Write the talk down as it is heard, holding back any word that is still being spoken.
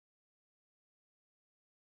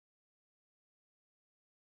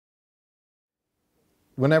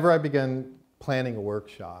Whenever I begin planning a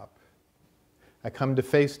workshop, I come to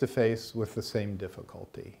face with the same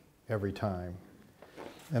difficulty every time.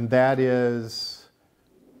 And that is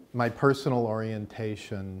my personal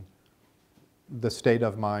orientation, the state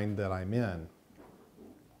of mind that I'm in.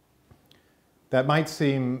 That might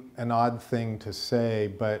seem an odd thing to say,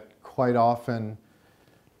 but quite often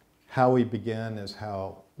how we begin is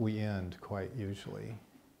how we end, quite usually.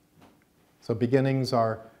 So beginnings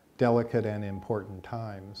are delicate and important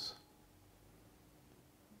times.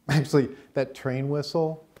 Actually, that train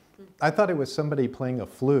whistle, I thought it was somebody playing a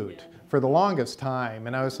flute for the longest time.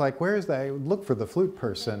 And I was like, where is that? I would look for the flute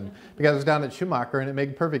person because I was down at Schumacher and it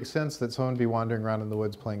made perfect sense that someone would be wandering around in the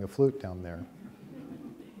woods playing a flute down there.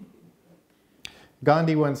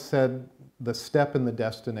 Gandhi once said, the step and the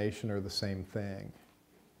destination are the same thing.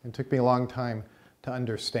 It took me a long time to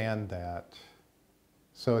understand that.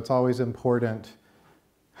 So it's always important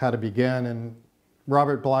how to begin. And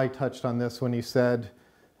Robert Bly touched on this when he said,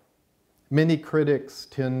 many critics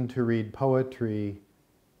tend to read poetry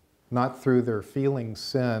not through their feeling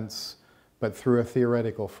sense, but through a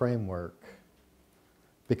theoretical framework.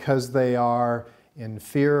 Because they are in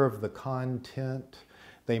fear of the content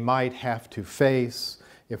they might have to face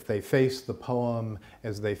if they face the poem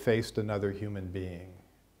as they faced another human being.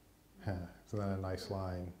 Isn't that a nice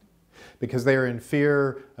line? Because they are in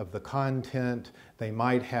fear of the content they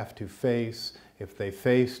might have to face if they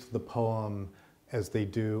faced the poem as they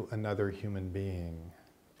do another human being.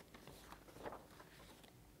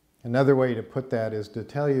 Another way to put that is to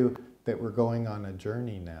tell you that we're going on a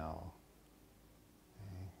journey now.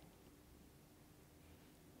 Okay.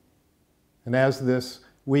 And as this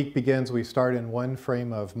week begins, we start in one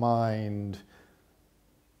frame of mind,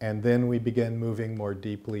 and then we begin moving more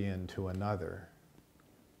deeply into another.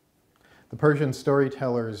 The Persian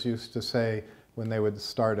storytellers used to say, when they would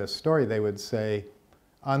start a story, they would say,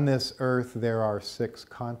 on this earth there are 6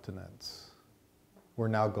 continents. We're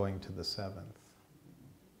now going to the 7th.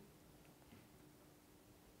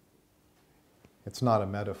 It's not a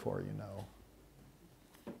metaphor, you know.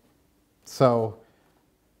 So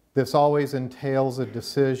this always entails a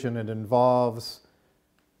decision. It involves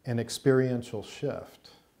an experiential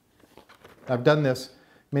shift. I've done this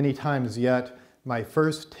many times, yet my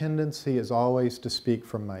first tendency is always to speak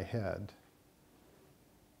from my head,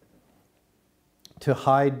 to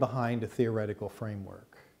hide behind a theoretical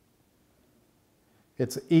framework.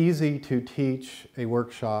 It's easy to teach a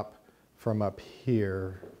workshop from up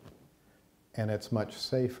here, and it's much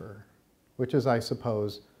safer, which is, I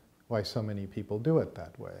suppose, why so many people do it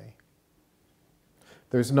that way.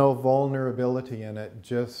 There's no vulnerability in it,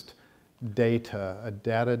 just data, a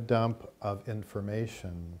data dump of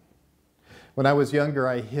information. When I was younger,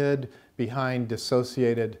 I hid behind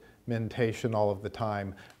dissociated mentation all of the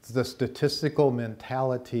time. The statistical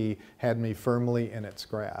mentality had me firmly in its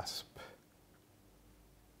grasp.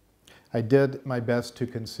 I did my best to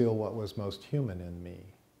conceal what was most human in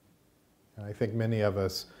me. And I think many of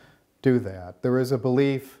us do that. There is a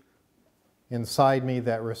belief inside me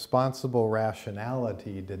that responsible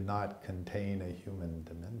rationality did not contain a human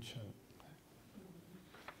dimension.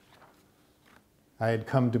 I had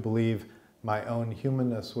come to believe my own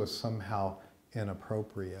humanness was somehow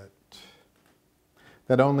inappropriate,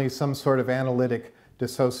 that only some sort of analytic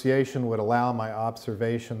dissociation would allow my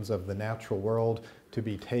observations of the natural world to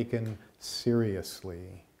be taken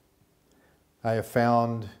seriously. I have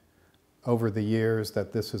found over the years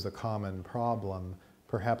that this is a common problem,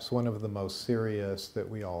 perhaps one of the most serious that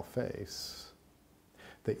we all face.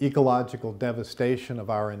 The ecological devastation of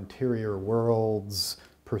our interior worlds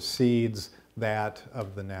precedes that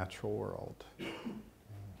of the natural world.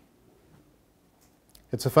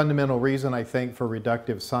 It's a fundamental reason, I think, for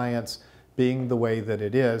reductive science being the way that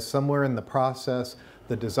it is. Somewhere in the process,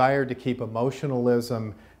 the desire to keep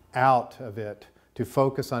emotionalism out of it, to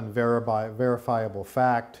focus on verifiable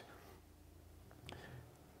fact,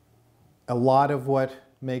 a lot of what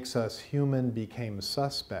makes us human became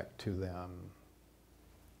suspect to them,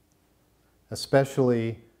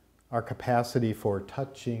 especially our capacity for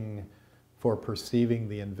touching, for perceiving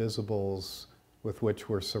the invisibles with which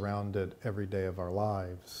we're surrounded every day of our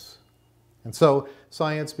lives. And so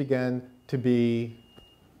science began to be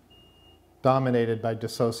dominated by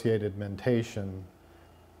dissociated mentation.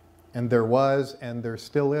 And there was, and there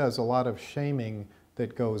still is, a lot of shaming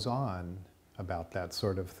that goes on about that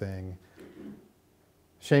sort of thing.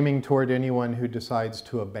 Shaming toward anyone who decides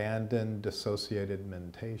to abandon dissociated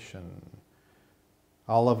mentation.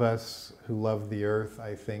 All of us who love the earth,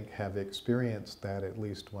 I think, have experienced that at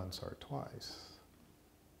least once or twice.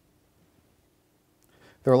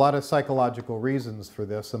 There are a lot of psychological reasons for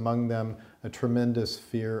this, among them a tremendous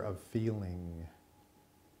fear of feeling.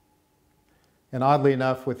 And oddly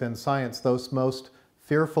enough, within science, those most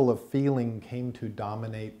fearful of feeling came to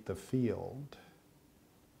dominate the field,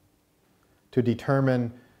 to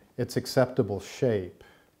determine its acceptable shape.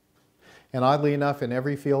 And oddly enough, in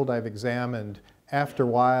every field I've examined, after a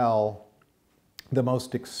while, the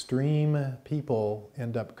most extreme people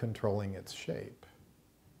end up controlling its shape.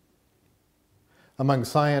 Among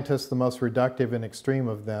scientists, the most reductive and extreme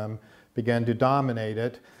of them began to dominate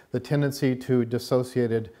it. The tendency to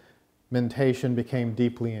dissociated mentation became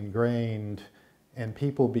deeply ingrained, and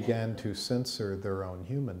people began to censor their own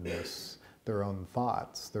humanness, their own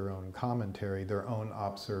thoughts, their own commentary, their own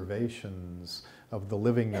observations of the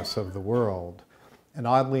livingness of the world. And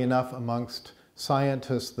oddly enough, amongst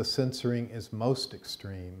scientists, the censoring is most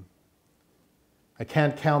extreme. I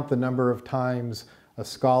can't count the number of times a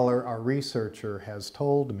scholar or researcher has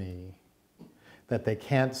told me that they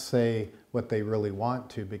can't say what they really want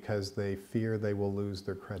to because they fear they will lose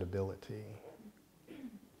their credibility.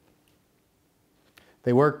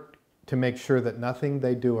 They work to make sure that nothing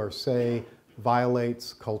they do or say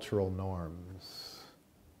violates cultural norms.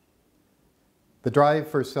 The drive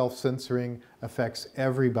for self-censoring affects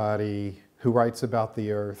everybody who writes about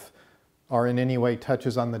the earth or in any way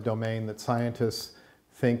touches on the domain that scientists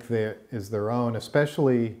think that is their own,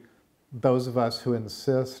 especially those of us who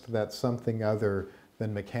insist that something other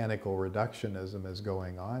than mechanical reductionism is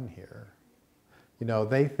going on here. You know,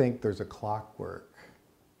 they think there's a clockwork.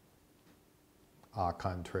 Au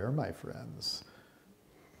contraire, my friends.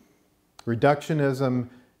 Reductionism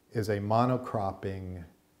is a monocropping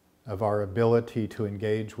of our ability to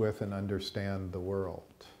engage with and understand the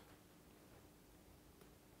world.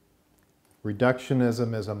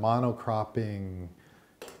 Reductionism is a monocropping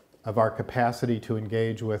of our capacity to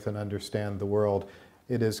engage with and understand the world.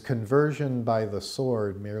 It is conversion by the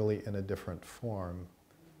sword, merely in a different form.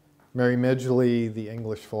 Mary Midgley, the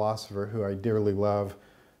English philosopher who I dearly love,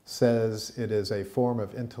 says it is a form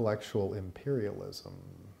of intellectual imperialism.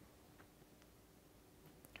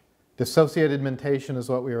 Dissociated mentation is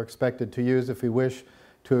what we are expected to use if we wish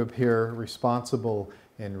to appear responsible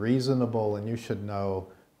and reasonable, and you should know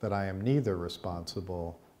that I am neither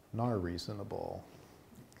responsible nor reasonable.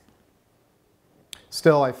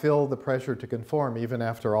 Still, I feel the pressure to conform even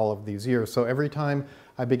after all of these years. So every time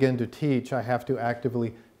I begin to teach, I have to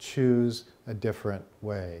actively choose a different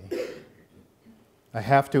way. I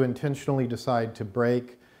have to intentionally decide to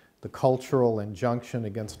break the cultural injunction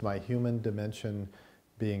against my human dimension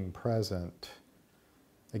being present,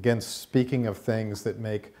 against speaking of things that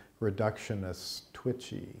make reductionists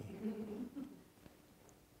twitchy.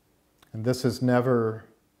 And this is never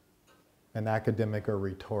an academic or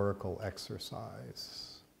rhetorical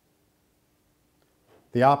exercise.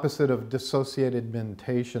 The opposite of dissociated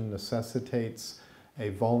mentation necessitates a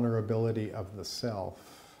vulnerability of the self,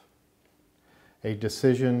 a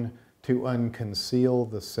decision to unconceal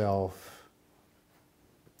the self,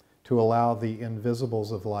 to allow the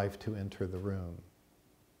invisibles of life to enter the room.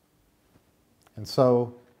 And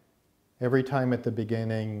so, every time at the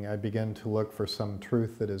beginning I begin to look for some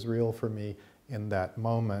truth that is real for me in that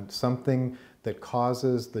moment, something that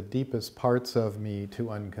causes the deepest parts of me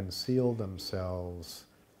to unconceal themselves,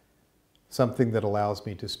 something that allows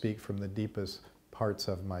me to speak from the deepest parts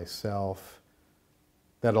of myself,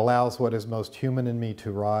 that allows what is most human in me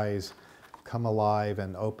to rise, come alive,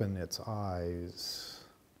 and open its eyes,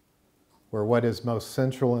 where what is most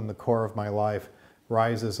central in the core of my life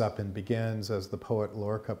rises up and begins, as the poet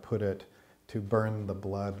Lorca put it, to burn the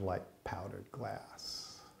blood like powdered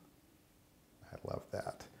glass. I love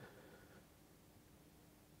that.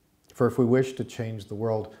 For if we wish to change the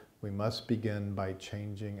world, we must begin by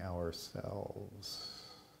changing ourselves.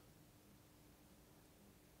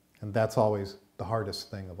 And that's always the hardest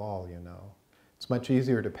thing of all, you know. It's much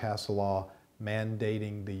easier to pass a law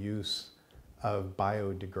mandating the use of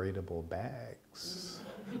biodegradable bags.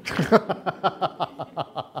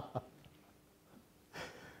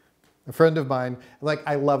 A friend of mine, like,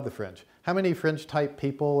 I love the French. How many French-type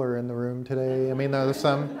people are in the room today? I mean, there's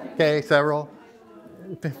some, okay, several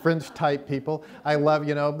French-type people. I love,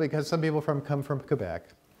 you know, because some people come from Quebec,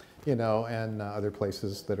 you know, and other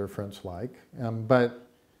places that are French-like. But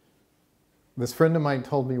this friend of mine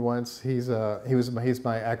told me once, he's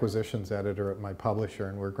my acquisitions editor at my publisher,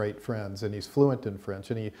 and we're great friends, and he's fluent in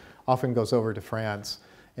French, and he often goes over to France,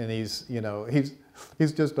 and he's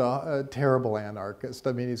just a terrible anarchist.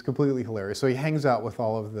 I mean, he's completely hilarious. So he hangs out with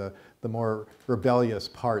all of the more rebellious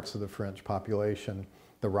parts of the French population.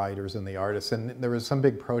 the writers and the artists. And there was some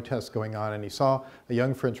big protest going on, and he saw a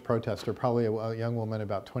young French protester, probably a young woman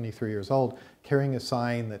about 23 years old, carrying a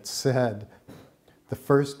sign that said, "The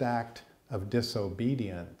first act of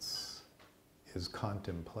disobedience is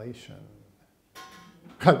contemplation."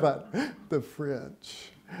 I thought, the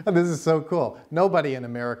French. And this is so cool. Nobody in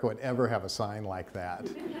America would ever have a sign like that.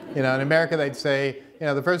 In America they'd say,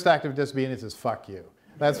 the first act of disobedience is fuck you.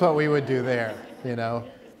 That's what we would do there,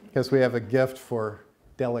 because we have a gift for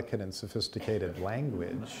delicate and sophisticated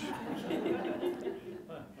language.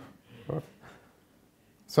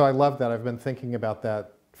 So I love that. I've been thinking about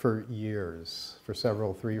that for years, for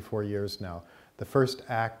 3 or 4 years now. The first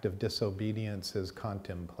act of disobedience is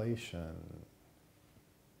contemplation.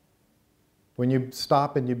 When you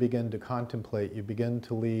stop and you begin to contemplate, you begin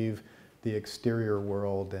to leave the exterior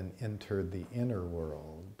world and enter the inner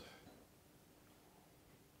world.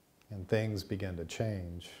 And things begin to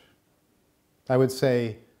change. I would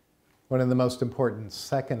say one of the most important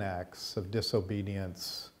second acts of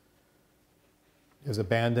disobedience is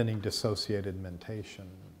abandoning dissociated mentation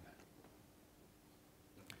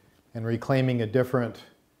and reclaiming a different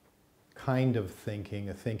kind of thinking,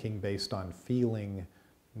 a thinking based on feeling,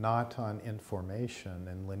 not on information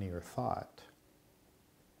and linear thought.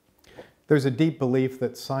 There's a deep belief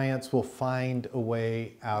that science will find a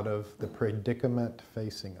way out of the predicament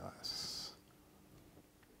facing us.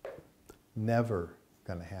 Never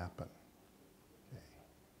going to happen. Okay.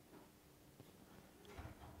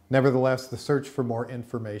 Nevertheless, the search for more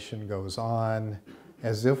information goes on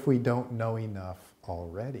as if we don't know enough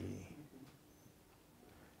already.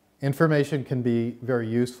 Information can be very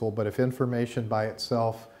useful, but if information by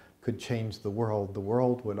itself could change the world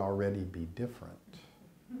would already be different.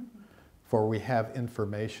 For we have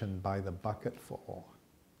information by the bucketful.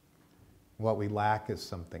 What we lack is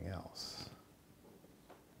something else.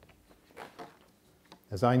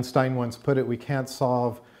 As Einstein once put it, we can't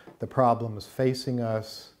solve the problems facing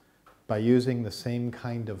us by using the same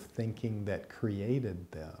kind of thinking that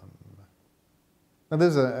created them. Now,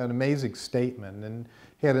 this is an amazing statement, and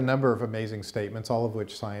he had a number of amazing statements, all of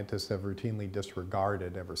which scientists have routinely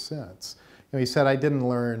disregarded ever since. He said, I didn't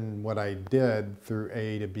learn what I did through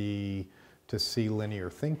A to B to C linear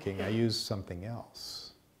thinking. I used something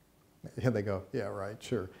else. Here they go, yeah, right,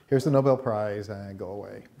 sure. Here's the Nobel Prize, and go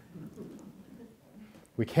away.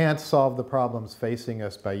 We can't solve the problems facing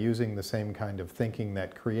us by using the same kind of thinking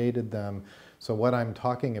that created them. So what I'm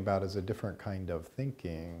talking about is a different kind of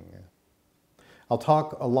thinking. I'll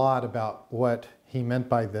talk a lot about what he meant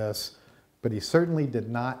by this, but he certainly did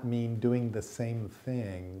not mean doing the same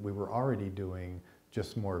thing we were already doing,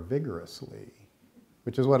 just more vigorously,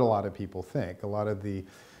 which is what a lot of people think. A lot of the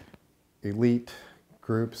elite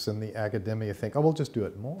groups in the academia think, oh, we'll just do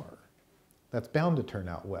it more. That's bound to turn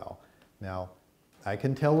out well. Now, I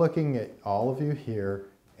can tell looking at all of you here,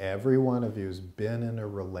 every one of you has been in a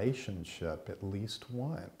relationship at least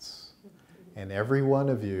once. And every one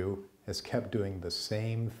of you has kept doing the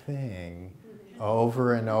same thing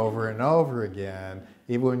over and over and over again,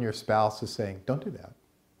 even when your spouse is saying, don't do that.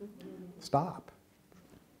 Stop.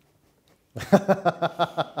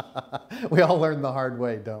 We all learn the hard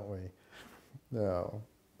way, don't we? No.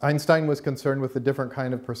 Einstein was concerned with a different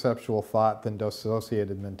kind of perceptual thought than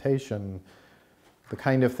dissociated mentation. The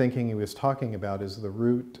kind of thinking he was talking about is the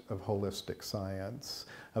root of holistic science,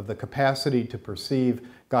 of the capacity to perceive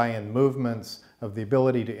Gaian movements, of the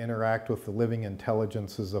ability to interact with the living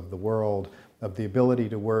intelligences of the world, of the ability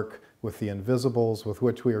to work with the invisibles with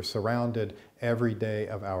which we are surrounded every day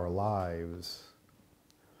of our lives,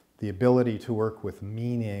 the ability to work with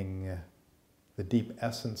meaning, the deep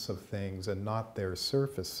essence of things and not their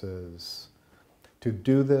surfaces. To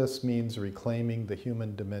do this means reclaiming the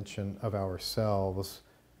human dimension of ourselves,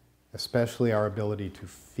 especially our ability to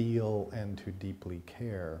feel and to deeply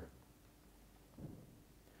care.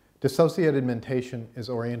 Dissociated mentation is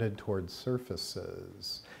oriented towards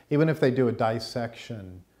surfaces. Even if they do a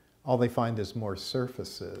dissection, all they find is more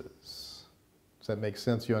surfaces. Does that make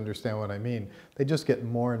sense? You understand what I mean? They just get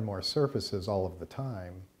more and more surfaces all of the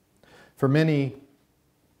time. For many,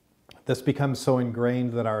 this becomes so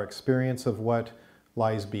ingrained that our experience of what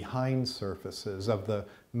lies behind surfaces, of the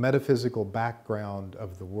metaphysical background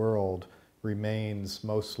of the world, remains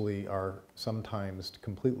mostly or sometimes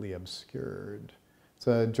completely obscured. It's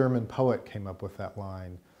a German poet came up with that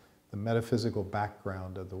line, the metaphysical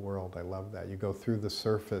background of the world. I love that. You go through the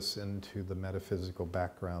surface into the metaphysical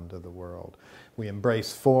background of the world. We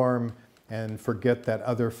embrace form and forget that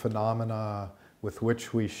other phenomena with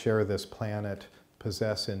which we share this planet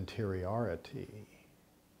possess interiority.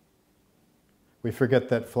 We forget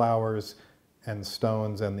that flowers and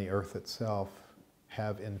stones and the earth itself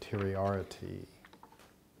have interiority.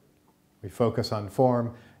 We focus on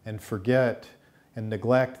form and forget and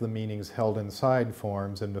neglect the meanings held inside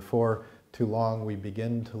forms, and before too long we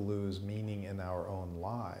begin to lose meaning in our own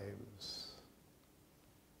lives.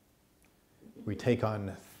 We take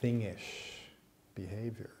on thingish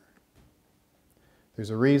behavior. There's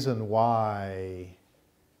a reason why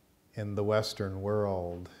in the Western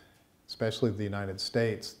world, especially the United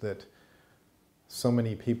States, that so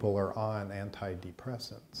many people are on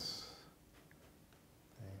antidepressants.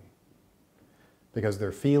 Okay? Because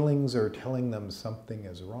their feelings are telling them something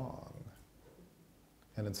is wrong.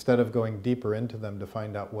 And instead of going deeper into them to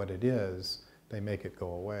find out what it is, they make it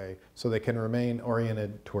go away so they can remain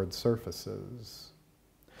oriented toward surfaces.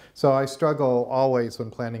 So I struggle always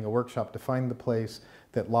when planning a workshop to find the place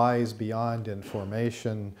that lies beyond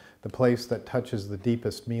information, the place that touches the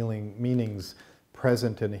deepest meanings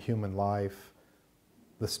present in a human life,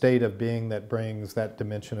 the state of being that brings that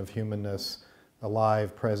dimension of humanness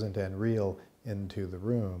alive, present, and real into the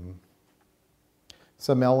room.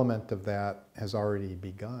 Some element of that has already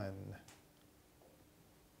begun,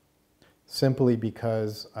 simply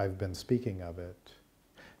because I've been speaking of it.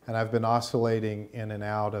 And I've been oscillating in and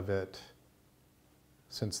out of it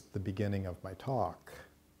since the beginning of my talk.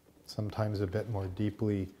 Sometimes a bit more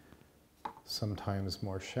deeply, sometimes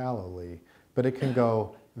more shallowly. But it can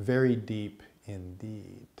go very deep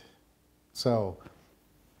indeed. So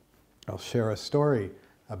I'll share a story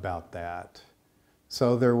about that.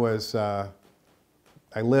 So there was, I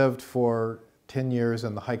lived for 10 years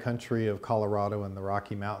in the high country of Colorado in the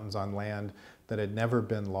Rocky Mountains on land that had never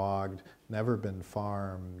been logged, never been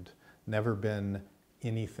farmed, never been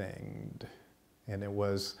anything. And it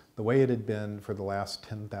was the way it had been for the last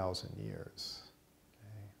 10,000 years.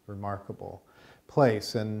 Okay? Remarkable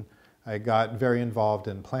place. And I got very involved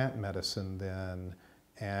in plant medicine then,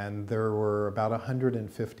 and there were about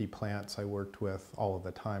 150 plants I worked with all of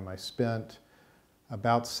the time. I spent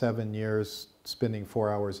about 7 years spending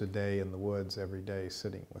 4 hours a day in the woods every day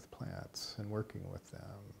sitting with plants and working with them.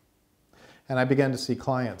 And I began to see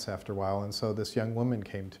clients after a while, and so this young woman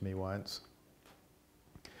came to me once.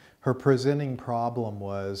 Her presenting problem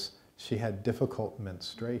was she had difficult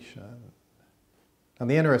menstruation. And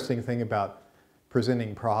the interesting thing about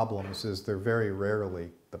presenting problems is they're very rarely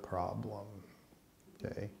the problem.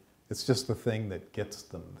 Okay? It's just the thing that gets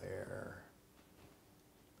them there.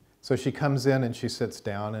 So she comes in and she sits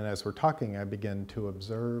down, and as we're talking, I begin to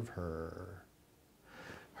observe her.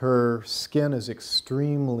 Her skin is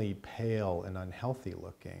extremely pale and unhealthy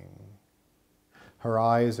looking. Her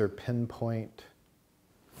eyes are pinpoint,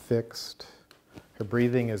 fixed. Her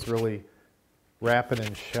breathing is really rapid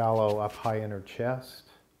and shallow up high in her chest.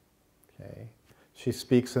 Okay. She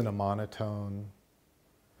speaks in a monotone.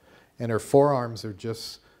 And her forearms are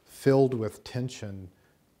just filled with tension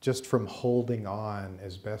just from holding on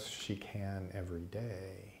as best she can every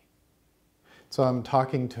day. So I'm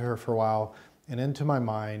talking to her for a while, and into my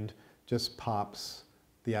mind just pops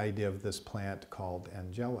the idea of this plant called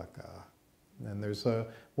Angelica. And there's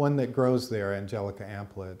one that grows there, Angelica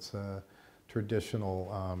ampla. It's a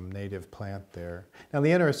traditional native plant there. Now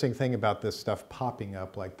the interesting thing about this stuff popping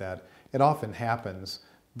up like that, it often happens,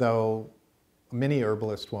 though many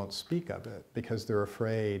herbalists won't speak of it because they're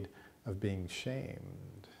afraid of being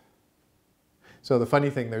shamed. So the funny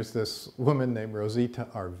thing, there's this woman named Rosita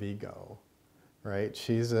Arvigo, right?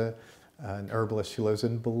 She's an herbalist. She lives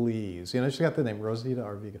in Belize. You know, she's got the name Rosita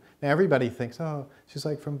Arvigo. Now everybody thinks, oh, she's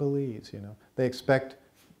like from Belize, you know. They expect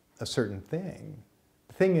a certain thing.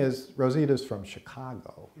 The thing is, Rosita's from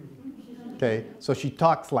Chicago, okay? So she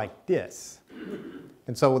talks like this.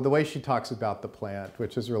 And so the way she talks about the plant,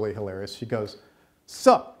 which is really hilarious, she goes,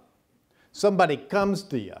 so, somebody comes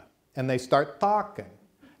to you and they start talking.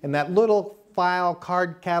 And that little file,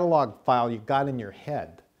 card catalog file you got in your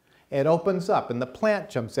head, it opens up and the plant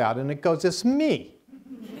jumps out and it goes, it's me.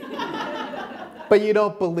 But you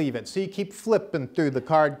don't believe it. So you keep flipping through the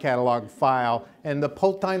card catalog file, and the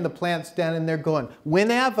whole time the plant's standing there going,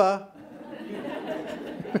 whenever.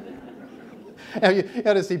 And you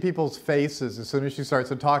got to see people's faces. As soon as she starts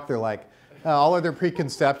to talk, they're like, all of their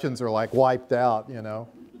preconceptions are like wiped out, you know.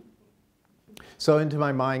 So into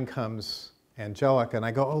my mind comes Angelica, and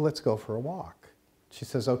I go, oh, let's go for a walk. She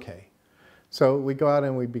says, okay. So we go out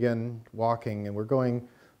and we begin walking, and we're going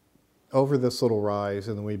over this little rise,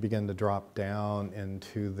 and then we begin to drop down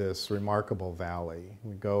into this remarkable valley.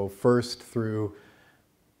 We go first through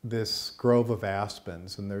this grove of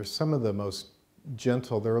aspens, and there's some of the most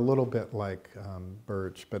gentle, they're a little bit like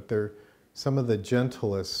birch, but they're some of the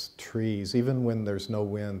gentlest trees. Even when there's no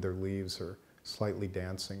wind, their leaves are slightly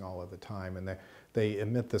dancing all of the time, and they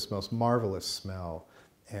emit this most marvelous smell.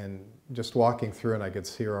 And just walking through it, I could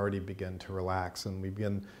see her already begin to relax. And we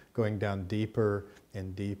begin going down deeper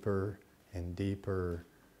and deeper and deeper.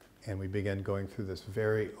 And we begin going through this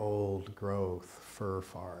very old growth fir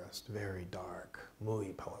forest, very dark,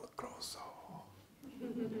 muy peligroso.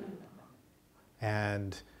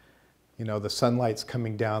 And, you know, the sunlight's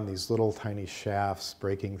coming down these little tiny shafts,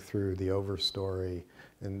 breaking through the overstory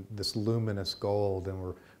in this luminous gold. And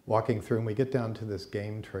we're walking through, and we get down to this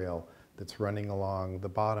game trail that's running along the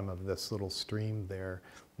bottom of this little stream there.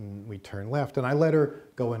 And we turn left, and I let her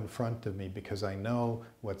go in front of me because I know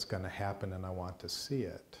what's going to happen and I want to see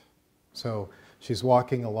it. So she's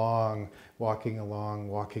walking along, walking along,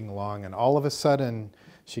 walking along, and all of a sudden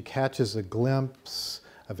she catches a glimpse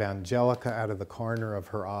of Angelica out of the corner of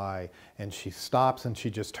her eye, and she stops and she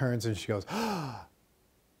just turns and she goes, "Ah!"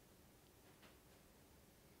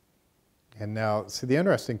 And now, see, the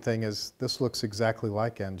interesting thing is this looks exactly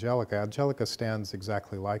like Angelica. Angelica stands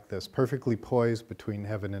exactly like this, perfectly poised between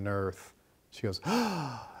heaven and earth. She goes,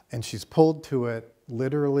 "Ah!" And she's pulled to it,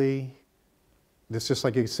 literally. It's just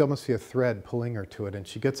like you can almost see a thread pulling her to it, and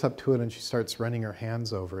she gets up to it and she starts running her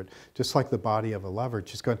hands over it, just like the body of a lover.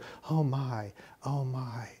 She's going, "Oh my, oh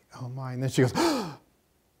my, oh my." And then she goes, "Ah!"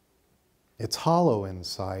 It's hollow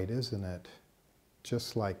inside, isn't it?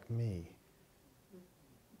 Just like me.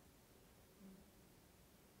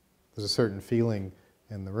 There's a certain feeling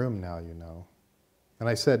in the room now, you know. And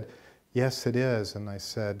I said, "Yes, it is." And I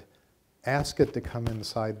said, "Ask it to come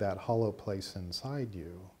inside that hollow place inside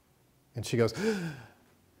you." And she goes,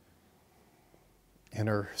 and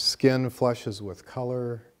her skin flushes with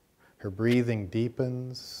color, her breathing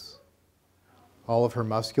deepens, all of her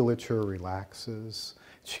musculature relaxes.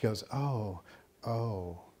 She goes, "Oh,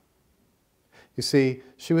 oh." You see,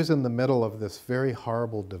 she was in the middle of this very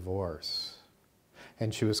horrible divorce,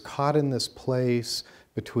 and she was caught in this place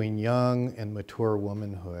between young and mature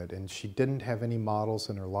womanhood, and she didn't have any models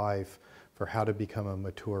in her life for how to become a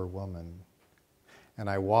mature woman. And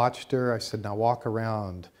I watched her, I said, "Now walk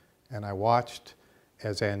around." And I watched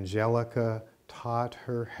as Angelica taught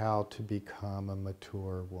her how to become a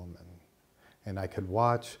mature woman. And I could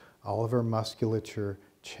watch all of her musculature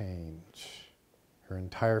change. Her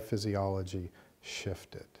entire physiology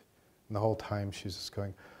shifted. And the whole time she's just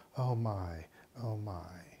going, "Oh my, oh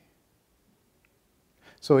my."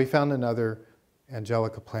 So we found another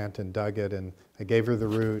Angelica plant and dug it, and I gave her the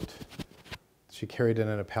root. She carried it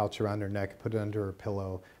in a pouch around her neck, put it under her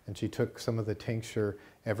pillow, and she took some of the tincture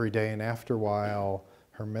every day, and after a while,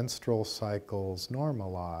 her menstrual cycles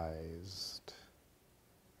normalized,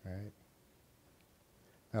 right?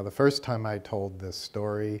 Now, the first time I told this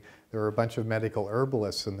story, there were a bunch of medical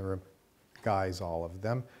herbalists in the room, guys, all of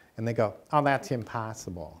them, and they go, "Oh, that's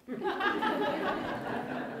impossible."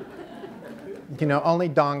 You know, only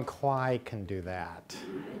Don Quai can do that.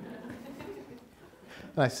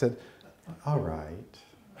 And I said, "All right,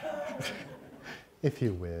 if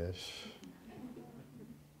you wish."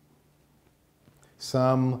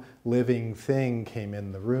 Some living thing came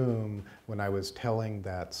in the room when I was telling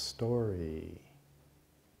that story.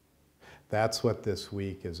 That's what this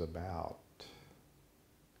week is about.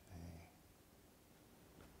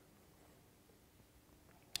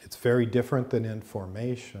 It's very different than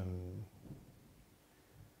information.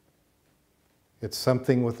 It's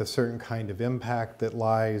something with a certain kind of impact that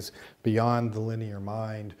lies beyond the linear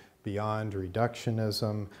mind, beyond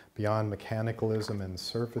reductionism, beyond mechanicalism and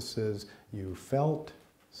surfaces. You felt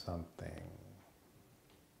something.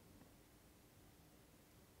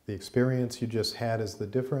 The experience you just had is the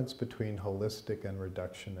difference between holistic and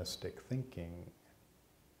reductionistic thinking,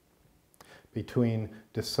 between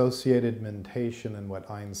dissociated mentation and what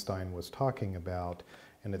Einstein was talking about,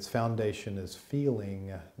 and its foundation is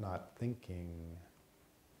feeling, not thinking.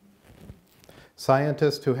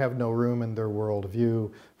 Scientists who have no room in their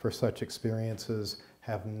worldview for such experiences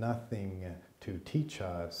have nothing to teach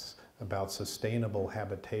us about sustainable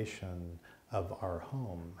habitation of our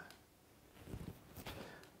home.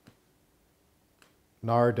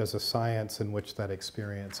 Nor does a science in which that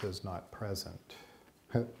experience is not present.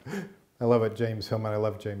 I love it, James Hillman. I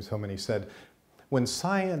love James Hillman. He said, when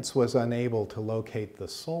science was unable to locate the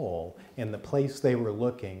soul in the place they were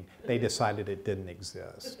looking, they decided it didn't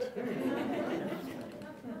exist.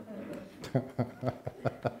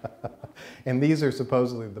 And these are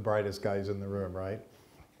supposedly the brightest guys in the room, right?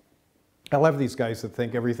 I love these guys that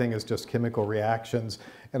think everything is just chemical reactions.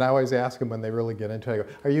 And I always ask them when they really get into it, I go,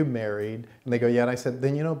 "Are you married?" And they go, "Yeah." And I said,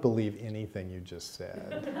 "Then you don't believe anything you just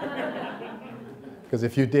said." Because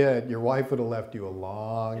if you did, your wife would have left you a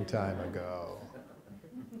long time ago.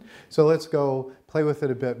 So let's go play with it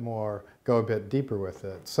a bit more. go a bit deeper with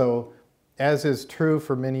it. So, as is true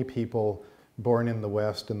for many people born in the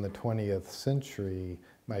West in the 20th century,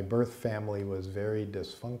 my birth family was very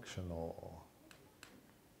dysfunctional.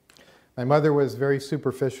 My mother was very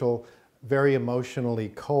superficial, very emotionally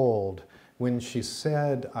cold. When she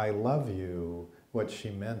said, "I love you," what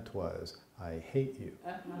she meant was, "I hate you."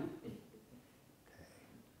 Okay.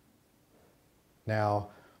 Now,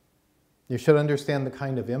 you should understand the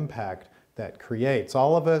kind of impact that creates.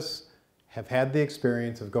 All of us have had the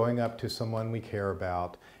experience of going up to someone we care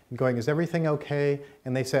about and going, "Is everything okay?"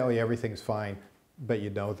 And they say, "Oh yeah, everything's fine," but you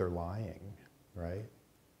know they're lying, right?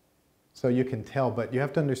 So you can tell, but you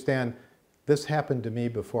have to understand, this happened to me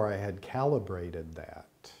before I had calibrated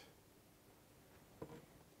that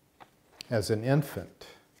as an infant.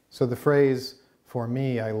 So the phrase, "For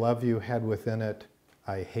me, I love you," had within it,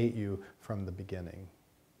 "I hate you," from the beginning.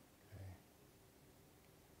 Okay.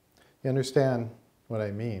 You understand what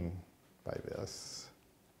I mean by this?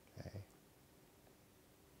 Okay.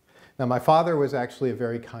 Now, my father was actually a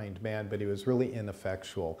very kind man, but he was really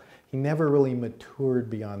ineffectual. He never really matured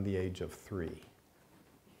beyond the age of 3.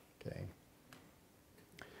 Okay.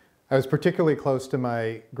 I was particularly close to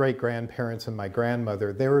my great-grandparents and my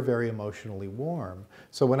grandmother. They were very emotionally warm.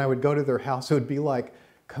 So when I would go to their house, it would be like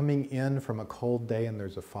coming in from a cold day and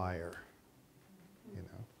there's a fire, you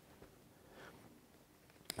know.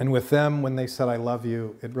 And with them, when they said, "I love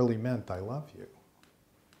you," it really meant, "I love you."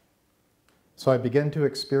 So I began to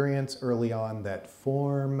experience early on that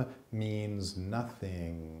form means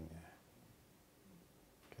nothing.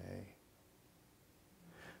 Okay.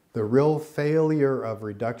 The real failure of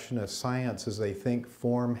reductionist science is they think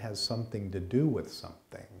form has something to do with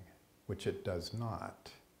something, which it does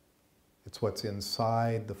not. It's what's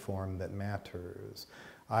inside the form that matters.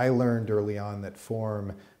 I learned early on that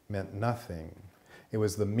form meant nothing. It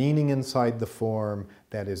was the meaning inside the form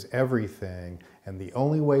that is everything, and the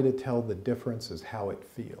only way to tell the difference is how it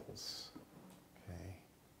feels. Okay?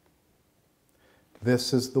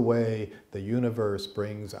 This is the way the universe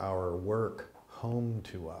brings our work home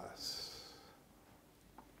to us.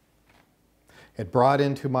 It brought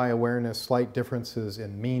into my awareness slight differences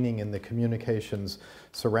in meaning in the communications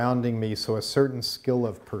surrounding me, so a certain skill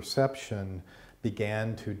of perception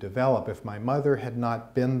began to develop. If my mother had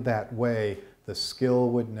not been that way, the skill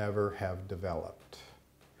would never have developed.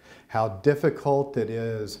 How difficult it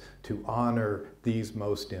is to honor these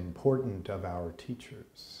most important of our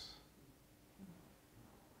teachers.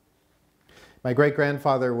 My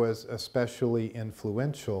great-grandfather was especially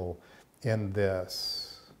influential in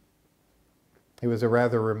this. He was a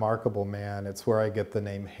rather remarkable man. It's where I get the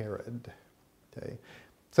name Herod. Okay.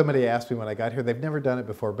 Somebody asked me when I got here, they've never done it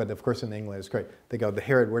before, but of course in England it's great. They go, "The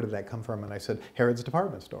Herod, where did that come from?" And I said, "Herod's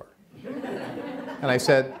department store." And I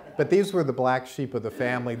said, but these were the black sheep of the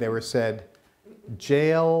family. They were said,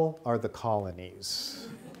 "Jail are the colonies."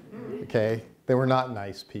 Okay? They were not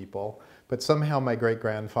nice people. But somehow my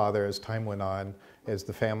great-grandfather, as time went on, as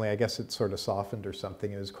the family, I guess it sort of softened or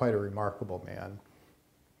something. He was quite a remarkable man.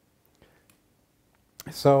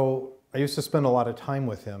 So I used to spend a lot of time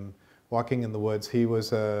with him walking in the woods. He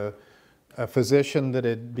was a physician that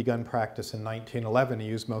had begun practice in 1911. He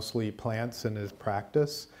used mostly plants in his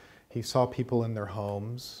practice. He saw people in their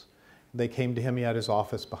homes. They came to him. He had his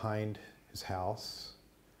office behind his house.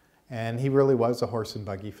 And he really was a horse and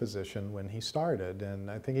buggy physician when he started. And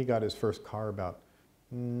I think he got his first car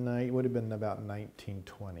it would have been about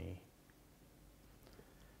 1920.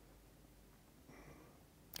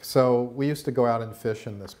 So we used to go out and fish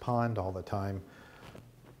in this pond all the time.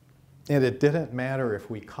 And it didn't matter if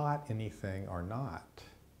we caught anything or not.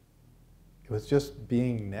 It was just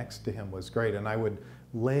being next to him was great. And I would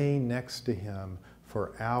lay next to him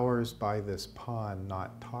for hours by this pond,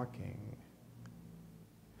 not talking.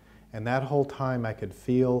 And that whole time I could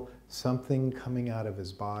feel something coming out of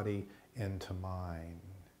his body into mine.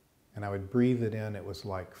 And I would breathe it in. It was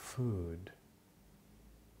like food.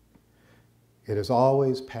 It is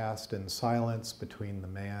always passed in silence between the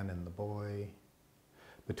man and the boy,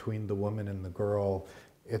 between the woman and the girl.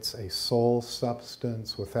 It's a soul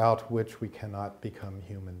substance without which we cannot become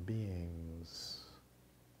human beings.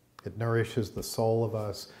 It nourishes the soul of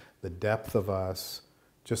us, the depth of us,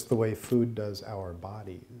 just the way food does our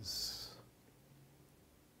bodies.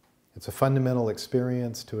 It's a fundamental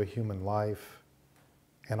experience to a human life,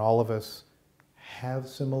 and all of us have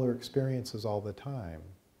similar experiences all the time.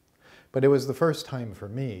 But it was the first time for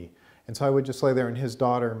me, and so I would just lay there, and his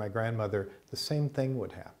daughter, my grandmother, the same thing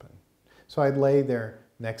would happen. So I'd lay there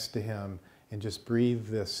next to him and just breathe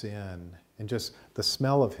this in, and just the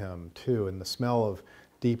smell of him too, and the smell of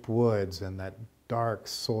deep woods and that dark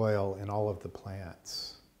soil and all of the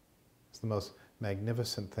plants. It's the most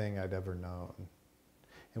magnificent thing I'd ever known.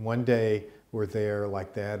 And one day we're there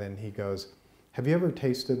like that, and he goes, "Have you ever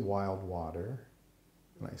tasted wild water?"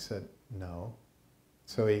 And I said, "No."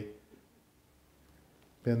 So he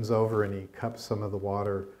bends over and he cups some of the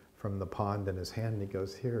water from the pond in his hand, and he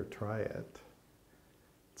goes, "Here, try it."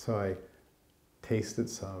 So I tasted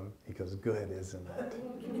some. He goes, "Good, isn't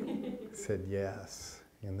it?" I said, "Yes."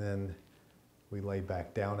 And then we lay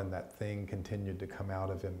back down, and that thing continued to come out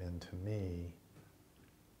of him into me.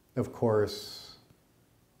 Of course,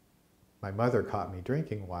 my mother caught me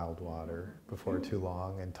drinking wild water before too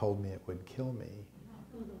long and told me it would kill me,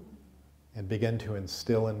 and began to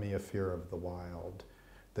instill in me a fear of the wild.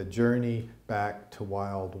 The journey back to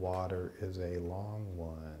wild water is a long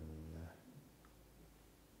one.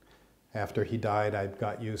 After he died, I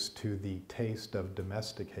got used to the taste of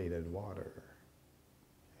domesticated water.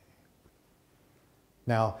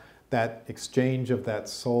 Now, that exchange of that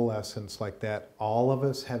soul essence like that, all of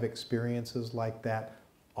us have experiences like that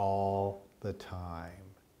all the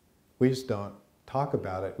time. We just don't talk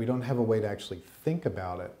about it. We don't have a way to actually think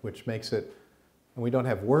about it, which makes it, and we don't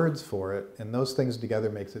have words for it, and those things together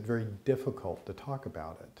makes it very difficult to talk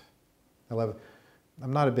about it.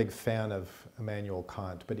 I'm not a big fan of Immanuel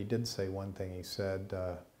Kant, but he did say one thing. He said,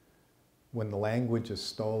 when the language is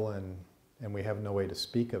stolen and we have no way to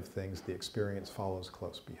speak of things, the experience follows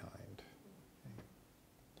close behind.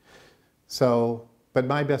 So, but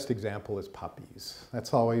my best example is puppies.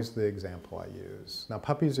 That's always the example I use. Now,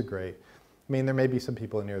 puppies are great. I mean, there may be some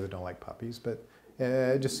people in here that don't like puppies, but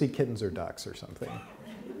just see kittens or ducks or something.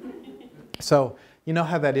 So, you know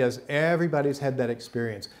how that is. Everybody's had that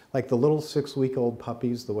experience. Like the little 6-week-old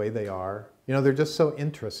puppies, the way they are. You know, they're just so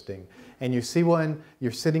interesting. And you see one,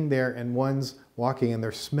 you're sitting there, and one's walking, and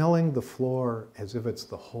they're smelling the floor as if it's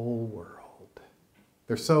the whole world.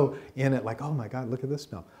 They're so in it, like, oh my God, look at this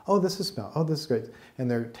smell. Oh, this is smell. Oh, this is great. And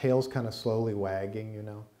their tail's kind of slowly wagging, you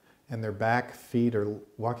know. And their back feet are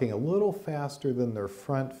walking a little faster than their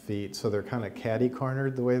front feet, so they're kind of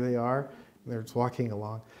catty-cornered the way they are. They're just walking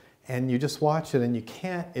along. And you just watch it, and you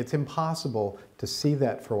can't, it's impossible to see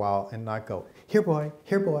that for a while and not go, here boy,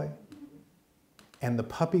 here boy. And the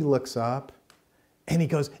puppy looks up, and he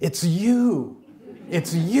goes, it's you,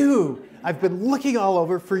 it's you. I've been looking all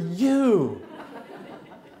over for you.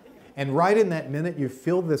 And right in that minute, you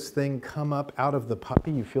feel this thing come up out of the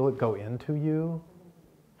puppy, you feel it go into you.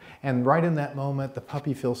 And right in that moment, the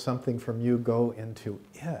puppy feels something from you go into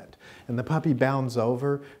it. And the puppy bounds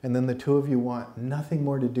over, and then the two of you want nothing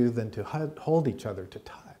more to do than to hold each other, to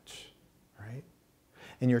touch, right?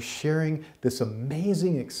 And you're sharing this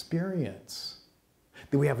amazing experience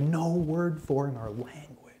that we have no word for in our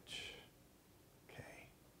language, okay?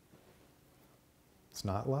 It's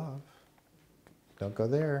not love. Don't go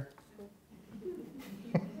there.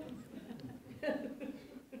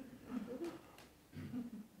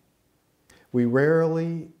 We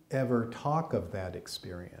rarely ever talk of that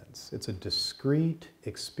experience. It's a discrete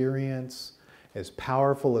experience, as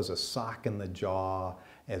powerful as a sock in the jaw,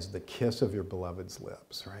 as the kiss of your beloved's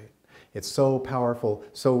lips, right? It's so powerful,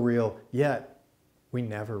 so real, yet we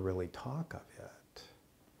never really talk of it.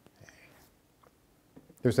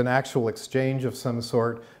 There's an actual exchange of some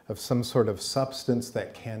sort of substance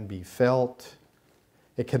that can be felt.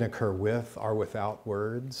 It can occur with or without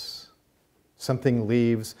words. Something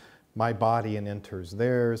leaves my body and enters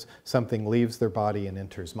theirs. Something leaves their body and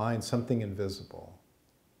enters mine. Something invisible.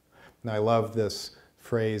 And I love this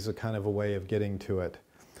phrase, a kind of a way of getting to it.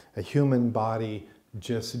 A human body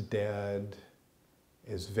just dead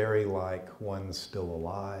is very like one still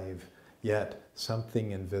alive, yet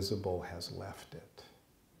something invisible has left it.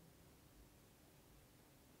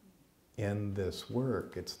 In this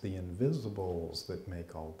work, it's the invisibles that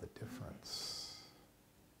make all the difference.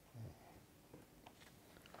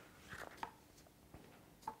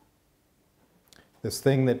 This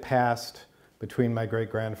thing that passed between my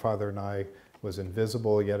great-grandfather and I was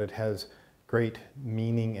invisible, yet it has great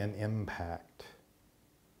meaning and impact.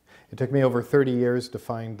 It took me over 30 years to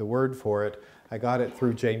find the word for it. I got it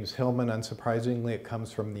through James Hillman. Unsurprisingly, it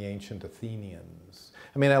comes from the ancient Athenians.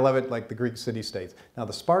 I mean, I love it like the Greek city-states. Now,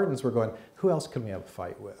 the Spartans were going, who else can we have a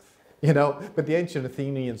fight with? You know, but the ancient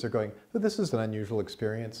Athenians are going, oh, this is an unusual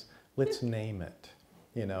experience. Let's name it,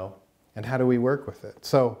 you know, and how do we work with it?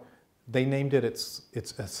 So they named it its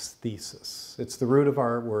aesthesis. It's the root of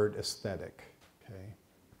our word aesthetic, okay?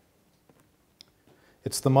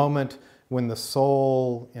 It's the moment when the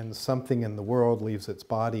soul in something in the world leaves its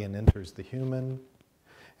body and enters the human,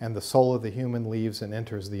 and the soul of the human leaves and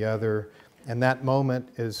enters the other, and that moment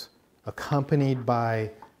is accompanied by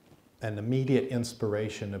an immediate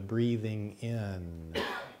inspiration, a breathing in,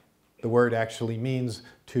 The word actually means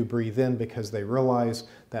to breathe in because they realized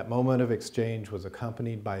that moment of exchange was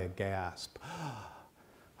accompanied by a gasp.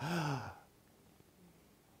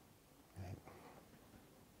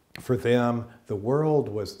 For them, the world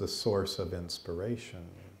was the source of inspiration.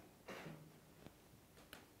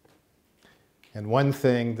 And one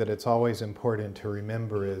thing that it's always important to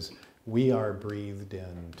remember is we are breathed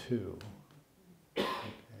in too. Okay.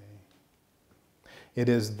 It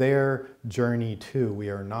is their journey too. We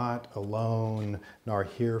are not alone, nor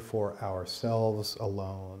here for ourselves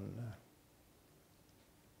alone.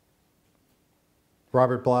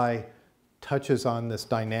 Robert Bly touches on this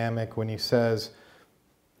dynamic when he says,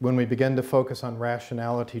 when we begin to focus on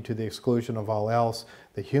rationality to the exclusion of all else,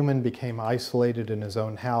 the human became isolated in his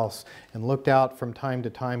own house and looked out from time to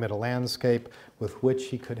time at a landscape with which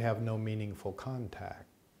he could have no meaningful contact.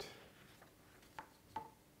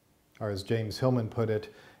 Or as James Hillman put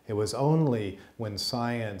it, it was only when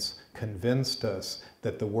science convinced us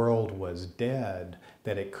that the world was dead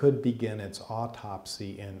that it could begin its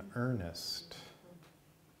autopsy in earnest.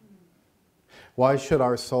 Why should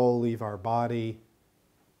our soul leave our body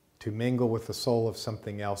to mingle with the soul of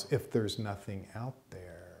something else if there's nothing out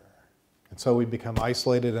there? And so we become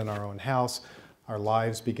isolated in our own house. Our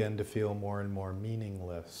lives begin to feel more and more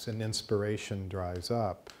meaningless, and inspiration dries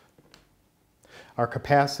up. Our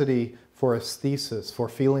capacity for aesthesis, for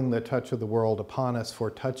feeling the touch of the world upon us,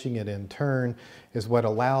 for touching it in turn, is what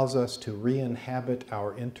allows us to re-inhabit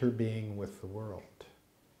our interbeing with the world.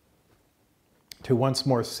 To once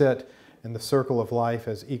more sit in the circle of life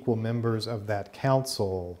as equal members of that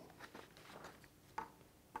council.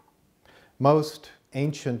 Most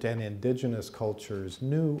ancient and indigenous cultures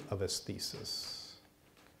knew of aesthesis,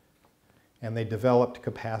 and they developed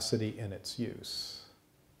capacity in its use.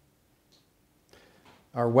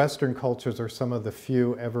 Our Western cultures are some of the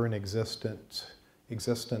few ever in existence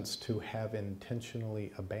to have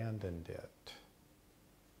intentionally abandoned it.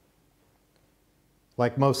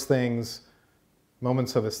 Like most things,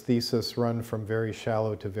 moments of aesthesis run from very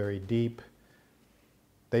shallow to very deep.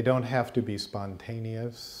 They don't have to be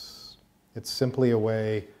spontaneous. It's simply a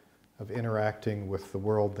way of interacting with the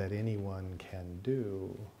world that anyone can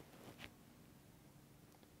do.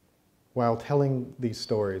 While telling these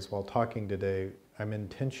stories, while talking today, I'm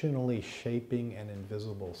intentionally shaping an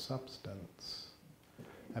invisible substance.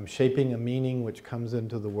 I'm shaping a meaning which comes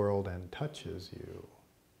into the world and touches you.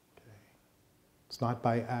 Okay. It's not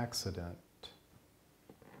by accident.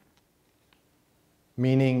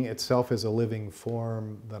 Meaning itself is a living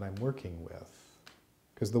form that I'm working with.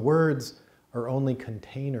 Because the words are only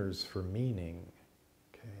containers for meaning.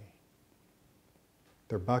 Okay?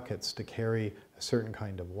 They're buckets to carry a certain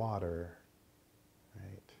kind of water.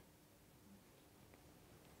 Right?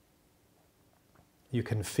 You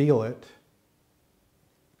can feel it,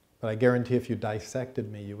 but I guarantee if you dissected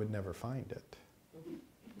me, you would never find it.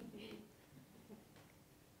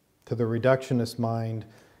 To the reductionist mind,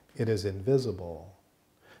 it is invisible.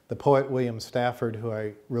 The poet William Stafford, who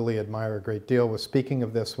I really admire a great deal, was speaking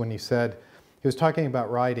of this when he said, he was talking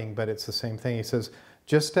about writing, but it's the same thing. He says,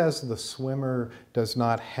 just as the swimmer does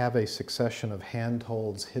not have a succession of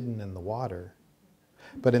handholds hidden in the water,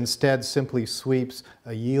 but instead simply sweeps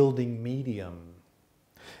a yielding medium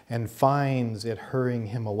and finds it hurrying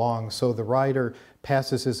him along, so the writer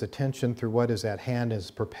passes his attention through what is at hand,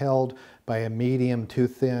 is propelled by a medium too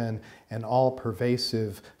thin and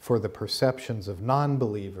all-pervasive for the perceptions of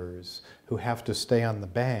non-believers who have to stay on the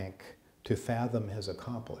bank to fathom his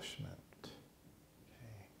accomplishment.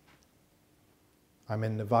 Okay. I'm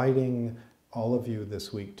inviting all of you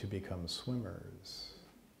this week to become swimmers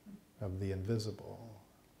of the invisible.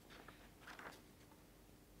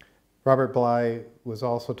 Robert Bly was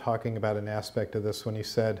also talking about an aspect of this when he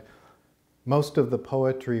said, most of the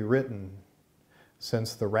poetry written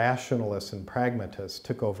since the rationalists and pragmatists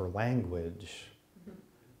took over language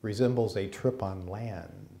resembles a trip on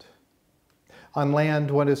land. On land,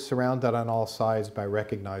 one is surrounded on all sides by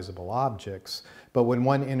recognizable objects, but when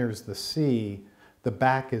one enters the sea, the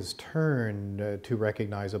back is turned to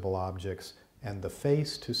recognizable objects and the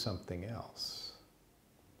face to something else.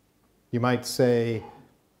 You might say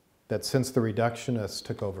that since the reductionists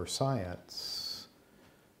took over science,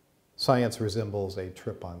 science resembles a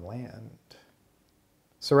trip on land.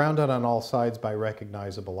 Surrounded on all sides by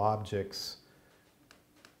recognizable objects,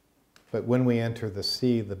 but when we enter the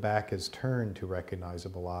sea, the back is turned to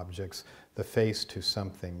recognizable objects, the face to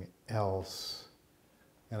something else.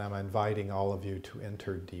 And I'm inviting all of you to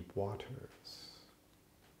enter deep waters.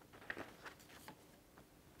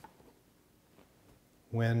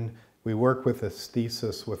 When we work with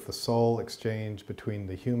aesthesis, with the soul exchange between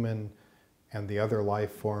the human and the other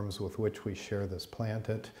life forms with which we share this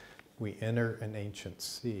planet, we enter an ancient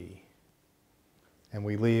sea, and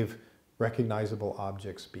we leave recognizable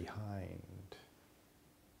objects behind.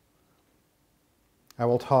 I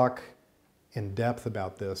will talk in depth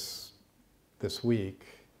about this week,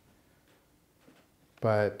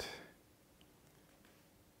 but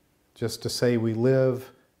just to say we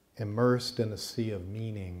live immersed in a sea of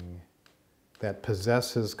meaning that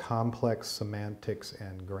possesses complex semantics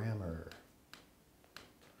and grammar,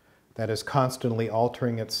 that is constantly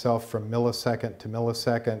altering itself from millisecond to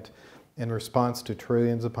millisecond in response to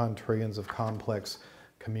trillions upon trillions of complex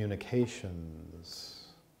communications.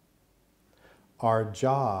 Our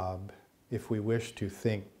job, if we wish to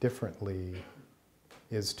think differently,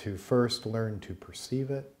 is to first learn to perceive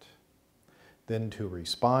it, then to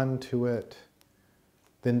respond to it,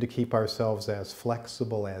 then to keep ourselves as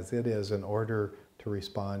flexible as it is in order to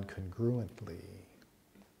respond congruently.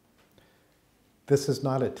 This is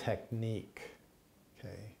not a technique,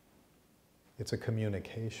 okay? It's a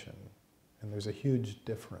communication, and there's a huge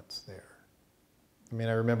difference there. I mean,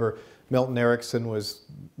 I remember Milton Erickson was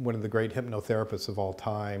one of the great hypnotherapists of all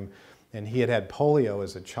time, and he had had polio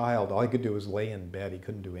as a child. All he could do was lay in bed. He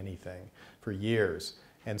couldn't do anything for years.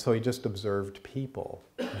 And so he just observed people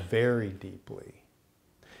very deeply.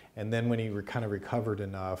 And then when he kind of recovered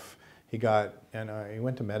enough, he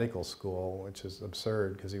went to medical school, which is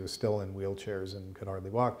absurd because he was still in wheelchairs and could hardly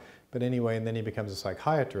walk. But anyway, and then he becomes a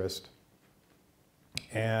psychiatrist.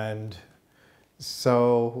 And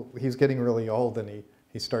so he's getting really old, and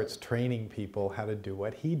he starts training people how to do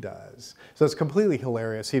what he does. So it's completely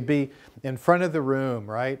hilarious. He'd be in front of the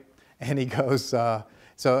room, right? And he goes,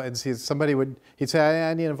 he'd say,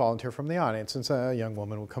 I need a volunteer from the audience. And so a young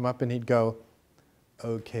woman would come up and he'd go,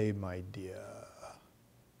 okay, my dear.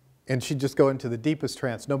 And she'd just go into the deepest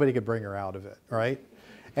trance. Nobody could bring her out of it, right?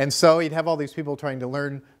 And so he'd have all these people trying to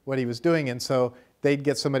learn what he was doing. And so they'd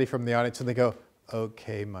get somebody from the audience and they go,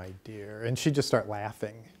 okay, my dear. And she'd just start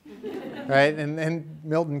laughing, right? And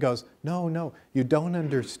Milton goes, no, you don't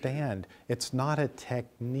understand. It's not a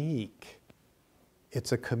technique.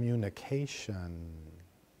 It's a communication.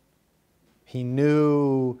 He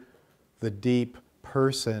knew the deep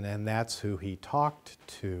person, and that's who he talked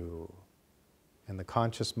to. And the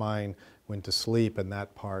conscious mind went to sleep, and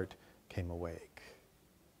that part came awake.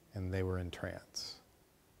 And they were in trance.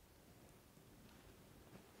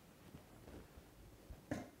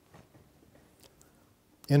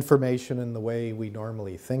 Information in the way we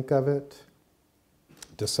normally think of it,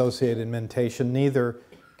 dissociated mentation, neither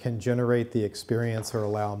can generate the experience or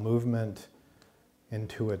allow movement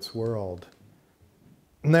into its world.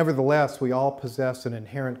 Nevertheless, we all possess an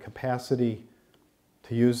inherent capacity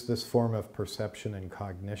to use this form of perception and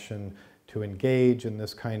cognition to engage in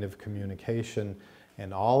this kind of communication.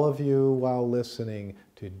 And all of you, while listening,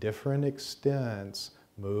 to different extents,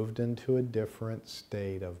 moved into a different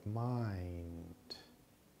state of mind.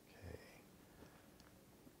 Okay.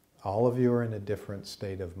 All of you are in a different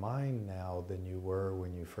state of mind now than you were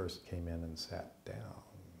when you first came in and sat down.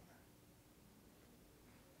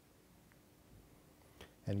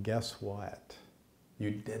 And guess what?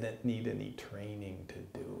 You didn't need any training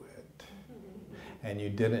to do it. And you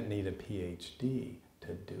didn't need a PhD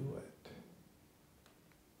to do it.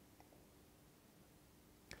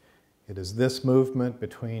 It is this movement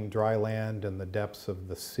between dry land and the depths of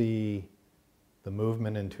the sea, the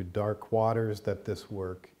movement into dark waters, that this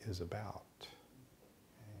work is about.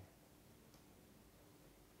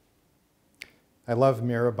 I love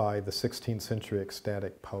Mirabai, the 16th century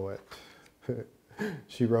ecstatic poet.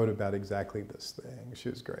 She wrote about exactly this thing. She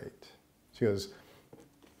was great. She goes,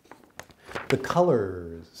 the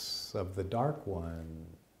colors of the dark one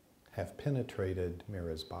have penetrated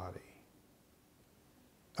Mira's body.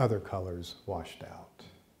 Other colors washed out.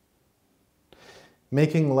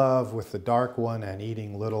 Making love with the dark one and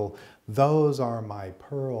eating little, those are my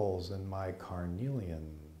pearls and my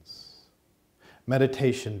carnelians.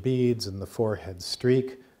 Meditation beads in the forehead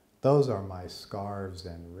streak, those are my scarves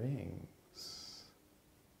and rings.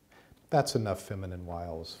 That's enough feminine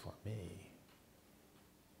wiles for me.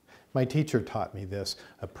 My teacher taught me this.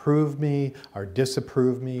 Approve me or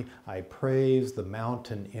disapprove me, I praise the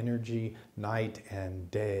mountain energy night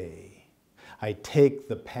and day. I take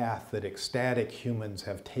the path that ecstatic humans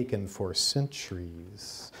have taken for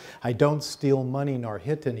centuries. I don't steal money nor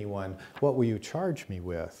hit anyone. What will you charge me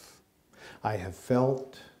with? I have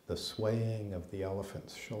felt the swaying of the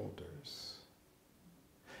elephant's shoulders.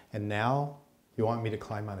 And now, you want me to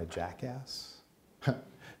climb on a jackass?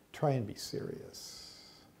 Try and be serious.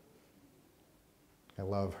 I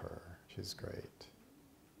love her. She's great.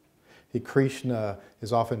 Krishna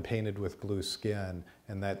is often painted with blue skin,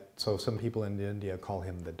 and so some people in India call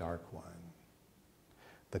him the Dark One.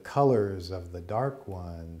 The colors of the Dark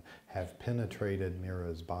One have penetrated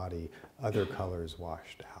Mira's body, other colors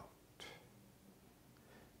washed out.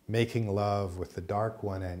 Making love with the Dark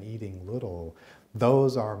One and eating little,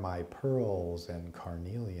 those are my pearls and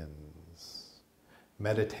carnelians.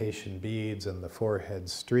 Meditation beads and the forehead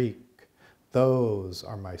streak, those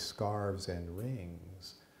are my scarves and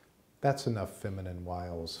rings. That's enough feminine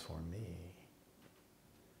wiles for me.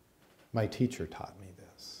 My teacher taught me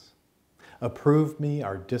this. Approve me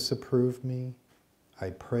or disapprove me, I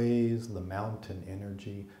praise the mountain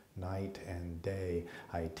energy night and day.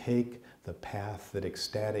 I take the path that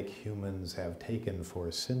ecstatic humans have taken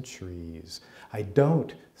for centuries. I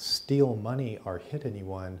don't steal money or hit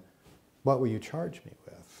anyone. What will you charge me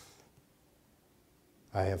with?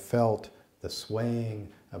 I have felt the swaying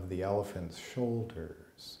of the elephant's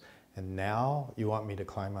shoulders. And now you want me to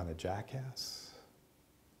climb on a jackass?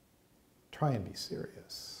 Try and be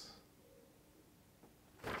serious.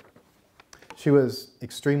 She was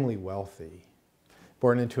extremely wealthy,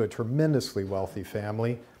 born into a tremendously wealthy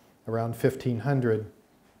family. Around 1500,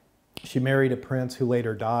 she married a prince who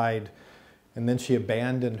later died, and then she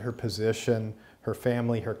abandoned her position, her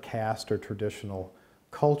family, her caste, her traditional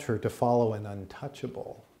culture to follow an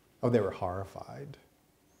untouchable. Oh, they were horrified.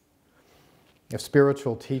 A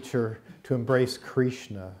spiritual teacher to embrace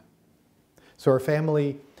Krishna. So her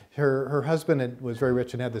family, her husband was very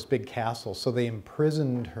rich and had this big castle, so they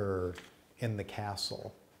imprisoned her in the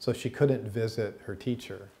castle, so she couldn't visit her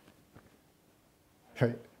teacher.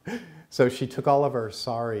 Right? So she took all of her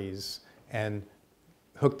saris and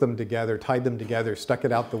hooked them together, tied them together, stuck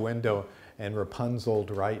it out the window, and Rapunzel'd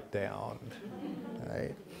right down,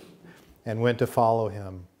 right? And went to follow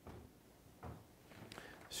him.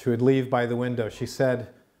 She would leave by the window. She said,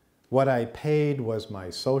 what I paid was my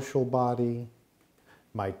social body,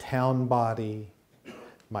 my town body,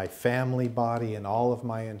 my family body, and all of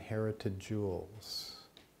my inherited jewels.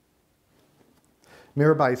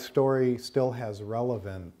 Mirabai's story still has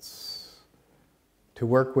relevance. To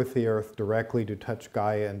work with the earth directly, to touch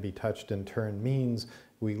Gaia and be touched in turn, means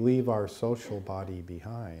we leave our social body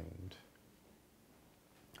behind.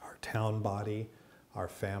 Our town body, our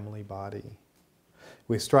family body.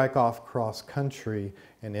 We strike off cross-country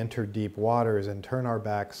and enter deep waters and turn our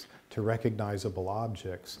backs to recognizable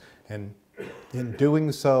objects. And in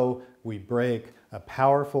doing so, we break a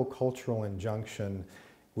powerful cultural injunction.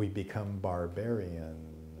 We become barbarian.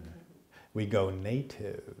 We go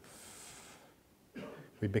native.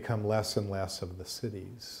 We become less and less of the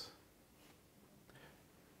cities.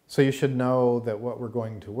 So you should know that what we're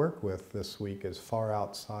going to work with this week is far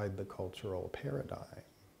outside the cultural paradigm.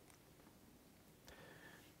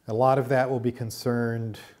 A lot of that will be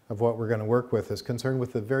concerned, of what we're going to work with, is concerned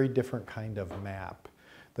with a very different kind of map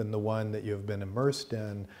than the one that you've been immersed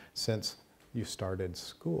in since you started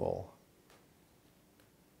school.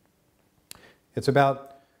 It's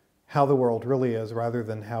about how the world really is rather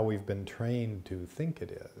than how we've been trained to think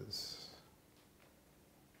it is.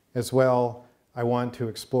 As well, I want to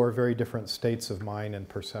explore very different states of mind and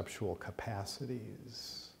perceptual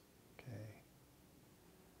capacities. Okay.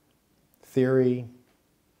 Theory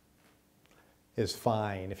is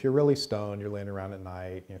fine. If you're really stoned, you're laying around at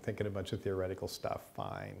night, and you're thinking a bunch of theoretical stuff,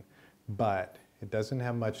 fine. But it doesn't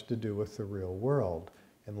have much to do with the real world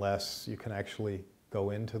unless you can actually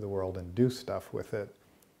go into the world and do stuff with it.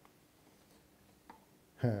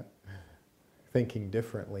 Thinking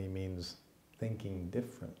differently means thinking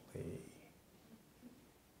differently.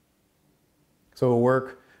 So we'll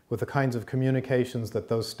work with the kinds of communications that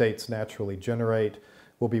those states naturally generate.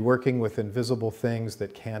 We'll be working with invisible things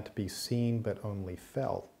that can't be seen but only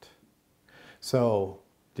felt. So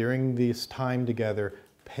during this time together,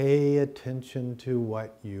 pay attention to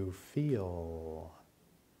what you feel.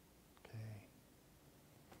 Okay.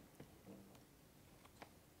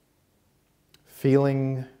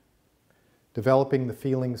 Developing the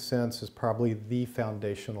feeling sense is probably the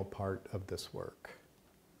foundational part of this work.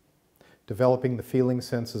 Developing the feeling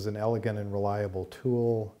sense is an elegant and reliable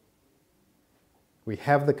tool. We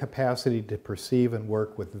have the capacity to perceive and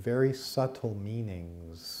work with very subtle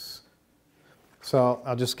meanings. So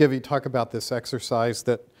I'll just talk about this exercise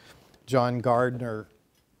that John Gardner,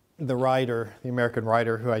 the writer, the American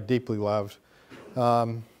writer who I deeply loved.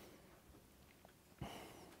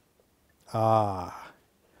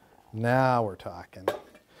 Now we're talking.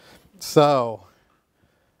 So,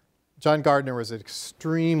 John Gardner was an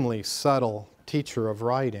extremely subtle teacher of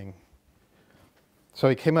writing. So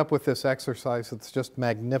he came up with this exercise that's just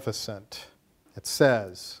magnificent. It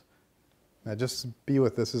says, Now just be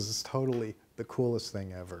with this. This is totally the coolest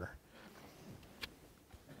thing ever.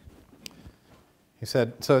 He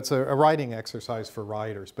said, so it's a writing exercise for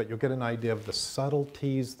writers, but you'll get an idea of the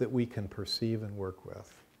subtleties that we can perceive and work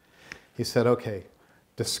with. He said, okay,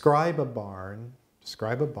 describe a barn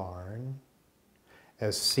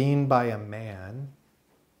as seen by a man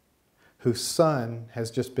whose son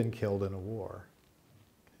has just been killed in a war.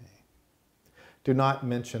 Okay. Do not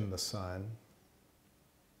mention the son.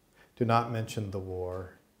 Do not mention the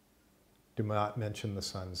war. Do not mention the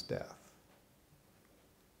son's death.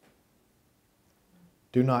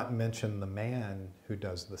 Do not mention the man who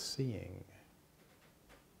does the seeing.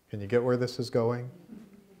 Can you get where this is going?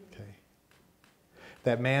 Okay.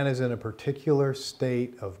 That man is in a particular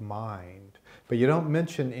state of mind, but you don't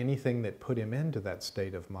mention anything that put him into that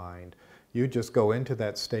state of mind. You just go into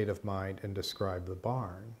that state of mind and describe the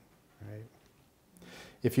barn. Right?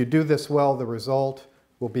 If you do this well, the result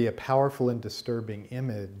will be a powerful and disturbing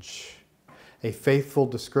image, a faithful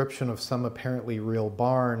description of some apparently real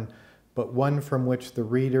barn, but one from which the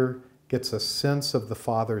reader gets a sense of the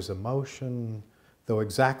father's emotion, though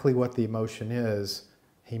exactly what the emotion is,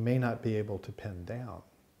 he may not be able to pin down.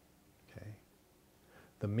 Okay?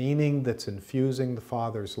 The meaning that's infusing the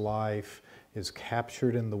father's life is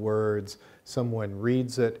captured in the words. Someone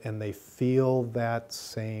reads it and they feel that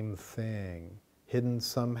same thing, hidden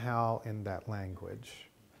somehow in that language.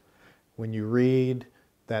 When you read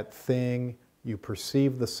that thing, you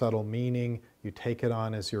perceive the subtle meaning, you take it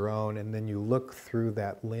on as your own, and then you look through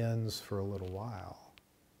that lens for a little while.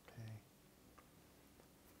 Okay?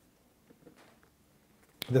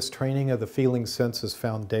 This training of the feeling sense is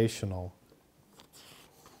foundational.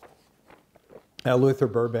 Now, Luther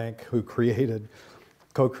Burbank, who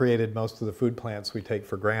co-created most of the food plants we take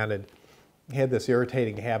for granted, he had this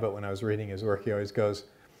irritating habit when I was reading his work. He always goes,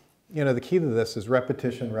 you know, the key to this is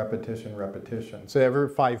repetition, repetition, repetition. So every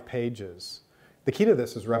 5 pages, the key to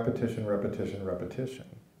this is repetition, repetition, repetition.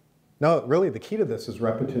 No, really, the key to this is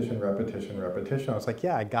repetition, repetition, repetition. I was like,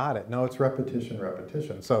 yeah, I got it. No, it's repetition,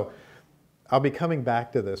 repetition. So I'll be coming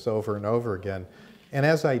back to this over and over again. And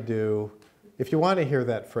as I do, if you want to hear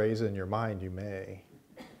that phrase in your mind, you may.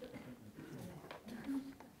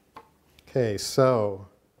 Okay, so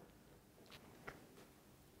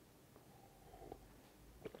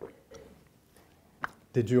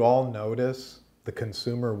did you all notice the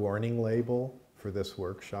consumer warning label for this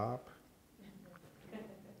workshop?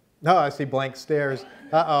 No, I see blank stares.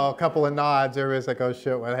 Uh-oh, a couple of nods. Everybody's like, oh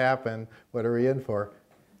shit, what happened? What are we in for?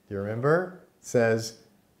 Do you remember? It says,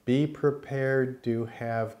 be prepared to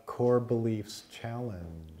have core beliefs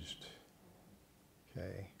challenged.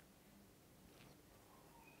 Okay.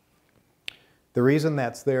 The reason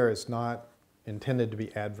that's there is not intended to be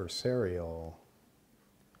adversarial,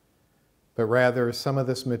 but rather some of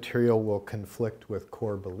this material will conflict with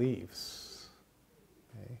core beliefs.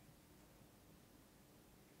 Okay?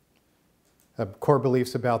 Core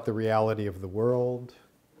beliefs about the reality of the world,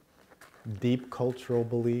 deep cultural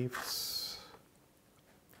beliefs.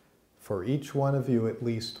 For each one of you, at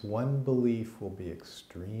least one belief will be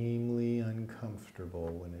extremely uncomfortable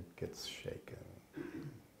when it gets shaken.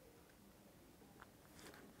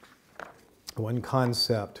 One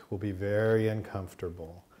concept will be very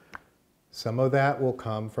uncomfortable. Some of that will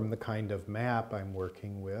come from the kind of map I'm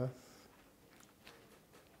working with.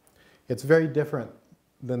 It's very different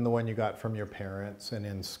than the one you got from your parents and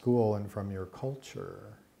in school and from your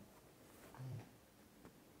culture.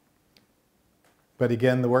 But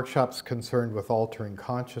again, the workshop's concerned with altering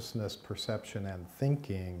consciousness, perception, and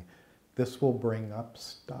thinking. This will bring up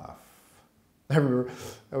stuff. I remember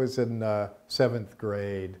I was in 7th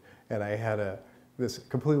grade, and I had this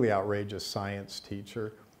completely outrageous science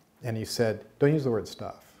teacher, and he said, don't use the word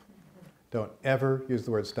stuff. Don't ever use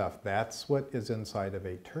the word stuff. That's what is inside of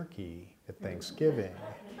a turkey at Thanksgiving.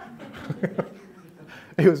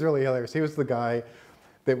 He was really hilarious. He was the guy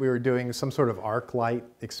that we were doing some sort of arc light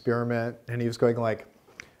experiment, and he was going like,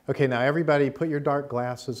 okay, now everybody put your dark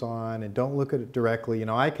glasses on and don't look at it directly. You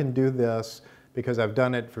know, I can do this because I've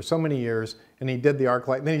done it for so many years. And he did the arc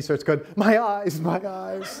light, and then he starts going, my eyes, my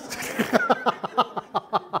eyes.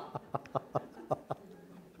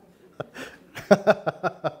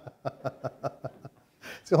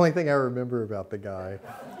 It's the only thing I remember about the guy,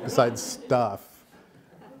 besides stuff.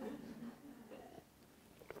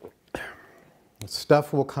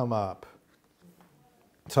 Stuff will come up.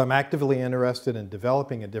 So I'm actively interested in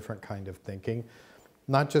developing a different kind of thinking,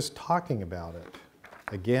 not just talking about it.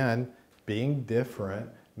 Again, being different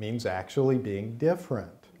means actually being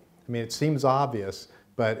different. I mean, it seems obvious,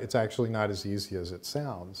 but it's actually not as easy as it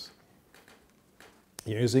sounds.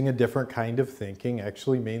 Using a different kind of thinking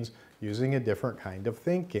actually means using a different kind of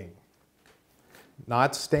thinking.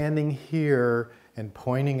 Not standing here and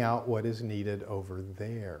pointing out what is needed over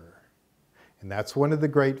there. And that's one of the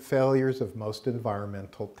great failures of most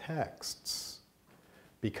environmental texts.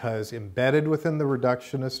 Because embedded within the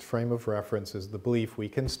reductionist frame of reference is the belief we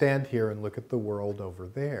can stand here and look at the world over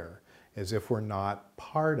there as if we're not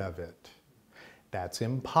part of it. That's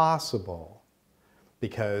impossible.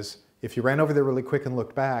 Because if you ran over there really quick and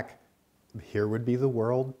looked back, here would be the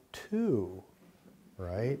world too,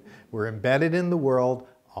 right? We're embedded in the world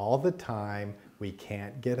all the time. We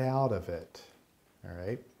can't get out of it, all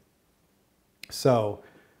right? So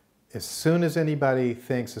as soon as anybody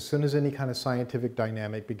thinks, as soon as any kind of scientific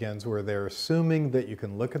dynamic begins where they're assuming that you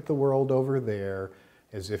can look at the world over there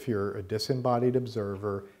as if you're a disembodied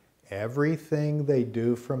observer, everything they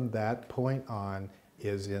do from that point on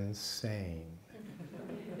is insane,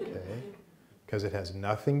 okay? Because it has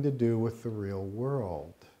nothing to do with the real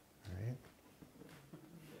world, right?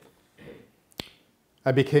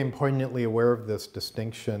 I became poignantly aware of this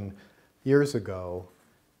distinction years ago,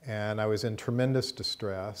 and I was in tremendous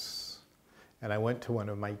distress, and I went to one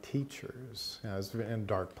of my teachers. I was in a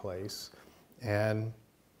dark place, and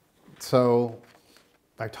so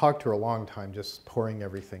I talked to her a long time, just pouring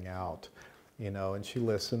everything out, you know, and she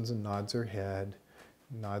listens and nods her head,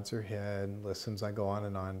 and listens. I go on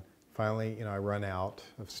and on. Finally, you know, I run out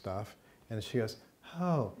of stuff, and she goes,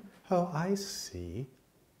 oh, I see.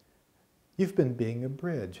 You've been being a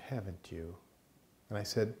bridge, haven't you? And I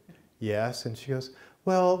said, yes. And she goes,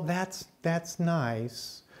 well, that's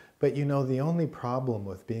nice, but you know, the only problem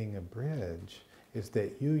with being a bridge is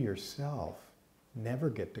that you yourself never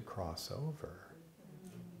get to cross over.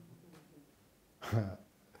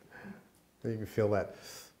 You can feel that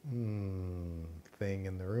thing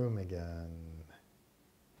in the room again.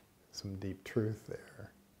 Some deep truth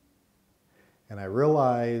there. And I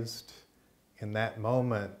realized in that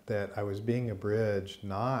moment that I was being a bridge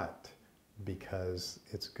not because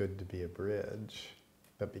it's good to be a bridge,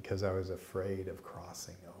 but because I was afraid of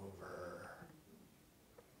crossing over.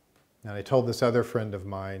 And I told this other friend of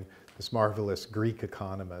mine, this marvelous Greek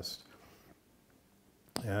economist,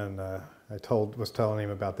 and I was telling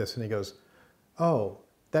him about this, and he goes, oh,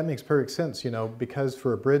 that makes perfect sense, you know, because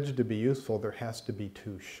for a bridge to be useful, there has to be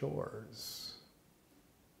two shores.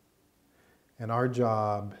 And our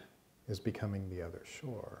job is becoming the other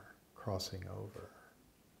shore, crossing over.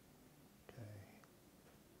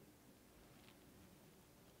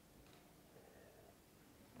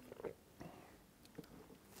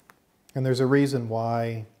 And there's a reason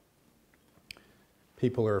why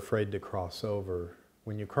people are afraid to cross over.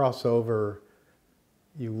 When you cross over,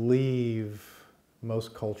 you leave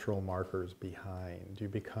most cultural markers behind. You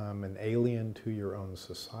become an alien to your own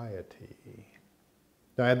society.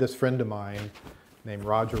 Now, I had this friend of mine named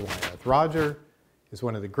Roger Wyeth. Roger is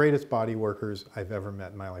one of the greatest body workers I've ever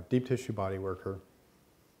met in my life, deep tissue body worker.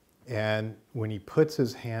 And when he puts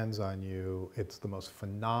his hands on you, it's the most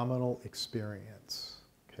phenomenal experience.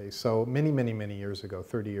 Okay, so many, many, many years ago,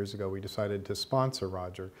 30 years ago, we decided to sponsor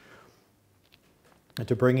Roger and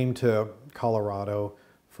to bring him to Colorado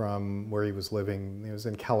from where he was living. He was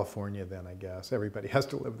in California then, I guess. Everybody has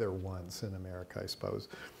to live there once in America, I suppose.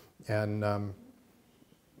 And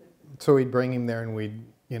so we'd bring him there and we'd,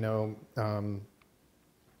 you know,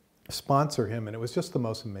 sponsor him, and it was just the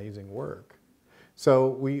most amazing work.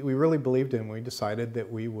 So we really believed in him. We decided that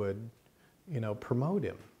we would, you know, promote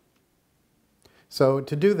him. So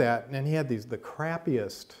to do that, and he had the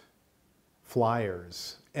crappiest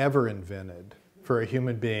flyers ever invented for a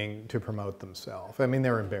human being to promote themselves. I mean, they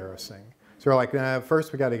were embarrassing. So we're like, nah,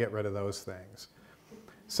 first we got to get rid of those things.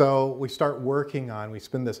 So we start working on, we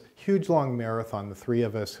spend this huge long marathon, the three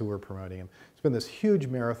of us who were promoting him, spend this huge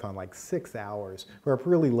marathon, like 6 hours. We're up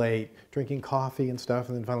really late, drinking coffee and stuff,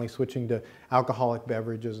 and then finally switching to alcoholic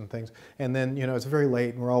beverages and things. And then, you know, it's very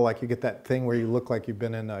late, and we're all like, you get that thing where you look like you've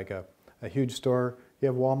been in like a huge store. You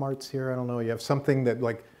have Walmarts here, I don't know, you have something that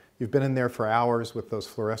like, you've been in there for hours with those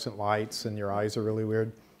fluorescent lights and your eyes are really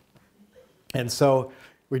weird. And so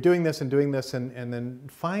we're doing this, and then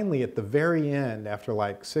finally at the very end, after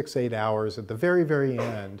like 6, 8 hours, at the very, very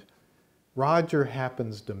end, Roger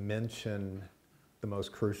happens to mention the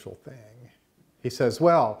most crucial thing. He says,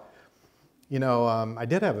 well, you know, I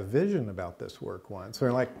did have a vision about this work once. So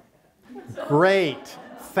we're like, great,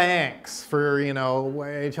 thanks for, you know, what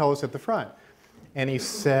you tell us at the front. And he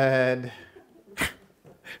said,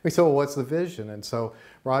 we said, well, what's the vision? And so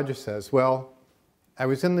Roger says, well, I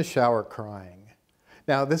was in the shower crying.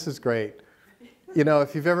 Now, this is great. You know,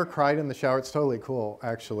 if you've ever cried in the shower, it's totally cool,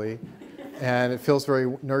 actually. And it feels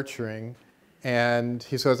very nurturing. And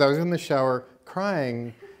he says, I was in the shower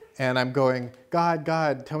crying, and I'm going, God,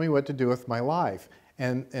 God, tell me what to do with my life.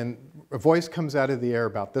 And a voice comes out of the air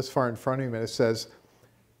about this far in front of him, and it says,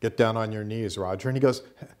 get down on your knees, Roger. And he goes,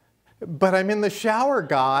 but I'm in the shower,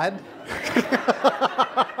 God.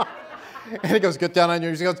 And he goes, get down on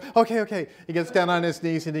your knees. He goes, okay, okay. He gets down on his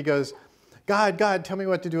knees and he goes, God, God, tell me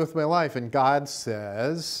what to do with my life. And God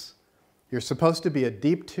says, you're supposed to be a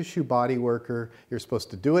deep tissue body worker. You're supposed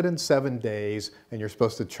to do it in 7 days, and you're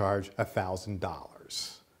supposed to charge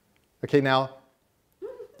 $1,000. Okay, now,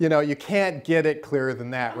 you know, you can't get it clearer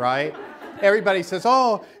than that, right? Everybody says,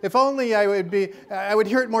 oh, if only I would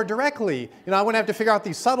hear it more directly. You know, I wouldn't have to figure out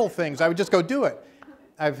these subtle things. I would just go do it.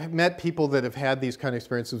 I've met people that have had these kind of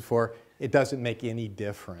experiences before. It doesn't make any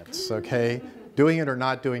difference, okay? Doing it or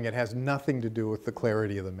not doing it has nothing to do with the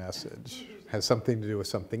clarity of the message. It has something to do with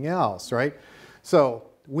something else, right? So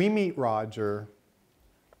we meet Roger,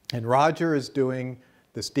 and Roger is doing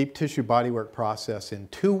this deep tissue bodywork process in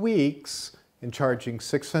 2 weeks and charging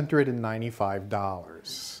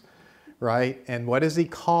 $695, right? And what does he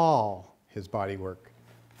call his bodywork?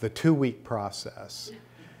 The 2-week process.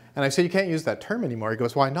 And I said, you can't use that term anymore. He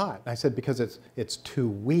goes, why not? And I said, because it's too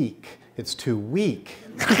weak. It's too weak.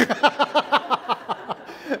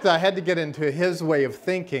 So I had to get into his way of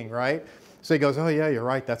thinking, right? So he goes, oh yeah, you're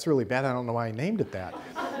right. That's really bad. I don't know why I named it that.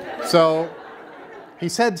 So he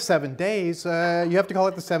said 7 days. You have to call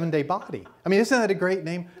it the 7-day body. I mean, isn't that a great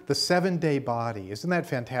name? The 7-day body. Isn't that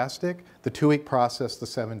fantastic? The 2-week process, the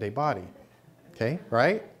 7-day body. Okay,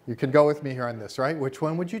 right? You can go with me here on this, right? Which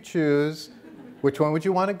one would you choose? Which one would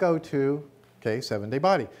you want to go to? Okay, 7-day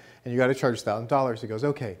body. And you got to charge $1,000. He goes,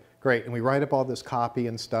 okay, great. And we write up all this copy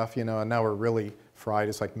and stuff, you know, and now we're really fried.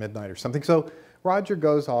 It's like midnight or something. So Roger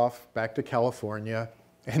goes off back to California,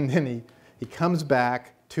 and then he comes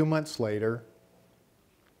back 2 months later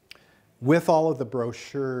with all of the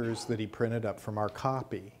brochures that he printed up from our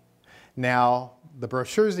copy. Now, the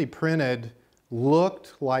brochures he printed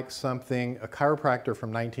looked like something a chiropractor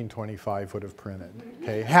from 1925 would have printed.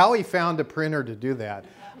 Okay? How he found a printer to do that,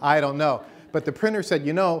 I don't know. But the printer said,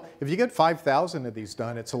 you know, if you get 5,000 of these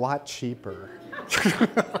done, it's a lot cheaper.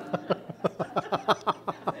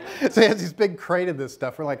 So he has this big crate of this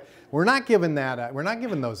stuff. We're like, we're not giving that out. We're not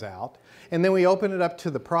giving those out. And then we open it up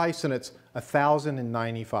to the price, and it's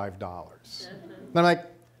 $1,095. And I'm like,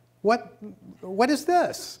 what is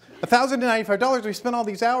this? $1,095, we spent all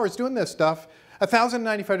these hours doing this stuff.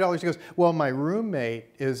 $1,095. He goes, well, my roommate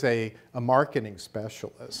is a marketing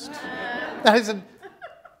specialist. And I said,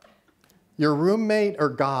 your roommate or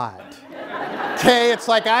God? Okay, it's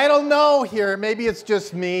like, I don't know here. Maybe it's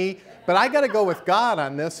just me, but I got to go with God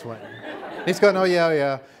on this one. And he's going, oh, yeah,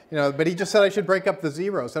 yeah. You know, but he just said I should break up the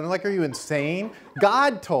zeros. And I'm like, are you insane?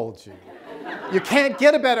 God told you. You can't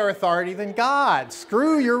get a better authority than God.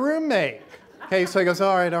 Screw your roommate. Okay, so he goes,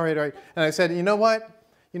 all right, all right, all right. And I said, you know what?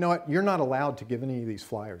 You know what? You're not allowed to give any of these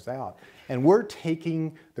flyers out. And we're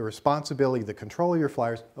taking the responsibility, the control of your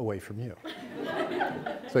flyers away from you.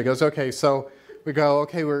 So he goes, okay. So we go,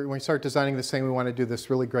 okay, we start designing this thing. We want to do this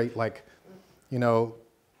really great, like, you know,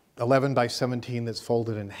 11 by 17 that's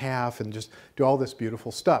folded in half and just do all this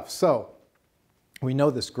beautiful stuff. So we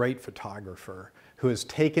know this great photographer who has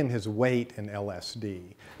taken his weight in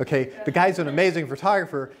LSD. Okay, the guy's an amazing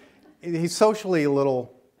photographer. He's socially a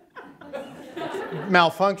little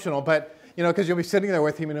malfunctional, but, you know, because you'll be sitting there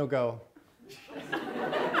with him and he'll go,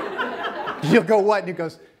 you'll go, what? And he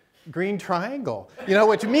goes, green triangle, you know,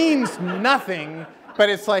 which means nothing, but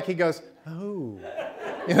it's like he goes, oh,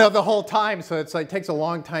 you know, the whole time. So it's like, takes a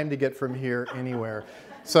long time to get from here anywhere.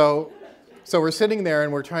 So we're sitting there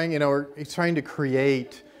and we're trying, you know, he's trying to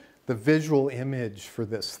create the visual image for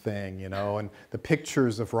this thing, you know, and the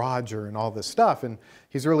pictures of Roger and all this stuff. And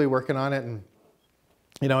he's really working on it. And,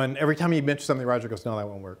 you know, and every time he mentions something, Roger goes, no, that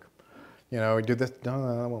won't work. You know, we do this,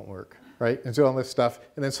 no, that won't work. Right? And do all this stuff.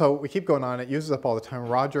 And then so we keep going on. It uses up all the time.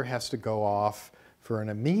 Roger has to go off for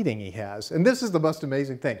a meeting he has. And this is the most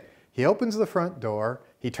amazing thing. He opens the front door.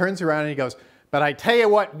 He turns around and he goes, but I tell you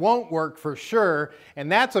what won't work for sure.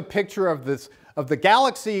 And that's a picture of the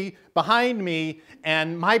galaxy behind me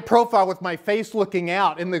and my profile with my face looking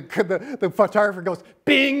out. And the photographer goes,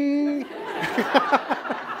 bing!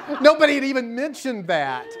 Nobody had even mentioned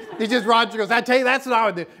that. He just, Roger goes, I tell you, that's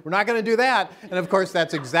not, we're not going to do that. And of course,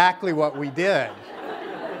 that's exactly what we did.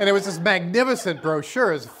 And it was this magnificent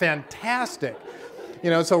brochure. It was fantastic. You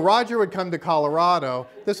know, so Roger would come to Colorado.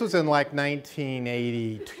 This was in like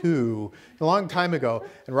 1982, a long time ago.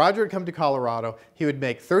 And Roger would come to Colorado. He would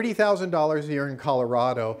make $30,000 a year in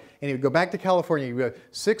Colorado. And he would go back to California. He would go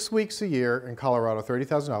 6 weeks a year in Colorado,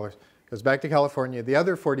 $30,000. goes back to California. The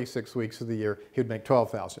other 46 weeks of the year, he would make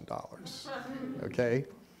 $12,000. Okay?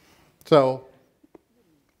 So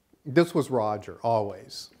this was Roger,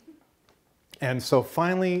 always. And so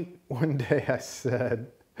finally, one day I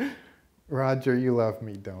said, Roger, you love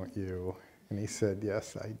me, don't you? And he said,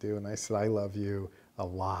 yes, I do. And I said, I love you a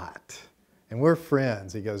lot. And we're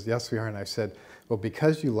friends. He goes, yes, we are. And I said, well,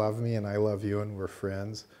 because you love me and I love you and we're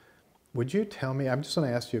friends, would you tell me, I'm just going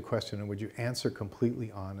to ask you a question, and would you answer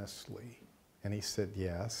completely honestly? And he said,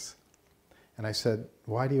 yes. And I said,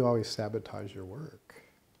 why do you always sabotage your work?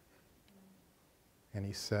 And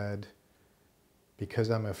he said, because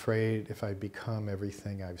I'm afraid if I become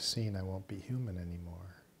everything I've seen, I won't be human anymore.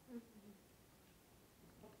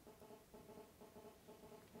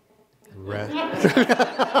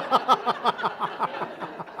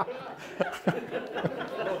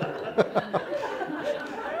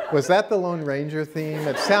 Was that the Lone Ranger theme?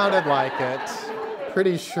 It sounded like it.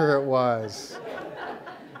 Pretty sure it was.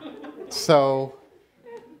 So,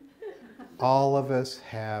 all of us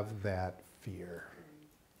have that fear.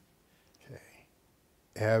 Okay.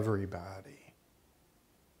 Everybody.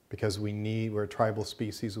 Because we're a tribal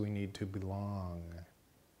species, we need to belong.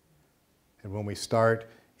 And when we start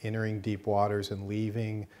entering deep waters and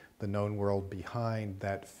leaving the known world behind,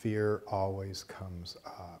 that fear always comes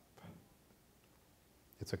up.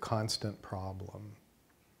 It's a constant problem.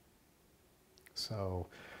 So,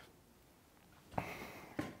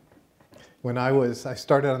 I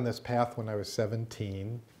started on this path when I was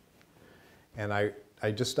 17, and I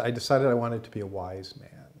decided I wanted to be a wise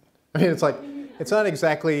man. I mean, it's not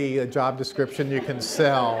exactly a job description you can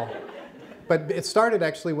sell, but it started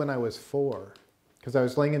actually when I was 4. Because I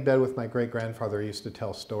was laying in bed with my great-grandfather. He used to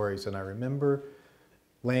tell stories, and I remember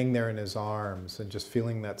laying there in his arms and just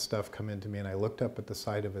feeling that stuff come into me, and I looked up at the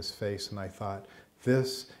side of his face and I thought,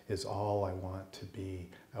 this is all I want to be.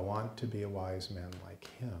 I want to be a wise man like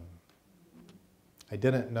him. I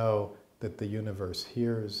didn't know that the universe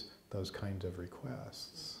hears those kinds of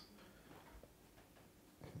requests.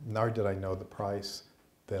 Nor did I know the price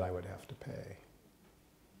that I would have to pay.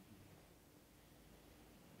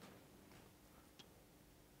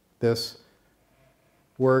 This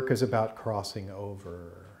work is about crossing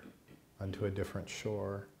over onto a different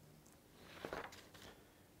shore.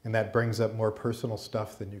 And that brings up more personal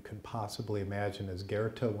stuff than you can possibly imagine. As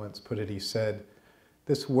Goethe once put it, he said,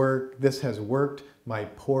 this has worked my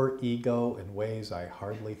poor ego in ways I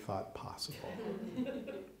hardly thought possible.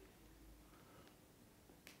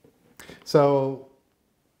 So,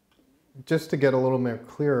 just to get a little more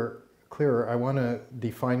clearer, I want to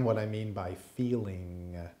define what I mean by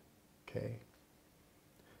feeling. Okay.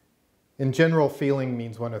 In general, feeling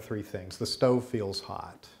means one of 3 things. The stove feels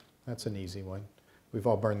hot. That's an easy one. We've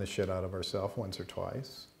all burned the shit out of ourselves once or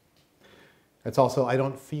twice. It's also, I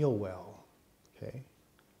don't feel well. Okay.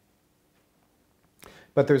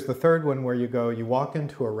 But there's the third one where you walk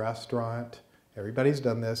into a restaurant, everybody's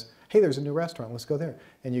done this, hey, there's a new restaurant, let's go there.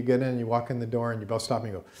 And you get in, you walk in the door, and you both stop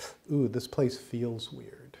and you go, ooh, this place feels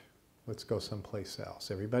weird. Let's go someplace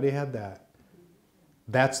else. Everybody had that.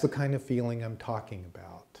 That's the kind of feeling I'm talking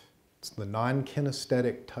about. It's the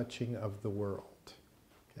non-kinesthetic touching of the world.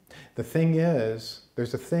 Okay. The thing is,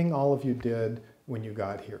 there's a thing all of you did when you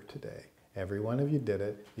got here today. Every one of you did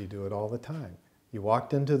it. You do it all the time. You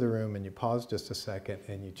walked into the room and you pause just a second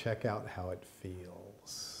and you check out how it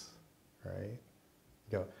feels. Right?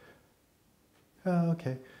 You go, oh,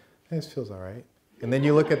 okay, this feels all right. And then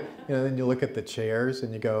you look at the chairs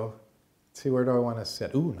and you go, see, where do I want to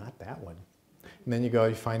sit? Ooh, not that one. And then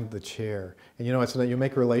you find the chair. And you know what, so you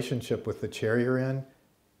make a relationship with the chair you're in,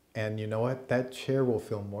 and you know what, that chair will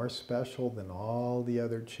feel more special than all the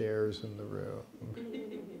other chairs in the room.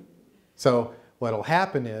 So what'll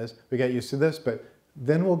happen is, we get used to this, but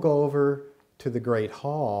then we'll go over to the Great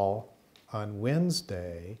Hall on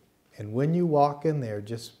Wednesday, and when you walk in there,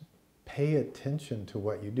 just pay attention to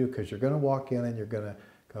what you do, because you're going to walk in and you're going to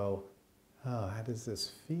go, oh, how does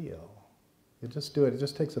this feel? You just do it. It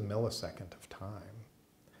just takes a millisecond of time.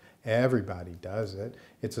 Everybody does it.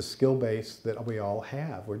 It's a skill base that we all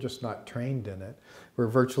have. We're just not trained in it. We're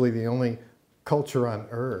virtually the only culture on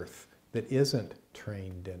earth that isn't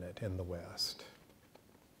trained in it in the West.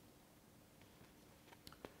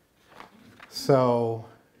 So,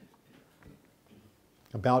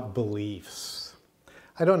 about beliefs.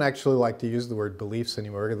 I don't actually like to use the word beliefs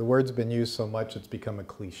anymore. The word's been used so much it's become a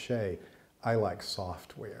cliche. I like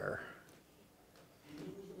software.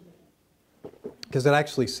 Because it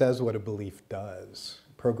actually says what a belief does.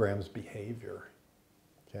 Programs behavior.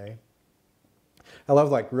 Okay? I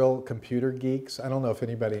love like real computer geeks. I don't know if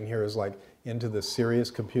anybody in here is like into the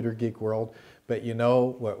serious computer geek world, But you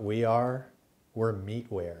know what we are? We're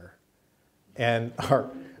meatware. And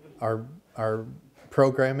our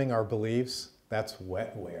programming, our beliefs, that's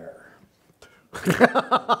wetware.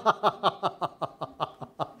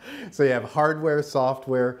 So you have hardware,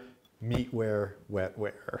 software, meatware,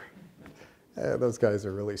 wetware. Those guys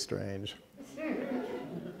are really strange.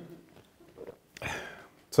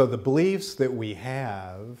 So the beliefs that we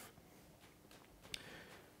have,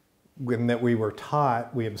 and that we were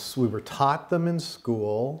taught, we were taught them in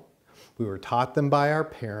school, we were taught them by our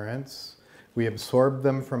parents, we absorbed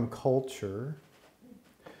them from culture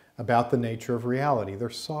about the nature of reality. They're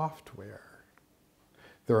software.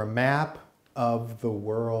 They're a map of the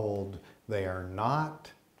world. They are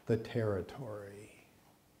not the territory.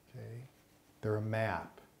 Okay? They're a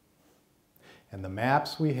map. And the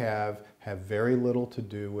maps we have very little to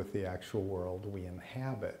do with the actual world we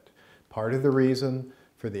inhabit. Part of the reason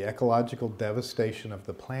for the ecological devastation of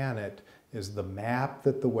the planet is the map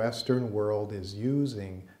that the Western world is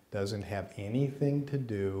using doesn't have anything to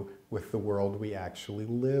do with the world we actually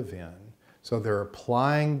live in. So they're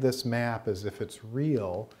applying this map as if it's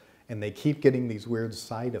real, and they keep getting these weird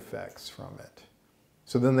side effects from it.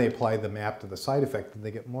 So then they apply the map to the side effect, and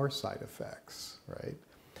they get more side effects, right?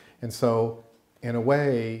 And so, in a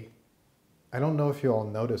way, I don't know if you all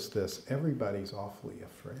noticed this, everybody's awfully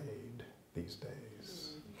afraid these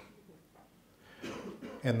days.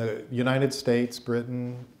 And the United States,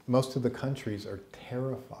 Britain, most of the countries are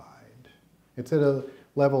terrified. It's at a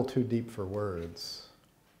level too deep for words.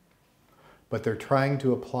 But they're trying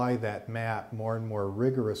to apply that map more and more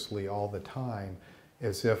rigorously all the time,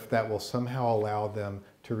 as if that will somehow allow them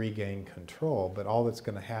to regain control. But all that's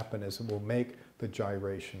going to happen is it will make the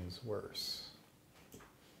gyrations worse.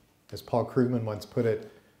 As Paul Krugman once put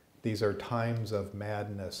it, these are times of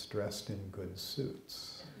madness dressed in good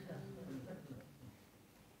suits.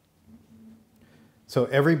 So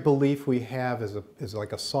every belief we have is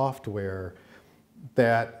like a software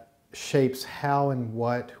that shapes how and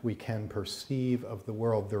what we can perceive of the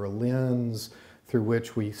world. They're a lens through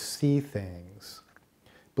which we see things.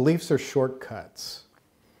 Beliefs are shortcuts.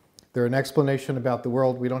 They're an explanation about the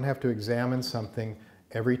world. We don't have to examine something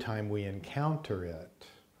every time we encounter it.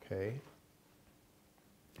 Okay?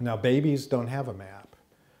 Now, babies don't have a map.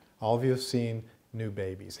 All of you have seen new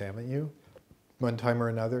babies, haven't you? One time or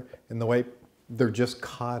another. In the way they're just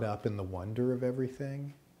caught up in the wonder of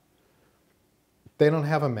everything. They don't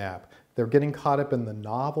have a map. They're getting caught up in the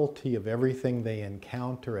novelty of everything they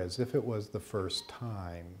encounter as if it was the first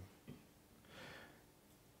time.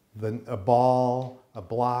 A ball, a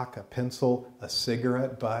block, a pencil, a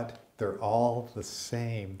cigarette butt, they're all the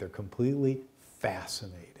same. They're completely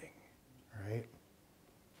fascinating, right?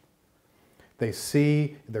 They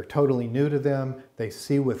see, they're totally new to them. They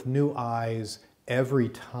see with new eyes every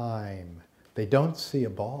time. They don't see a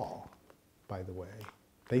ball, by the way.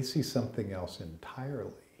 They see something else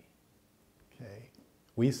entirely. Okay?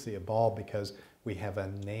 We see a ball because we have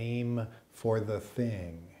a name for the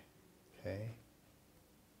thing. Okay?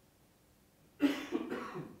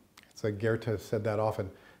 So Goethe said that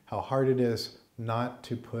often, how hard it is not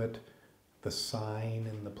to put the sign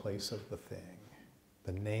in the place of the thing,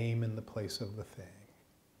 the name in the place of the thing.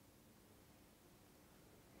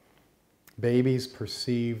 Babies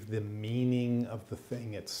perceive the meaning of the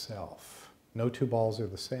thing itself. No two balls are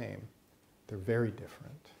the same. They're very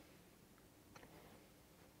different.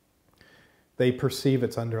 They perceive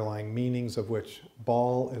its underlying meanings, of which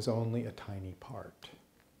ball is only a tiny part.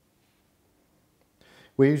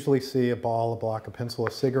 We usually see a ball, a block, a pencil,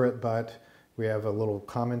 a cigarette butt. We have a little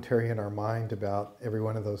commentary in our mind about every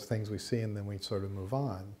one of those things we see, and then we sort of move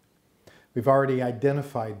on. We've already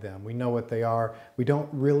identified them. We know what they are. We don't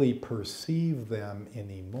really perceive them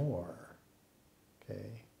anymore.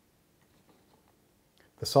 Okay?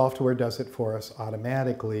 The software does it for us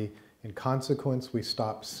automatically. In consequence, we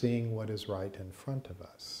stop seeing what is right in front of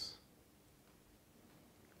us.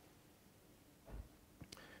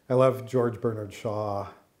 I love George Bernard Shaw.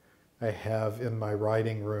 I have in my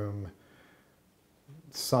writing room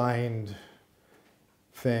signed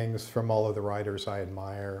things from all of the writers I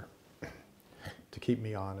admire to keep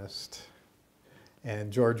me honest.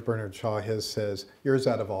 And George Bernard Shaw, his says, yours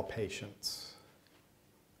out of all patience.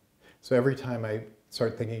 So every time I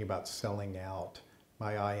start thinking about selling out,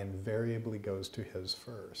 my eye invariably goes to his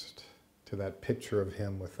first, to that picture of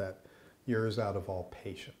him with that yours out of all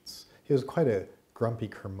patience. He was quite a grumpy,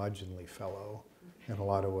 curmudgeonly fellow in a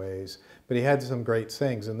lot of ways, but he had some great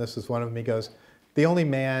sayings, and this is one of them. He goes, the only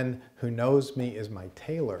man who knows me is my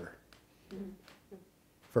tailor,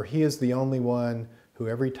 for he is the only one who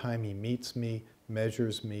every time he meets me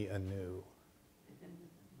measures me anew. Okay.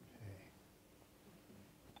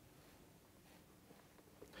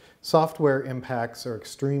 Software impacts are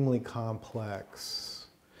extremely complex.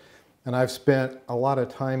 And I've spent a lot of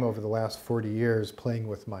time over the last 40 years playing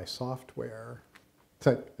with my software.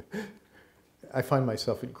 So I find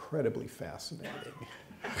myself incredibly fascinating.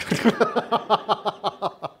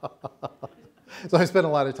 So I spend a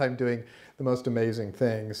lot of time doing the most amazing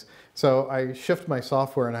things. So I shift my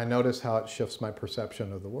software and I notice how it shifts my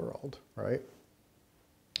perception of the world, right?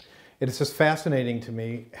 It's just fascinating to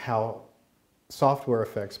me how software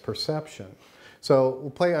affects perception.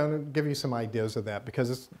 So I'm going to give you some ideas of that because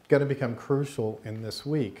it's going to become crucial in this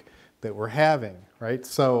week that we're having, right?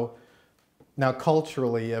 So now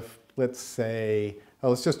culturally, if let's say,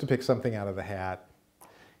 let's just to pick something out of the hat,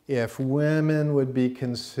 if women would be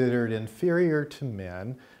considered inferior to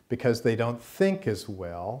men because they don't think as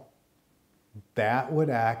well, that would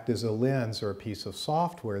act as a lens or a piece of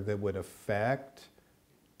software that would affect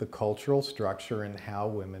the cultural structure and how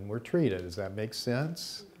women were treated. Does that make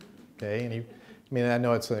sense? Okay, I mean, I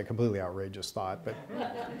know it's a completely outrageous thought, but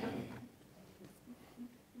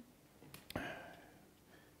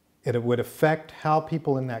it would affect how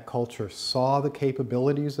people in that culture saw the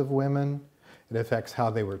capabilities of women. It affects how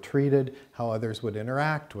they were treated, how others would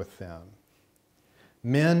interact with them.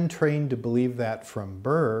 Men trained to believe that from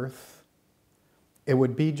birth, it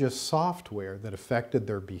would be just software that affected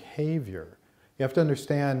their behavior. You have to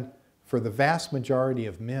understand, for the vast majority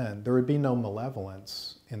of men, there would be no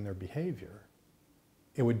malevolence in their behavior.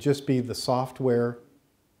 It would just be the software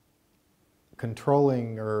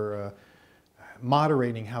controlling or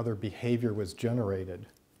moderating how their behavior was generated.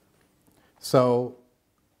 So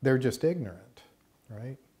they're just ignorant,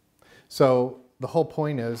 right? So the whole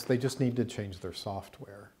point is they just need to change their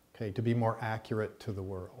software, okay, to be more accurate to the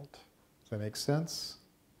world. Does that make sense?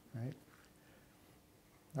 Right?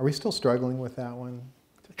 Are we still struggling with that one?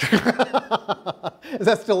 Is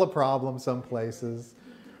that still a problem some places?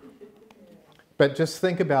 But just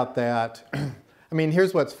think about that. I mean,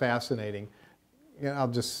 here's what's fascinating. You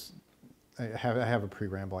know, I have a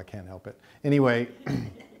pre-ramble, I can't help it. Anyway,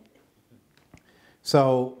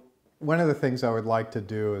 so one of the things I would like to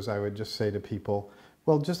do is I would just say to people,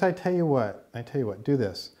 well, I tell you what, do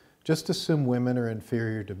this. Just assume women are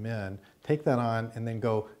inferior to men, take that on, and then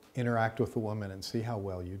go interact with a woman and see how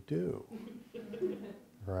well you do.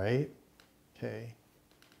 Right? Okay.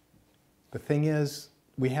 The thing is,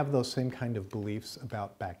 we have those same kind of beliefs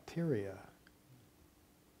about bacteria.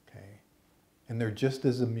 Okay? And they're just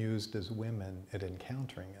as amused as women at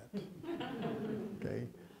encountering it. Okay?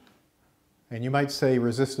 And you might say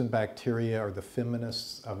resistant bacteria are the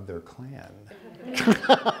feminists of their clan.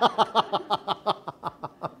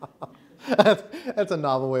 That's a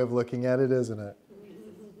novel way of looking at it, isn't it?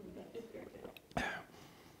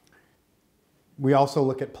 We also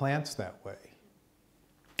look at plants that way.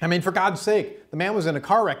 I mean, for God's sake, the man was in a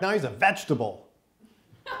car wreck, now he's a vegetable.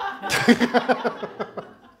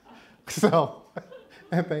 So,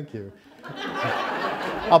 thank you.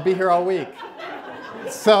 I'll be here all week.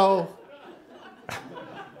 So,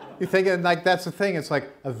 you're thinking, like, that's the thing, it's like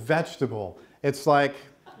a vegetable. It's like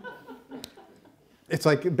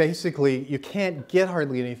basically, you can't get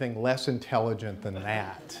hardly anything less intelligent than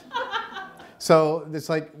that. So it's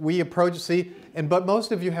like we approach, see, but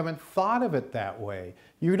most of you haven't thought of it that way.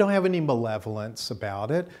 You don't have any malevolence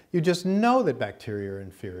about it. You just know that bacteria are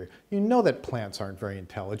inferior. You know that plants aren't very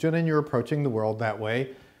intelligent, and you're approaching the world that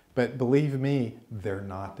way. But believe me, they're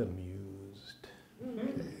not amused.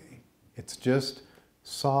 Okay? It's just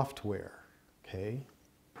software. Okay?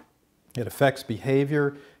 It affects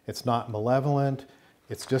behavior. It's not malevolent.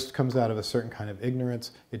 It just comes out of a certain kind of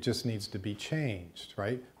ignorance. It just needs to be changed,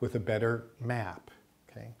 right? With a better map,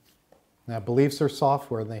 okay? Now, beliefs are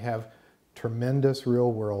software, and they have tremendous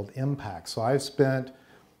real-world impact. So I've spent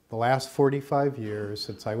the last 45 years,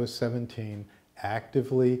 since I was 17,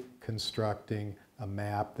 actively constructing a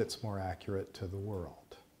map that's more accurate to the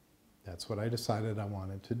world. That's what I decided I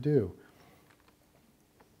wanted to do.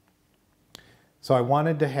 So I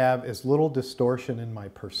wanted to have as little distortion in my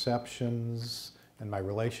perceptions and my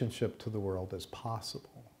relationship to the world as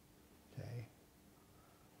possible. Okay?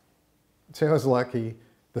 So I was lucky.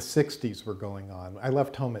 The 60s were going on. I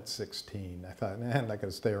left home at 16. I thought, man, I'm not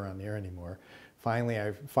going to stay around here anymore. Finally,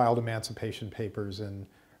 I filed emancipation papers, and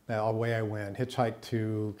away I went. Hitchhiked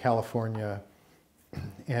to California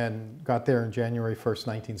and got there on January 1st,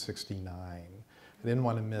 1969. I didn't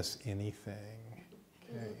want to miss anything.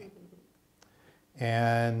 Okay.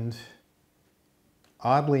 And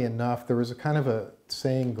oddly enough, there was a kind of a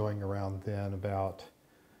saying going around then about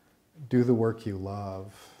do the work you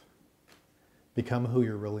love, become who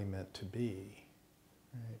you're really meant to be.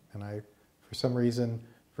 Right? And I, for some reason,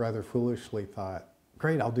 rather foolishly thought,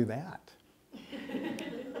 great, I'll do that.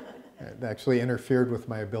 It actually interfered with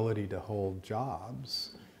my ability to hold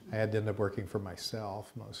jobs. I had to end up working for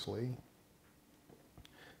myself mostly.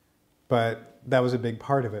 But that was a big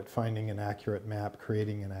part of it, finding an accurate map,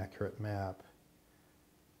 creating an accurate map.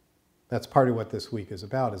 That's part of what this week is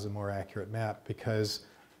about, is a more accurate map, because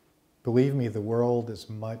believe me, the world is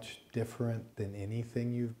much different than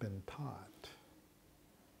anything you've been taught.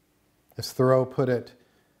 As Thoreau put it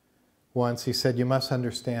once, he said, you must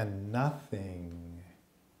understand nothing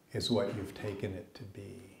is what you've taken it to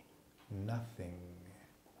be. Nothing.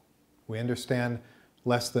 We understand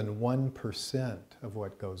less than 1% of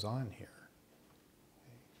what goes on here.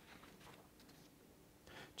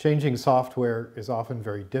 Changing software is often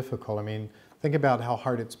very difficult. I mean, think about how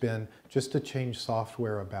hard it's been just to change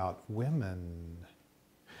software about women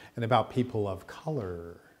and about people of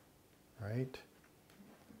color, right?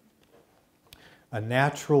 A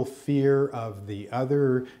natural fear of the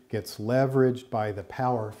other gets leveraged by the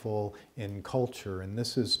powerful in culture, and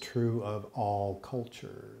this is true of all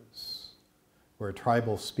cultures. We're a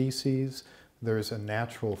tribal species. There's a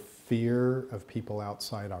natural fear of people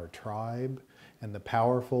outside our tribe, and the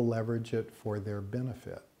powerful leverage it for their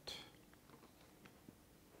benefit.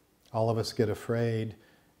 All of us get afraid,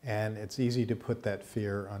 and it's easy to put that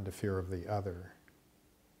fear onto fear of the other.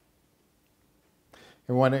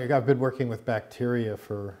 And I've been working with bacteria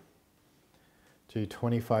for,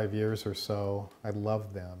 25 years or so. I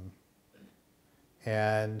love them.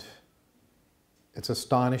 And it's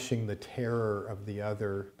astonishing the terror of the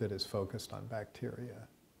other that is focused on bacteria.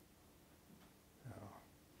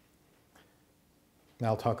 And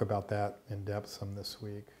I'll talk about that in depth some this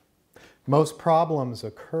week. Most problems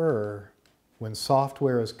occur when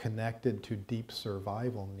software is connected to deep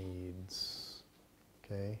survival needs.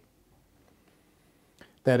 Okay?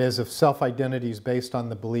 That is, if self-identity is based on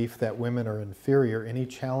the belief that women are inferior, any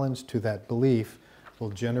challenge to that belief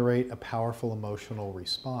will generate a powerful emotional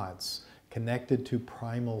response connected to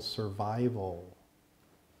primal survival.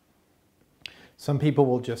 Some people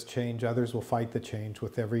will just change, others will fight the change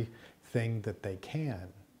with everything that they can.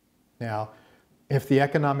 Now, if the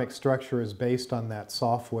economic structure is based on that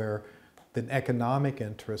software, then economic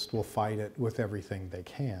interest will fight it with everything they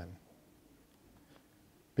can.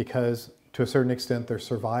 Because to a certain extent, their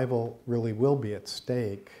survival really will be at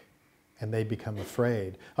stake, and they become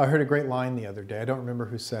afraid. I heard a great line the other day. I don't remember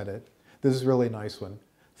who said it. This is a really nice one.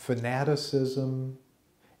 Fanaticism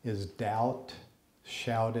is doubt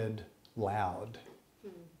shouted loud.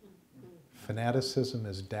 Fanaticism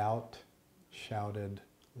is doubt shouted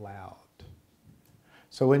loud.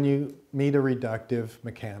 So when you meet a reductive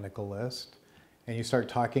mechanicalist and you start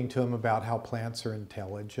talking to them about how plants are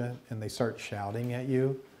intelligent and they start shouting at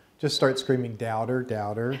you, just start screaming, doubter,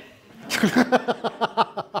 doubter.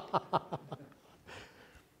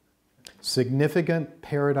 Significant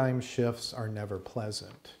paradigm shifts are never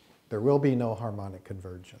pleasant. There will be no harmonic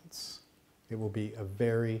convergence. It will be a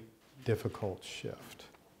very difficult shift.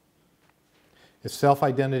 If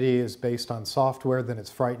self-identity is based on software, then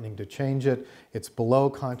it's frightening to change it. It's below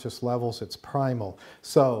conscious levels, it's primal.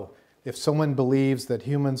 So, if someone believes that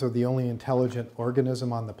humans are the only intelligent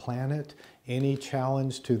organism on the planet, any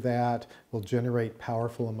challenge to that will generate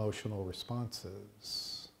powerful emotional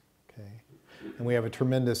responses. Okay? And we have a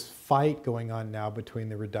tremendous fight going on now between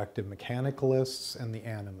the reductive mechanicalists and the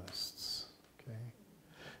animists. Okay?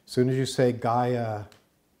 As soon as you say Gaia,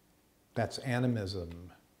 that's animism,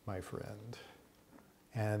 my friend.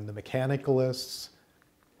 And the mechanicalists,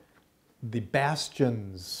 the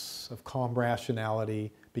bastions of calm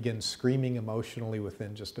rationality, begin screaming emotionally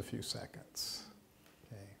within just a few seconds.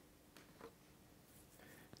 Okay.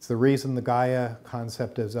 It's the reason the Gaia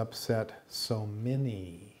concept has upset so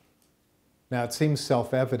many. Now, it seems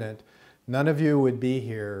self-evident. None of you would be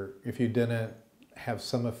here if you didn't have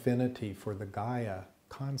some affinity for the Gaia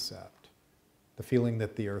concept, the feeling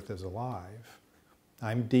that the earth is alive.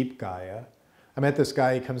 I'm deep Gaia. I met this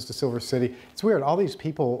guy, he comes to Silver City. It's weird, all these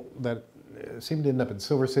people that seem to end up in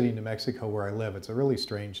Silver City, New Mexico, where I live. It's a really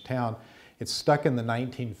strange town. It's stuck in the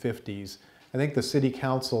 1950s. I think the city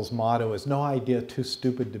council's motto is, no idea too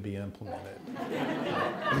stupid to be implemented.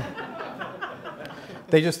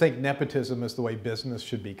 They just think nepotism is the way business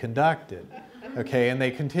should be conducted. Okay, and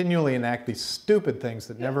they continually enact these stupid things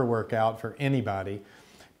that never work out for anybody.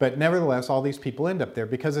 But nevertheless, all these people end up there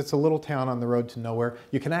because it's a little town on the road to nowhere.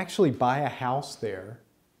 You can actually buy a house there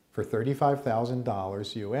for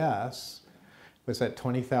 $35,000 US. Was that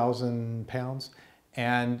 20,000 pounds?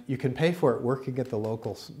 And you can pay for it working at the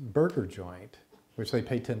local burger joint, which they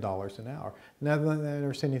pay $10 an hour. Now, I've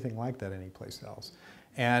never seen anything like that anyplace else.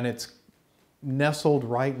 And it's nestled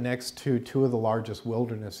right next to two of the largest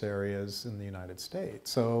wilderness areas in the United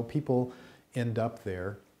States. So people end up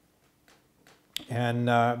there. And,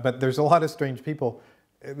 but there's a lot of strange people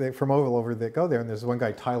from all over that go there. And there's one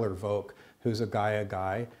guy, Tyler Volk, who's a Gaia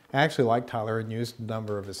guy. I actually like Tyler and used a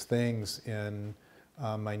number of his things in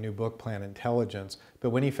my new book, Plant Intelligence.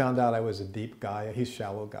 But when he found out I was a deep Gaia, he's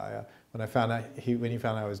shallow Gaia. When he found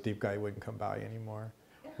out I was deep Gaia, he wouldn't come by anymore.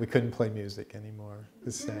 We couldn't play music anymore.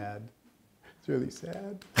 It's sad. It's really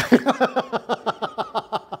sad.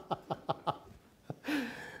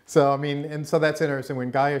 So, I mean, and so that's interesting.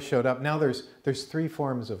 When Gaia showed up, now there's three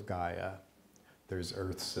forms of Gaia. There's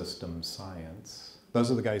Earth System Science.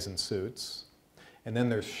 Those are the guys in suits. And then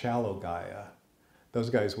there's shallow Gaia. Those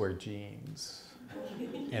guys wear jeans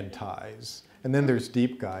and ties. And then there's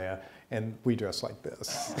deep Gaia, and we dress like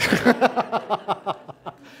this.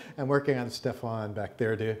 I'm working on Stefan back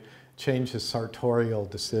there to change his sartorial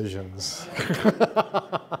decisions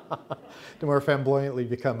to more flamboyantly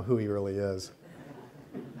become who he really is.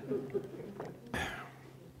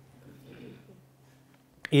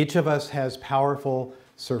 Each of us has powerful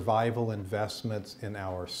survival investments in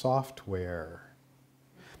our software.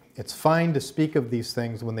 It's fine to speak of these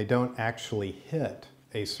things when they don't actually hit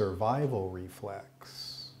a survival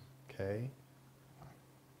reflex, okay?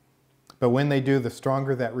 But when they do, the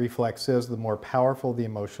stronger that reflex is, the more powerful the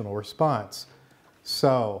emotional response.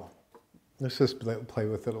 So, let's just play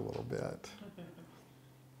with it a little bit.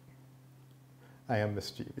 I am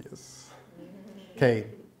mischievous. Okay,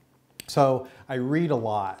 so I read a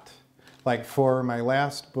lot. Like for my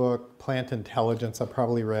last book, Plant Intelligence, I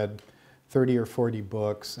probably read 30 or 40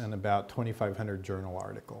 books and about 2,500 journal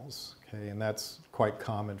articles. Okay, and that's quite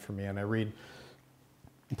common for me. And I read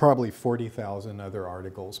probably 40,000 other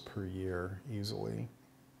articles per year easily.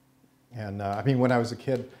 And I mean, when I was a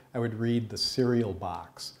kid, I would read the cereal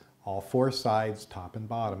box, all 4 sides, top and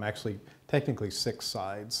bottom. Actually, technically 6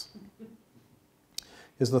 sides.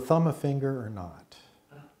 Is the thumb a finger or not?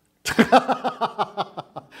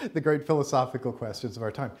 The great philosophical questions of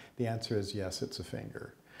our time. The answer is yes, it's a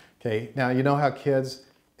finger. Okay, now you know how kids,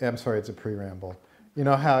 I'm sorry, it's a pre-ramble. You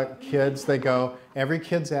know how kids, they go, every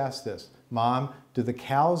kid's asked this, Mom, do the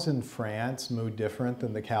cows in France moo different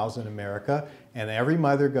than the cows in America? And every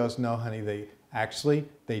mother goes, no, honey,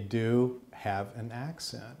 they do have an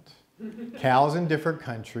accent. Cows in different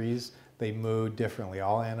countries, they moo differently.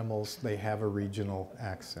 All animals, they have a regional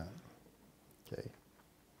accent. Okay.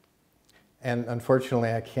 And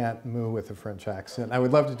unfortunately, I can't moo with a French accent. I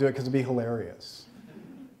would love to do it because it'd be hilarious.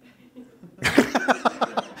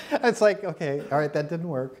 It's like, okay, all right, that didn't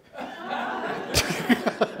work.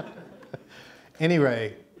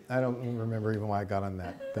 Anyway, I don't remember even why I got on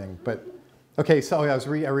that thing. But, okay, so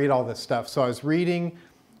I read all this stuff. So I was reading,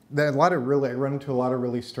 I run into a lot of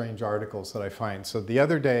really strange articles that I find. So the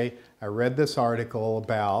other day, I read this article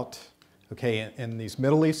about, okay, in these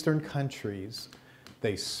Middle Eastern countries,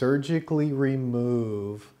 they surgically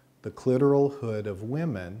remove the clitoral hood of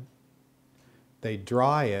women, they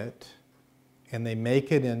dry it, and they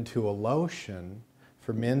make it into a lotion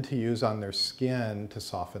for men to use on their skin to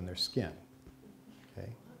soften their skin. Okay.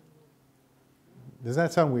 Does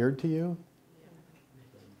that sound weird to you?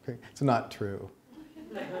 Okay. It's not true.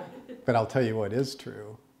 But I'll tell you what is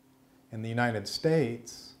true. In the United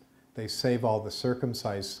States, they save all the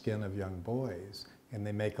circumcised skin of young boys and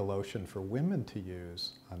they make a lotion for women to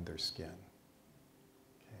use on their skin.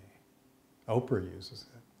 Okay. Oprah uses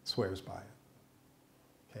it, swears by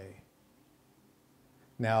it. Okay.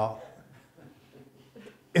 Now,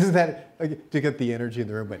 isn't that, do you get the energy in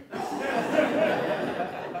the room?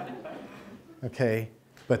 Okay,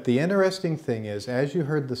 but the interesting thing is, as you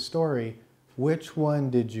heard the story, which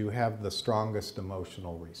one did you have the strongest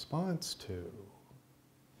emotional response to?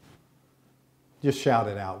 Just shout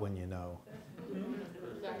it out when you know.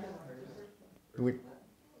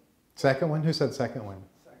 Second one? Who said second one?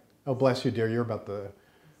 Oh, bless you, dear. You're about the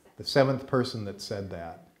 7th person that said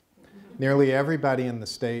that. Nearly everybody in the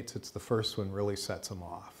States, it's the first one really sets them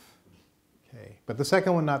off. Okay, but the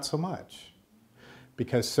second one, not so much.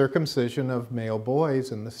 Because circumcision of male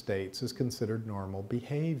boys in the States is considered normal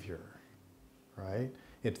behavior, right?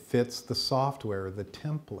 It fits the software, the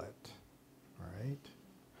template, right?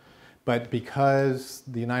 But because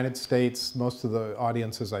the United States, most of the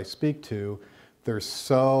audiences I speak to, they're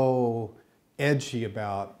so edgy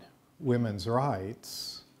about women's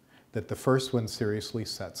rights that the first one seriously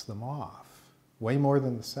sets them off, way more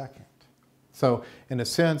than the second. So in a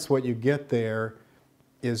sense, what you get there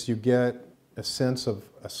is you get a sense of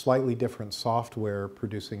a slightly different software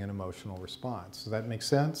producing an emotional response. Does that make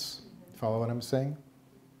sense? Follow what I'm saying?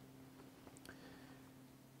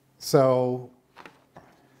 So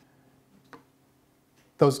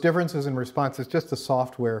those differences in response is just a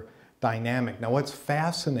software dynamic. Now what's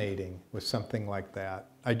fascinating with something like that,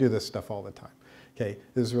 I do this stuff all the time. Okay,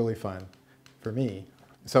 this is really fun for me.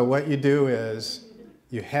 So what you do is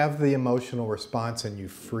you have the emotional response and you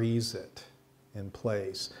freeze it in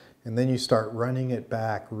place. And then you start running it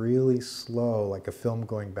back really slow, like a film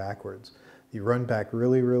going backwards. You run back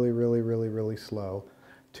really, really, really, really, really slow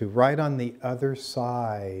to right on the other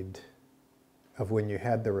side of when you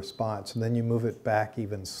had the response. And then you move it back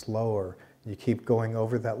even slower. You keep going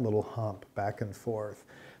over that little hump back and forth.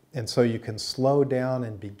 And so you can slow down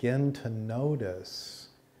and begin to notice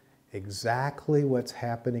exactly what's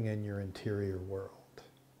happening in your interior world.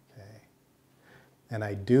 Okay? And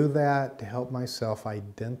I do that to help myself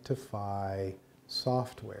identify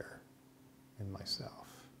software in myself.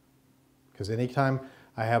 Because anytime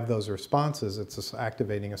I have those responses, it's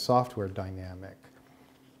activating a software dynamic.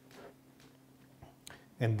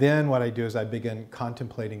 And then what I do is I begin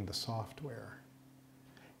contemplating the software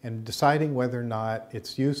and deciding whether or not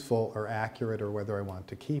it's useful or accurate or whether I want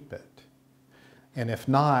to keep it. And if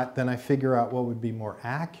not, then I figure out what would be more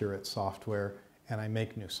accurate software and I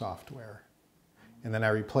make new software. And then I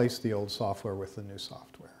replace the old software with the new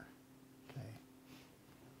software.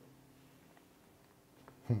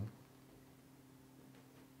 Okay.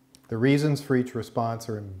 The reasons for each response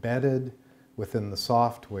are embedded within the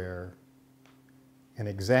software, and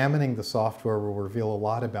examining the software will reveal a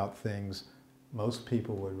lot about things most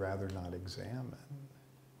people would rather not examine.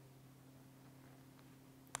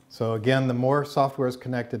 So again, the more software is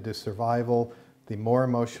connected to survival, the more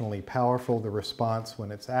emotionally powerful the response when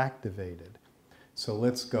it's activated. So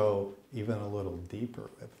let's go even a little deeper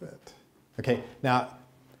with it. Okay, now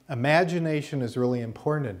imagination is really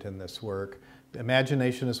important in this work.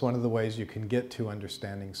 Imagination is one of the ways you can get to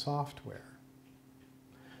understanding software.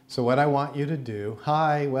 So what I want you to do,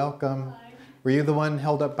 hi, welcome. Hi. Were you the one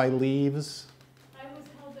held up by leaves? I was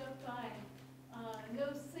held up by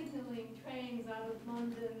no signaling trains out of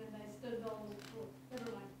London, and I stood on the floor.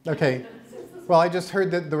 Never mind. Okay. Well, I just heard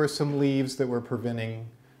that there were some leaves that were preventing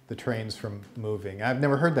the trains from moving. I've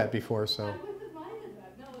never heard that before, so. I wouldn't have minded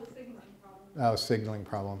that. No, a signaling problem. Oh, signaling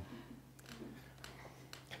problem.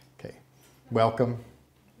 Okay, welcome.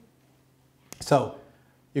 So,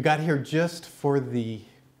 you got here just for the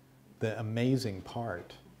amazing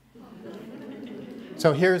part.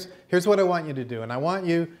 So here's what I want you to do, and I want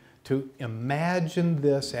you to imagine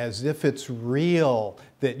this as if it's real,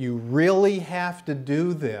 that you really have to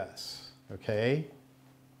do this, okay?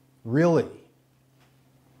 Really.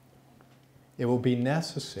 It will be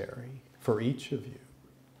necessary for each of you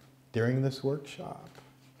during this workshop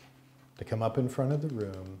to come up in front of the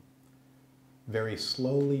room, very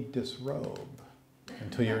slowly disrobe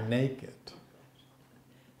until you're naked,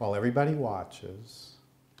 while everybody watches,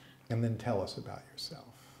 and then tell us about yourself.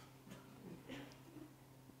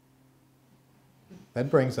 That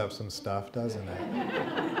brings up some stuff, doesn't it?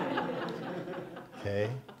 Okay.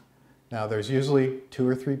 Now, there's usually 2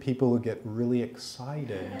 or 3 people who get really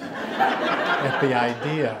excited at the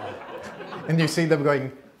idea. And you see them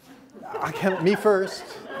going, I can't, me first.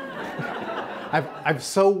 I've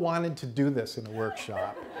so wanted to do this in a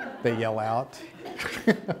workshop, they yell out.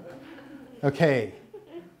 Okay.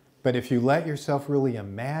 But if you let yourself really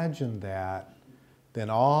imagine that,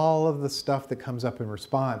 then all of the stuff that comes up in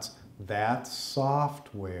response, that's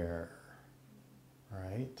software,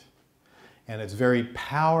 right? And it's very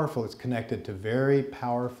powerful. It's connected to very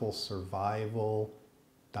powerful survival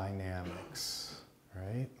dynamics,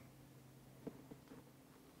 right?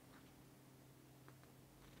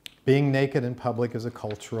 Being naked in public is a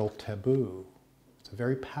cultural taboo. It's a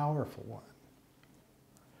very powerful one.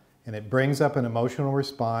 And it brings up an emotional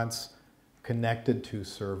response connected to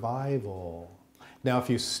survival. Now, if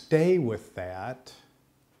you stay with that,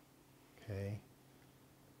 okay,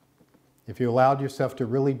 if you allowed yourself to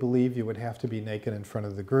really believe you would have to be naked in front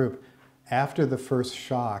of the group, after the first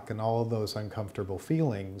shock and all of those uncomfortable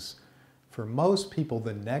feelings, for most people,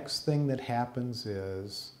 the next thing that happens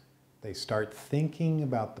is they start thinking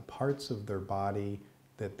about the parts of their body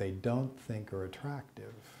that they don't think are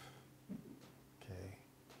attractive.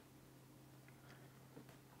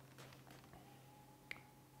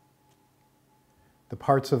 The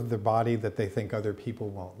parts of the body that they think other people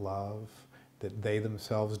won't love, that they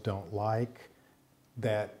themselves don't like,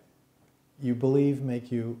 that you believe make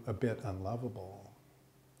you a bit unlovable.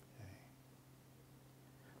 Okay.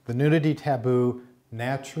 The nudity taboo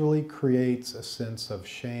naturally creates a sense of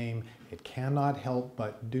shame. It cannot help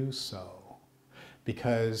but do so.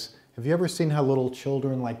 because have you ever seen how little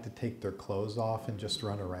children like to take their clothes off and just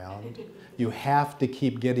run around? You have to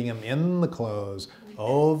keep getting them in the clothes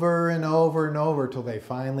over and over and over till they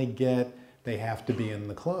finally get they have to be in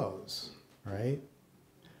the clothes, right?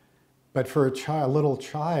 But for a little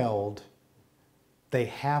child, they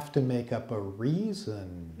have to make up a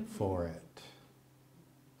reason for it.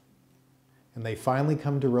 And they finally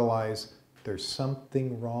come to realize there's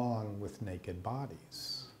something wrong with naked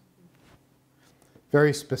bodies.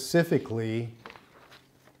 Very specifically,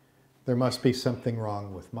 there must be something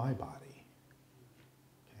wrong with my body.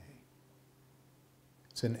 Okay.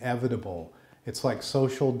 It's inevitable. It's like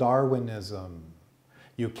social Darwinism.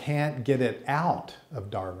 You can't get it out of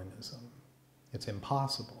Darwinism. It's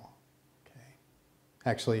impossible. Okay.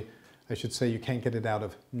 Actually, I should say you can't get it out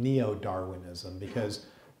of neo-Darwinism, because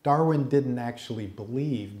Darwin didn't actually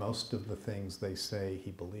believe most of the things they say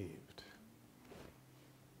he believed.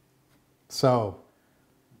 So,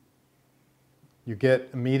 you get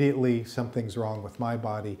immediately something's wrong with my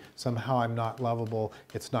body. Somehow I'm not lovable.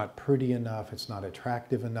 It's not pretty enough. It's not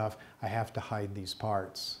attractive enough. I have to hide these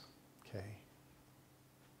parts. Okay.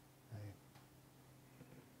 Right.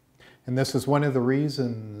 And this is one of the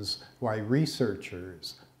reasons why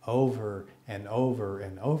researchers over and over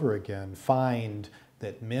and over again find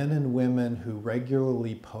that men and women who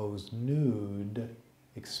regularly pose nude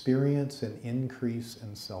experience an increase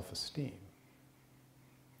in self-esteem.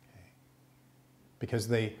 Because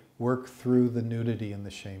they work through the nudity and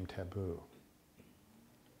the shame taboo.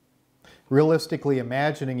 Realistically,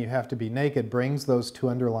 imagining you have to be naked brings those two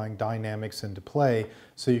underlying dynamics into play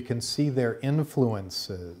so you can see their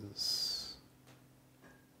influences.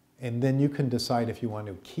 And then you can decide if you want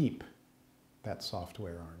to keep that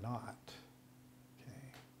software or not.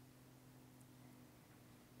 Okay.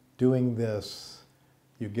 Doing this,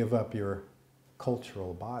 you give up your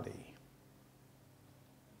cultural body.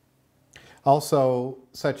 Also,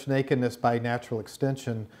 such nakedness by natural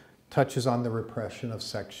extension touches on the repression of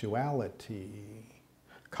sexuality,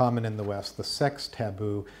 common in the West, the sex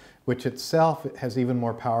taboo, which itself has even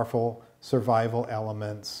more powerful survival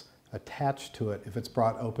elements attached to it if it's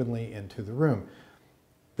brought openly into the room.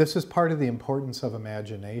 This is part of the importance of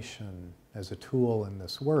imagination as a tool in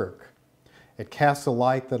this work. It casts a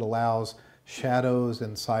light that allows shadows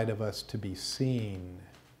inside of us to be seen.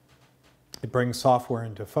 It brings software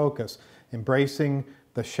into focus. Embracing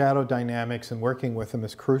the shadow dynamics and working with them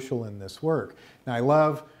is crucial in this work. Now, I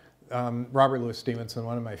love Robert Louis Stevenson,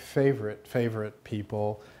 one of my favorite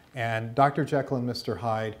people, and Dr. Jekyll and Mr.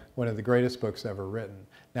 Hyde, one of the greatest books ever written.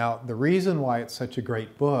 Now, the reason why it's such a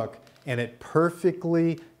great book, and it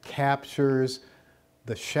perfectly captures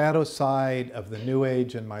the shadow side of the New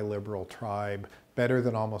Age and my liberal tribe better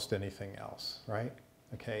than almost anything else, right?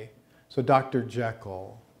 Okay, so Dr.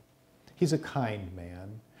 Jekyll, he's a kind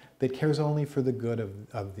man that cares only for the good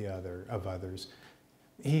of others.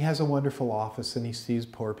 He has a wonderful office and he sees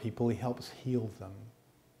poor people, he helps heal them.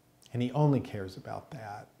 And he only cares about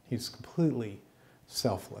that. He's completely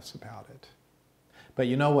selfless about it. But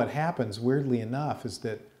you know what happens, weirdly enough, is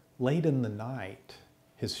that late in the night,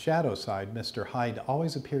 his shadow side, Mr. Hyde,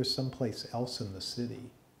 always appears someplace else in the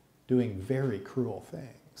city, doing very cruel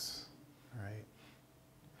things, right?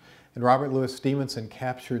 And Robert Louis Stevenson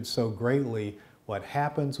captured so greatly what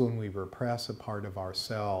happens when we repress a part of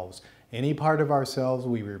ourselves. Any part of ourselves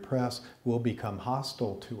we repress will become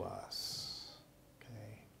hostile to us.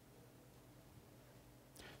 Okay.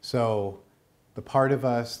 So the part of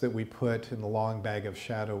us that we put in the long bag of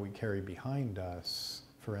shadow we carry behind us,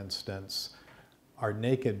 for instance, our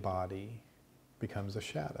naked body becomes a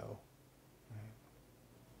shadow.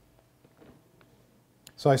 Right?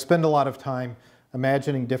 So I spend a lot of time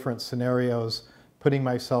imagining different scenarios, putting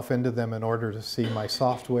myself into them in order to see my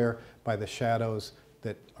software by the shadows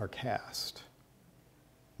that are cast.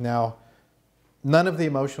 Now, none of the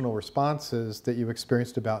emotional responses that you've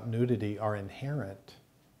experienced about nudity are inherent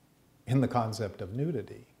in the concept of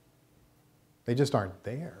nudity. They just aren't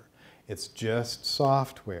there. It's just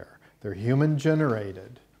software. They're human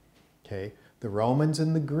generated. Okay? The Romans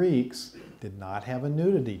and the Greeks did not have a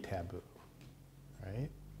nudity taboo, right?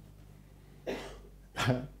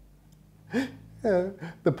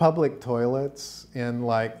 The public toilets in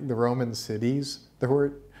like the Roman cities, there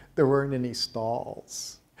weren't any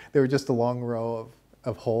stalls. There were just a long row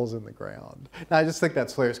of holes in the ground. Now I just think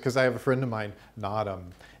that's hilarious because I have a friend of mine, Nadam,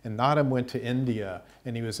 and Nadam went to India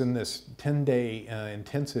and he was in this 10-day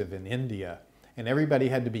intensive in India, and everybody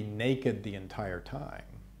had to be naked the entire time.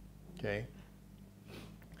 Okay.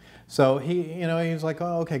 So he was like,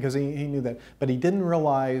 oh, okay, because he knew that, but he didn't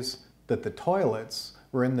realize that the toilets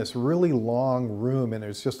were in this really long room, and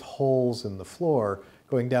there's just holes in the floor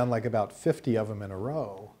going down like about 50 of them in a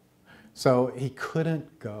row. So he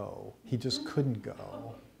couldn't go. He just couldn't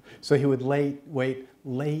go. So he would wait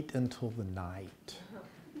late until the night,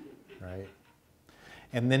 right?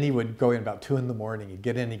 And then he would go in about 2 in the morning. He'd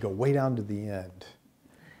get in, he'd go way down to the end.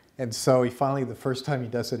 And so he finally, the first time he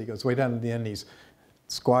does it, he goes way down to the end. He's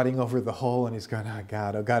squatting over the hole, and he's going, oh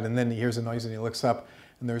God, oh God. And then he hears a noise, and he looks up,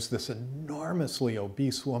 and there's this enormously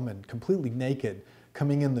obese woman, completely naked,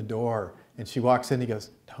 coming in the door. And she walks in, he goes,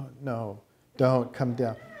 don't come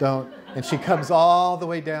down, don't. And she comes all the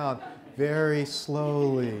way down, very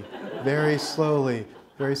slowly, very slowly,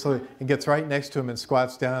 very slowly, and gets right next to him and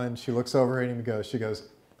squats down, and she looks over at him and she goes,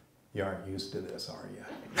 you aren't used to this, are you?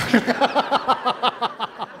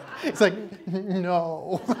 It's like,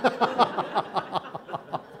 no.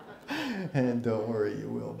 And don't worry, you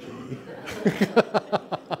will be.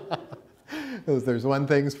 There's one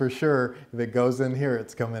thing's for sure, if it goes in here,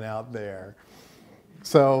 it's coming out there.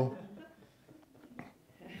 So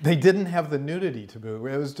they didn't have the nudity taboo.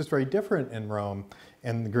 It was just very different in Rome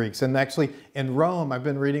and the Greeks. And actually, in Rome, I've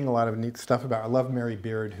been reading a lot of neat stuff about, I love Mary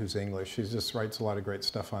Beard, who's English. She just writes a lot of great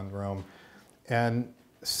stuff on Rome. And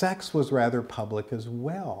sex was rather public as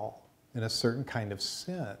well, in a certain kind of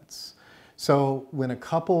sense. So when a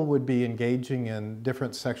couple would be engaging in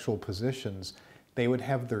different sexual positions, they would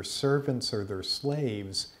have their servants or their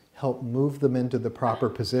slaves help move them into the proper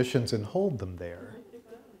positions and hold them there,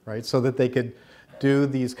 right? So that they could do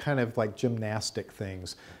these kind of like gymnastic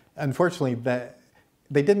things. Unfortunately,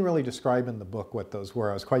 they didn't really describe in the book what those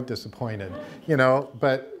were. I was quite disappointed, you know,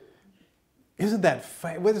 but isn't that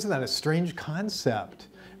a strange concept,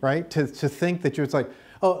 right? To think that you're like,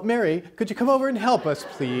 oh, Mary, could you come over and help us,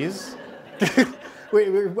 please?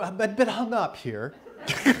 We're a bit hung up here.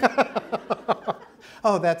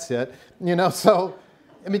 Oh, that's it. You know, so,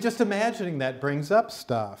 I mean, just imagining that brings up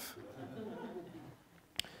stuff.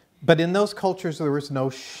 But in those cultures, there was no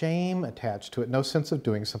shame attached to it, no sense of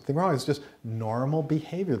doing something wrong. It's just normal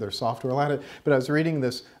behavior. They're soft or allowed it. But I was reading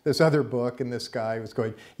this other book, and this guy was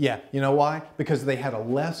going, yeah, you know why? Because they had a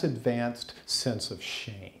less advanced sense of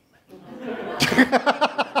shame.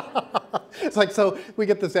 It's like, so we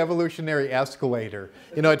get this evolutionary escalator.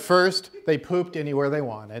 You know, at first, they pooped anywhere they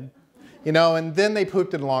wanted. You know, and then they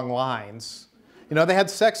pooped in long lines. You know, they had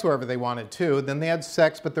sex wherever they wanted to. Then they had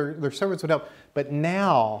sex, but their servants would help. But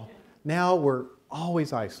now we're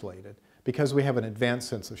always isolated because we have an advanced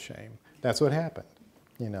sense of shame. That's what happened,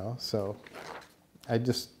 you know. So I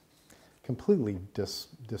just completely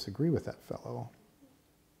disagree with that fellow.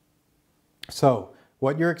 So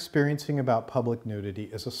what you're experiencing about public nudity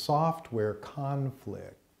is a software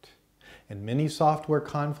conflict. And many software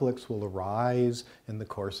conflicts will arise in the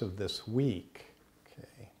course of this week.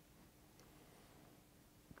 Okay.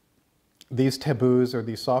 These taboos or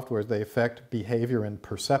these softwares, they affect behavior and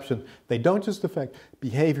perception. They don't just affect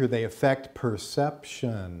behavior, they affect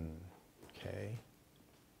perception. Okay.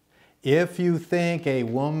 If you think a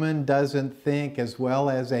woman doesn't think as well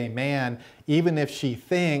as a man, even if she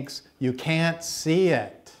thinks, you can't see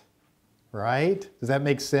it. Right? Does that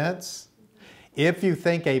make sense? If you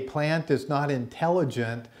think a plant is not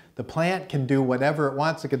intelligent, the plant can do whatever it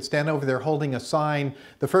wants. It can stand over there holding a sign.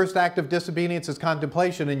 The first act of disobedience is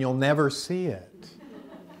contemplation, and you'll never see it.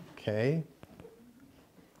 Okay?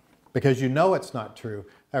 Because you know it's not true.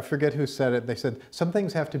 I forget who said it. They said, some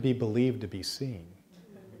things have to be believed to be seen.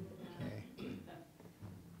 Okay.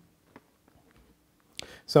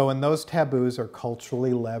 So, and those taboos are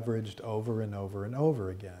culturally leveraged over and over and over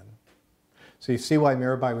again. So you see why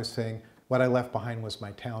Mirabai was saying, what I left behind was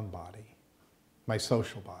my town body, my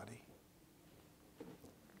social body.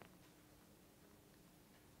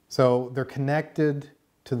 So they're connected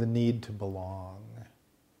to the need to belong.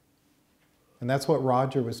 And that's what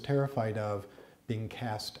Roger was terrified of, being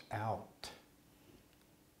cast out.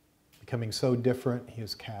 Becoming so different, he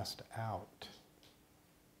is cast out.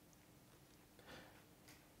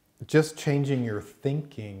 Just changing your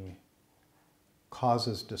thinking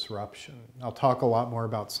causes disruption. I'll talk a lot more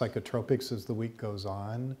about psychotropics as the week goes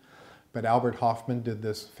on, but Albert Hoffman did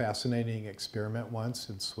this fascinating experiment once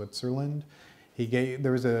in Switzerland.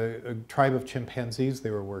 There was a tribe of chimpanzees they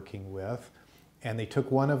were working with, and they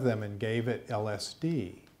took one of them and gave it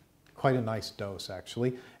LSD, quite a nice dose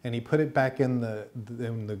actually, and he put it back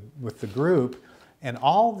with the group, and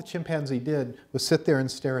all the chimpanzee did was sit there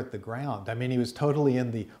and stare at the ground. I mean, he was totally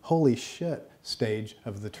in the holy shit stage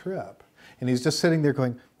of the trip. And he's just sitting there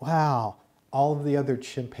going, wow, all of the other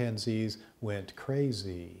chimpanzees went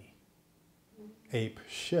crazy. Ape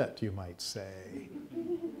shit, you might say.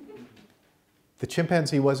 The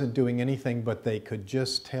chimpanzee wasn't doing anything, but they could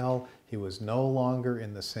just tell he was no longer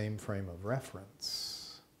in the same frame of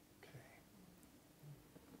reference. Okay.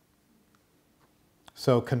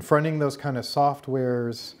 So confronting those kind of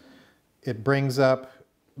softwares, it brings up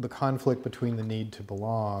the conflict between the need to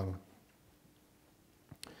belong.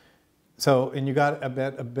 So, and you got a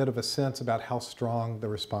bit of a sense about how strong the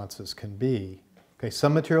responses can be. Okay,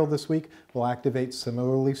 some material this week will activate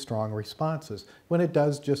similarly strong responses. When it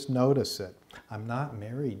does, just notice it. I'm not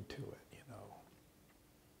married to it, you know.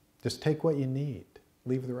 Just take what you need,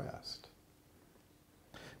 leave the rest.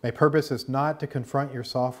 My purpose is not to confront your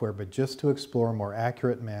software, but just to explore a more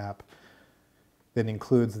accurate map that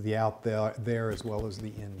includes the out there as well as the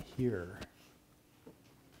in here.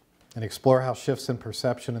 And explore how shifts in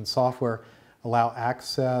perception and software allow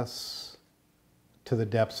access to the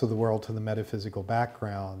depths of the world, to the metaphysical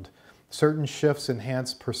background. Certain shifts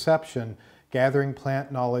enhance perception, gathering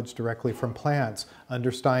plant knowledge directly from plants,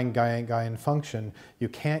 understanding Gaian function. You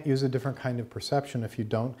can't use a different kind of perception if you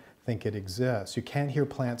don't think it exists. You can't hear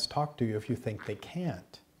plants talk to you if you think they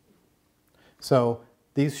can't. So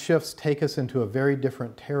these shifts take us into a very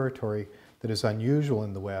different territory that is unusual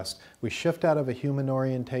in the West. We shift out of a human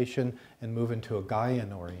orientation and move into a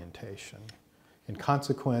Gaian orientation. In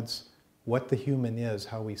consequence, what the human is,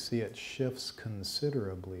 how we see it, shifts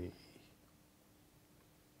considerably.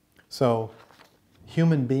 So,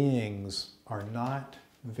 human beings are not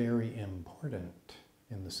very important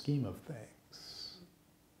in the scheme of things.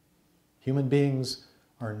 Human beings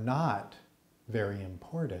are not very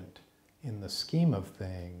important in the scheme of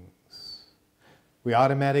things. We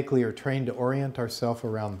automatically are trained to orient ourselves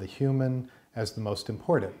around the human as the most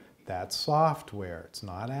important. That's software. It's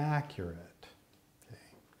not accurate. Okay.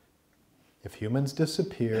 If humans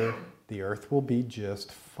disappear, the earth will be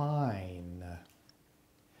just fine.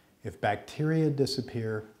 If bacteria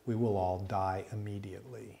disappear, we will all die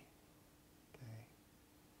immediately. Okay.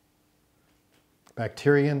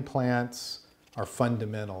 Bacteria and plants are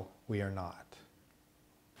fundamental. We are not.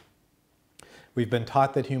 We've been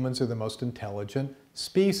taught that humans are the most intelligent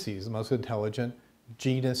species, the most intelligent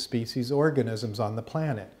genus, species, organisms on the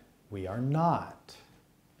planet. We are not.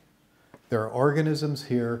 There are organisms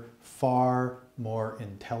here far more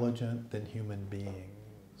intelligent than human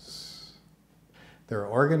beings. There are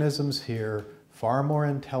organisms here far more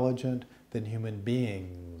intelligent than human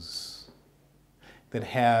beings that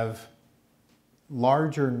have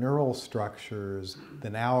larger neural structures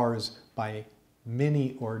than ours by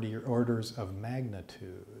many orders of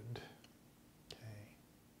magnitude. Okay.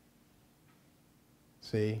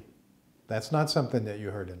 See, that's not something that you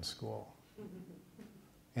heard in school.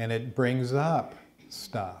 And it brings up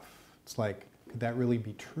stuff. It's like, could that really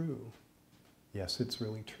be true? Yes, it's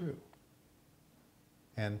really true.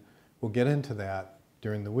 And we'll get into that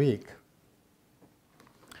during the week.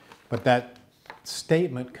 But that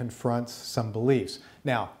statement confronts some beliefs.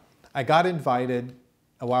 Now, I got invited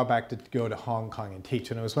a while back to go to Hong Kong and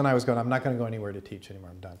teach. And it was when I was going, I'm not going to go anywhere to teach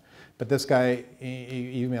anymore, I'm done. But this guy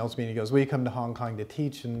he emails me and he goes, will you come to Hong Kong to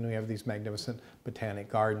teach? And we have these magnificent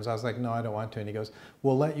botanic gardens. I was like, no, I don't want to. And he goes,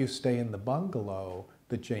 we'll let you stay in the bungalow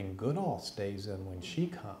that Jane Goodall stays in when she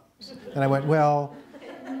comes. And I went, well,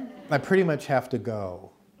 I pretty much have to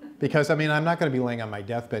go. Because, I mean, I'm not going to be laying on my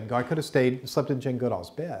deathbed and go, I could have slept in Jane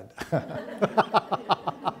Goodall's bed.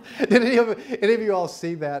 Did any of you all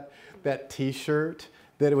see that T-shirt?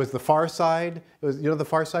 That it was the Far Side. It was, you know, the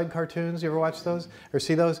Far Side cartoons. You ever watch those or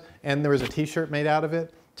see those? And there was a T-shirt made out of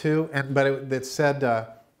it too. But it said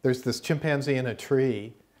there's this chimpanzee in a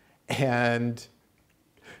tree, and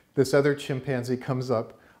this other chimpanzee comes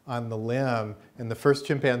up on the limb, and the first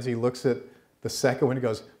chimpanzee looks at the second one and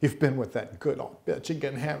goes, "You've been with that good old bitch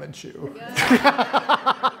again, haven't you?"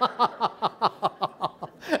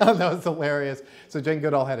 Oh, that was hilarious. So Jane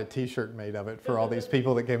Goodall had a T-shirt made of it for all these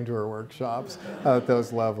people that came to her workshops. That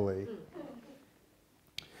was lovely.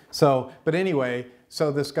 So, but anyway,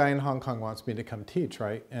 so this guy in Hong Kong wants me to come teach,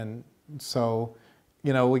 right? And so,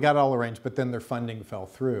 you know, we got it all arranged, but then their funding fell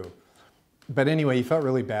through. But anyway, he felt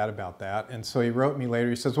really bad about that. And so he wrote me later,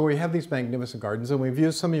 he says, well, we have these magnificent gardens and we've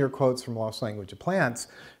used some of your quotes from Lost Language of Plants,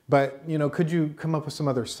 but, you know, could you come up with some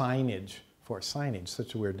other signage? Signage,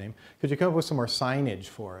 such a weird name. Could you come up with some more signage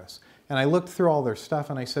for us? And I looked through all their stuff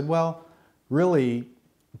and I said, well, really,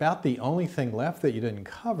 about the only thing left that you didn't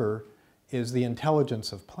cover is the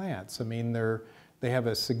intelligence of plants. I mean, they have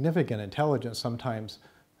a significant intelligence, sometimes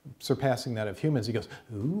surpassing that of humans. He goes,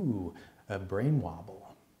 ooh, a brain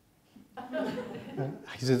wobble.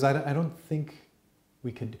 He says, I don't think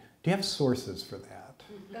we could, do you have sources for that?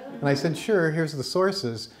 And I said, sure, here's the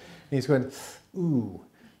sources. And he's going, ooh,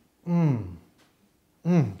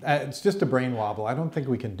 It's just a brain wobble. I don't think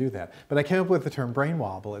we can do that. But I came up with the term brain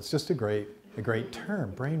wobble. It's just a great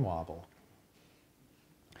term, brain wobble.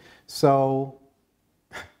 So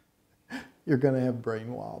you're going to have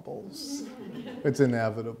brain wobbles. It's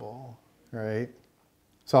inevitable, right?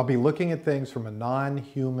 So I'll be looking at things from a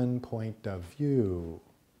non-human point of view.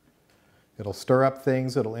 It'll stir up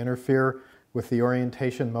things, it'll interfere with the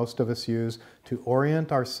orientation most of us use to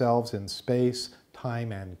orient ourselves in space,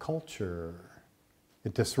 time, and culture.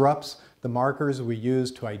 It disrupts the markers we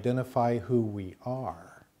use to identify who we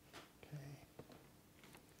are. Okay.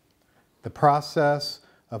 The process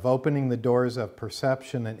of opening the doors of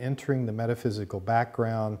perception and entering the metaphysical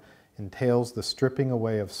background entails the stripping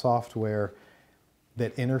away of software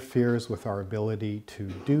that interferes with our ability to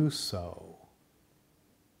do so.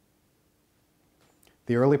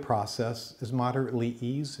 The early process is moderately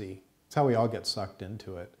easy. It's how we all get sucked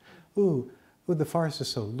into it. Ooh, the forest is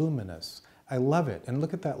so luminous. I love it. And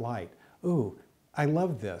look at that light. Ooh, I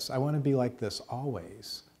love this. I want to be like this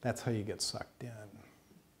always. That's how you get sucked in.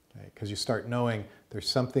 Because you start knowing there's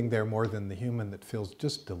something there more than the human that feels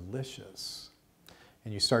just delicious.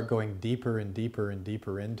 And you start going deeper and deeper and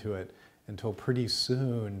deeper into it until pretty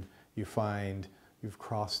soon you find you've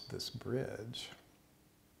crossed this bridge.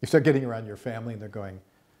 You start getting around your family and they're going,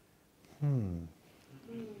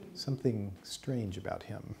 something strange about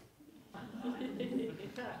him.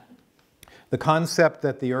 The concept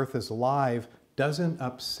that the earth is alive doesn't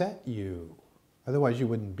upset you. Otherwise you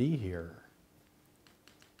wouldn't be here.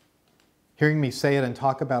 Hearing me say it and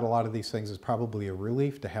talk about a lot of these things is probably a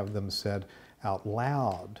relief to have them said out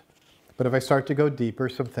loud. But if I start to go deeper,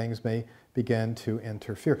 some things may begin to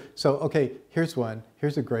interfere. So, okay, here's one.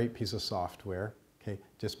 Here's a great piece of software. Okay,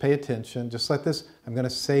 just pay attention. Just let this, I'm going to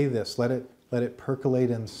say this. Let it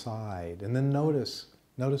percolate inside. And then notice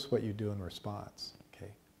what you do in response.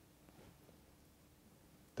 Okay.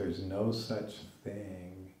 There's no such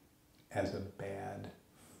thing as a bad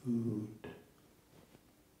food.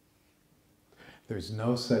 There's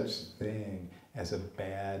no such thing as a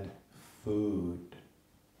bad food.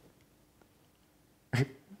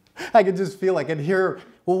 I can just feel, I can hear,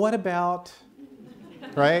 well, what about,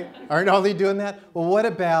 right? Aren't all they doing that? Well, what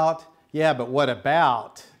about, yeah, but what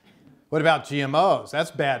about? What about GMOs?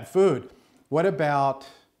 That's bad food. What about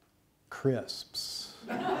crisps?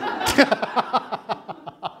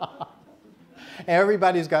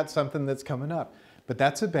 Everybody's got something that's coming up. But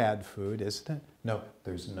that's a bad food, isn't it? No,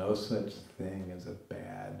 there's no such thing as a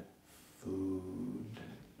bad food.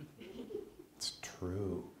 It's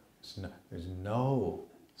true. There's no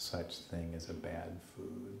such thing as a bad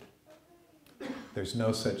food. There's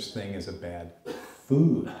no such thing as a bad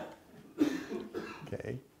food.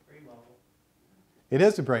 Okay? Brain wobble. It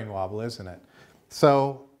is a brain wobble, isn't it?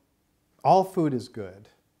 So, all food is good.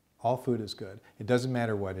 All food is good. It doesn't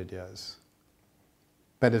matter what it is.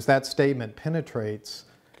 But as that statement penetrates,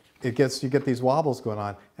 you get these wobbles going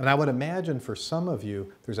on. And I would imagine for some of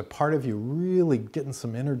you, there's a part of you really getting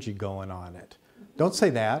some energy going on it. Don't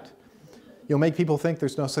say that. You'll make people think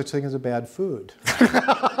there's no such thing as a bad food.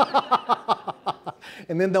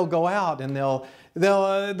 And then they'll go out and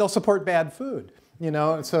they'll support bad food. You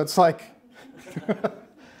know, so it's like,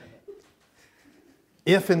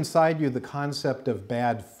 if inside you the concept of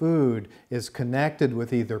bad food is connected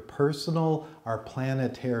with either personal or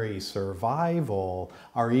planetary survival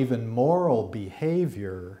or even moral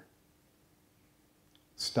behavior,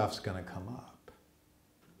 stuff's going to come up.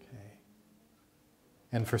 Okay?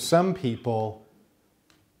 And for some people,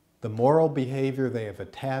 the moral behavior they have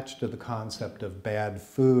attached to the concept of bad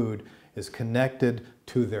food is connected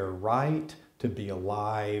to their right to be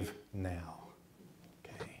alive now.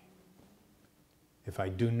 If I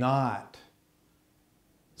do not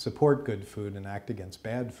support good food and act against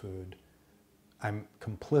bad food, I'm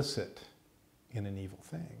complicit in an evil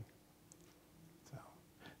thing. So,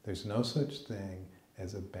 there's no such thing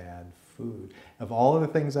as a bad food. Of all of the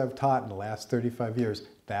things I've taught in the last 35 years,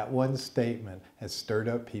 that one statement has stirred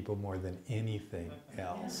up people more than anything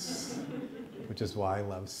else, which is why I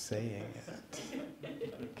love saying it.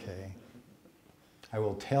 Okay? I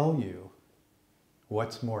will tell you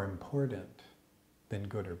what's more important than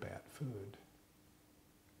good or bad food.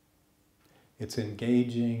 It's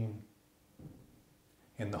engaging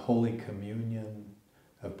in the holy communion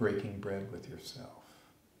of breaking bread with yourself.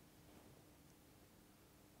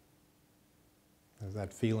 There's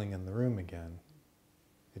that feeling in the room again.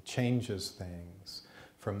 It changes things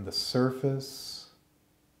from the surface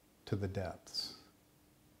to the depths.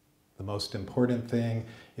 The most important thing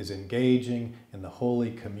is engaging in the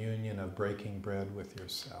holy communion of breaking bread with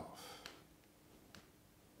yourself.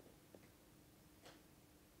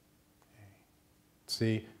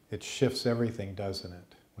 See, it shifts everything, doesn't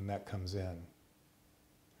it, when that comes in?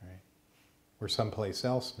 Right? We're someplace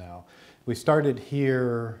else now. We started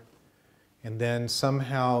here, and then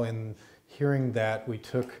somehow in hearing that, we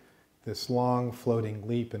took this long floating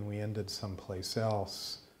leap and we ended someplace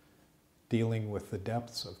else, dealing with the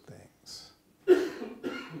depths of things.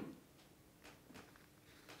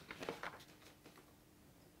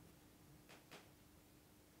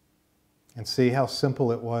 And see how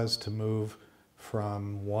simple it was to move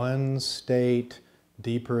from one state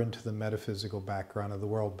deeper into the metaphysical background of the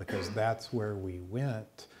world, because that's where we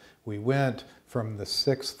went. We went from the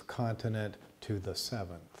 6th continent to the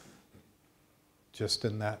 7th, just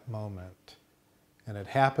in that moment. And it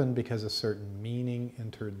happened because a certain meaning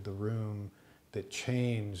entered the room that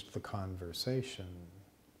changed the conversation.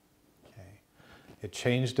 Okay. It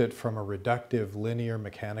changed it from a reductive, linear,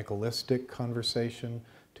 mechanicalistic conversation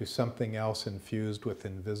to something else infused with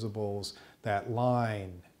invisibles. That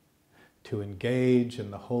line, to engage in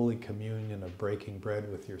the holy communion of breaking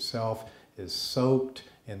bread with yourself, is soaked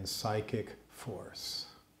in psychic force.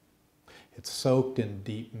 It's soaked in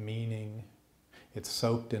deep meaning. It's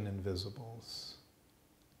soaked in invisibles.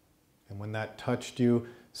 And when that touched you,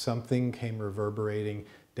 something came reverberating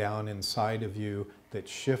down inside of you that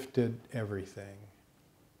shifted everything.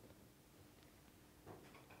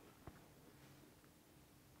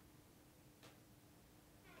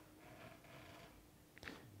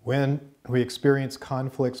 When we experience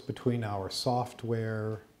conflicts between our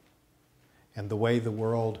software and the way the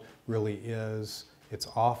world really is, it's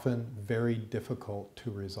often very difficult to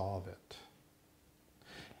resolve it.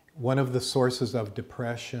 One of the sources of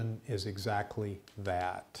depression is exactly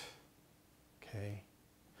that. Okay?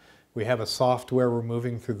 We have a software, we're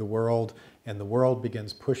moving through the world, and the world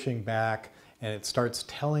begins pushing back, and it starts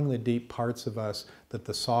telling the deep parts of us that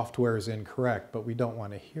the software is incorrect, but we don't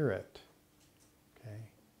want to hear it.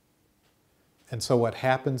 And so what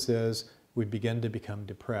happens is we begin to become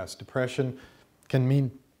depressed. Depression can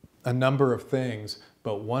mean a number of things,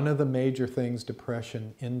 but one of the major things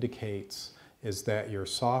depression indicates is that your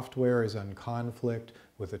software is in conflict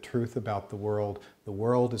with the truth about the world. The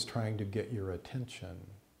world is trying to get your attention.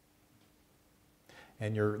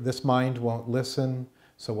 And this mind won't listen,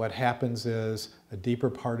 so what happens is a deeper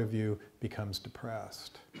part of you becomes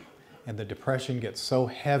depressed. And the depression gets so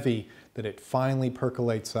heavy that it finally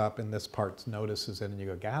percolates up and this part notices it and you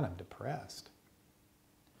go, God, I'm depressed.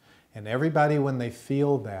 And everybody, when they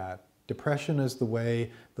feel that, depression is the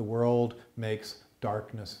way the world makes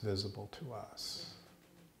darkness visible to us.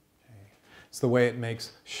 Okay? It's the way it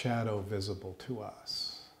makes shadow visible to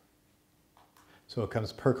us. So it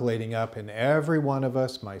comes percolating up, and every one of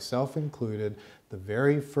us, myself included, the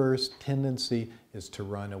very first tendency is to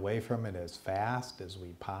run away from it as fast as we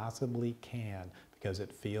possibly can because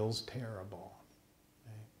it feels terrible.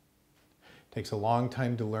 Okay? It takes a long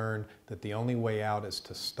time to learn that the only way out is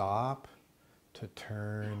to stop, to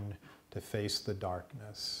turn, to face the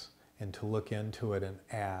darkness, and to look into it and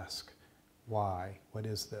ask, why? What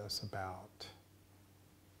is this about?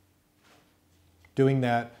 Doing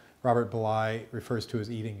that, Robert Belay refers to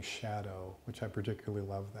as eating shadow, which I particularly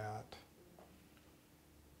love that.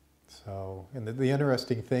 So, and the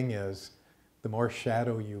interesting thing is, the more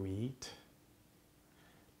shadow you eat,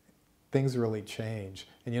 things really change.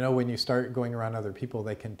 And you know, when you start going around other people,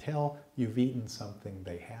 they can tell you've eaten something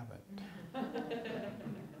they haven't.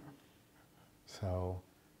 So,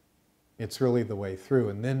 it's really the way through.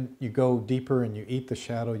 And then you go deeper and you eat the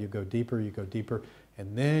shadow, you go deeper,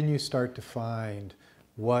 and then you start to find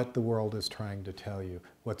what the world is trying to tell you,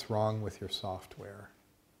 what's wrong with your software.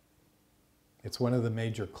 It's one of the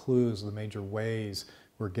major clues, the major ways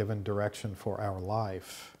we're given direction for our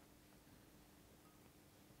life.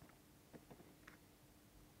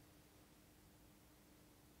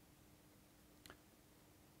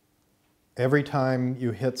 Every time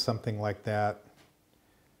you hit something like that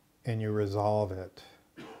and you resolve it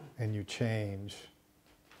and you change,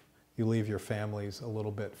 you leave your families a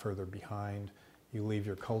little bit further behind. You leave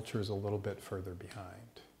your cultures a little bit further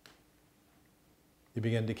behind. You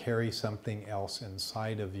begin to carry something else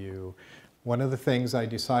inside of you. One of the things I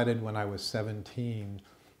decided when I was 17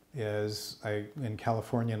 is in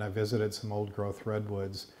California, and I visited some old growth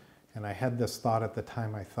redwoods, and I had this thought at the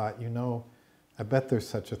time. I thought, you know, I bet there's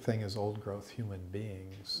such a thing as old growth human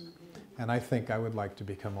beings. And I think I would like to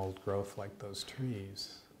become old growth like those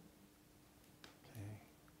trees.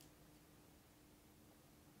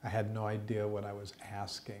 I had no idea what I was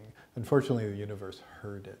asking. Unfortunately, the universe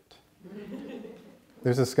heard it.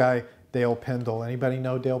 There's this guy, Dale Pendle. Anybody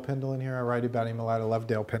know Dale Pendle in here? I write about him a lot. I love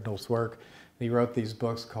Dale Pendle's work. He wrote these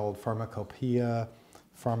books called Pharmacopoeia,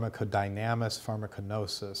 pharmacodynamis,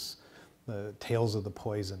 pharmaconosis, the tales of the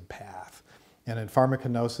poison path. And in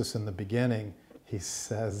pharmaconosis in the beginning, he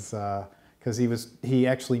says, because he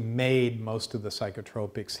actually made most of the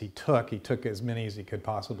psychotropics he took as many as he could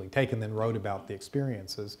possibly take, and then wrote about the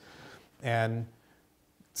experiences. And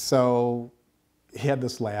so he had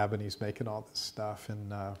this lab and he's making all this stuff,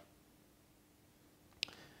 and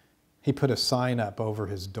he put a sign up over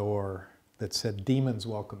his door that said, "Demons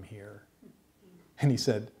welcome here." And he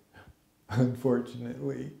said,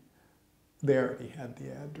 unfortunately, they already had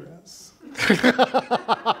the address.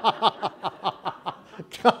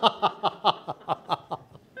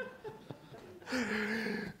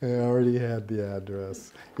 They already had the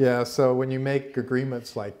address. Yeah, so when you make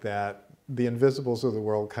agreements like that, the invisibles of the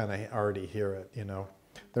world kind of already hear it, you know.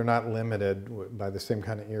 They're not limited by the same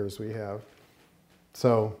kind of ears we have.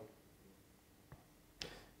 So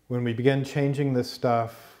when we begin changing this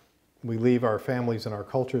stuff, we leave our families and our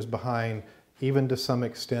cultures behind, even to some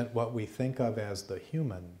extent what we think of as the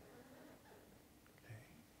human. Okay.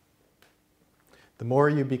 The more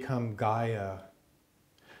you become Gaia,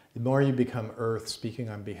 the more you become Earth, speaking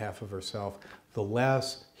on behalf of herself, the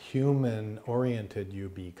less human-oriented you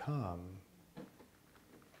become. Okay.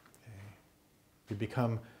 You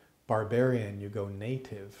become barbarian, you go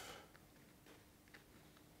native.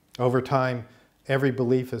 Over time, every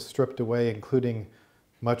belief is stripped away, including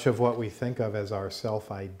much of what we think of as our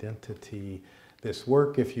self-identity. This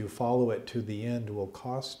work, if you follow it to the end, will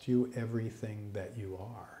cost you everything that you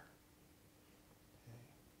are. Okay.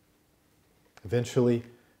 Eventually,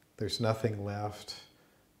 there's nothing left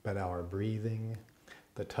but our breathing,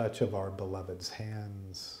 the touch of our beloved's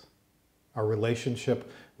hands, our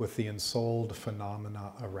relationship with the ensouled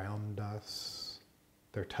phenomena around us,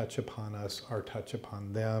 their touch upon us, our touch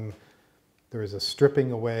upon them. There is a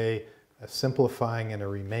stripping away, a simplifying and a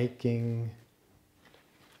remaking.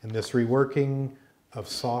 And this reworking of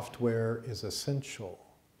software is essential.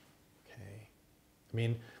 Okay? I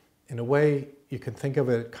mean, in a way, you can think of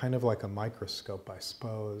it kind of like a microscope, I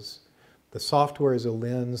suppose. The software is a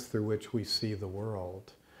lens through which we see the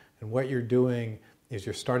world. And what you're doing is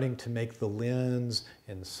you're starting to make the lens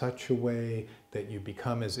in such a way that you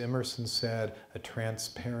become, as Emerson said, a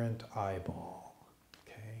transparent eyeball.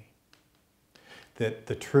 Okay? That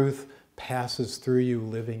the truth passes through you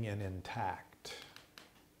living and intact.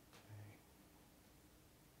 Okay?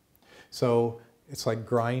 So it's like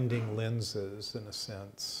grinding lenses in a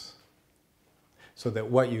sense, so that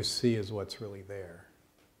what you see is what's really there.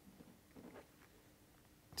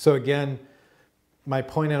 So again, my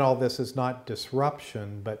point in all this is not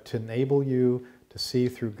disruption, but to enable you to see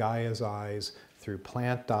through Gaia's eyes, through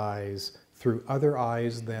plant eyes, through other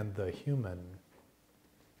eyes than the human.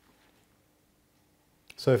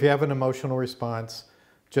 So if you have an emotional response,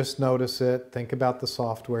 just notice it, think about the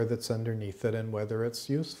software that's underneath it and whether it's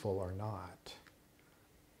useful or not.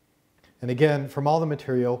 And again, from all the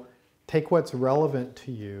material, take what's relevant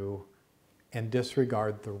to you and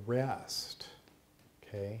disregard the rest.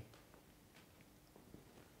 Okay?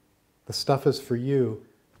 The stuff is for you.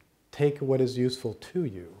 Take what is useful to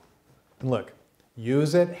you. And look,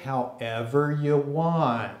 use it however you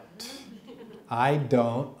want. I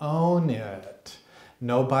don't own it.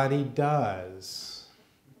 Nobody does.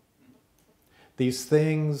 These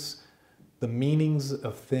things, the meanings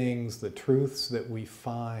of things, the truths that we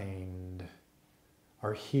find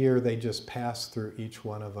are here. They just pass through each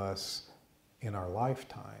one of us in our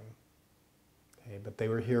lifetime. Okay? But they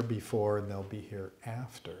were here before and they'll be here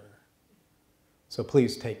after. So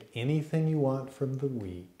please take anything you want from the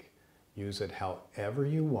week, use it however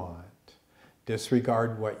you want,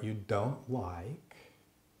 disregard what you don't like,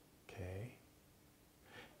 okay?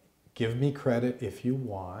 Give me credit if you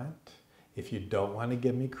want. If you don't want to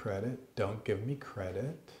give me credit, don't give me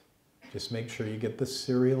credit. Just make sure you get the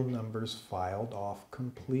serial numbers filed off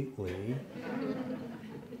completely.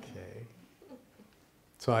 Okay.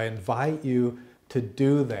 So I invite you to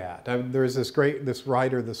do that. There's this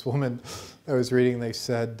writer, this woman I was reading, they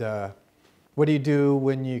said, what do you do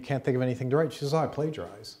when you can't think of anything to write? She says, oh, I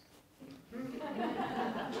plagiarize.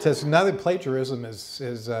 She says, another plagiarism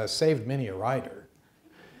has saved many a writer.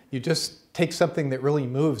 You just take something that really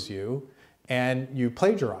moves you and you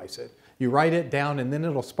plagiarize it. You write it down and then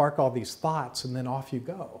it'll spark all these thoughts and then off you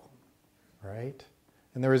go, right?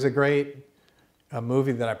 And there was a great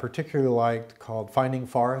movie that I particularly liked called Finding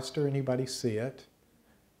Forrester. Anybody see it?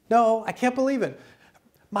 No, I can't believe it.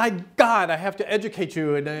 My God, I have to educate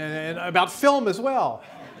you about film as well.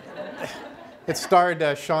 It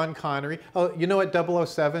starred Sean Connery. Oh, you know what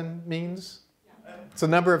 007 means? It's the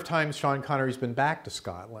number of times Sean Connery's been back to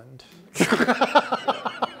Scotland.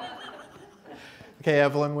 Okay,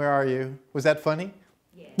 Evelyn, where are you? Was that funny?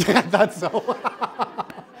 Yeah. I thought so.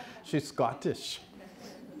 She's Scottish.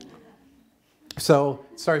 So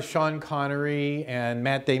it stars Sean Connery, and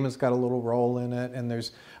Matt Damon's got a little role in it, and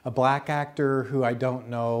there's a black actor who I don't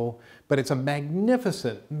know, but it's a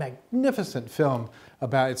magnificent, magnificent film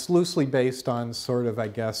about, it's loosely based on sort of, I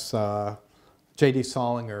guess, J.D.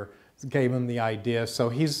 Salinger gave him the idea. So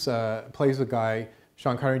he's plays a guy,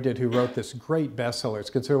 Sean Connery did, who wrote this great bestseller. It's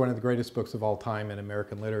considered one of the greatest books of all time in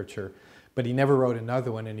American literature, but he never wrote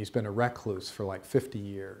another one, and he's been a recluse for like 50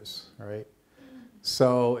 years, right?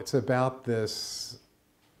 So it's about this,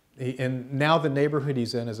 and now the neighborhood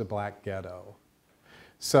he's in is a black ghetto.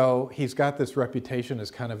 So he's got this reputation as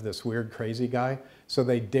kind of this weird, crazy guy. So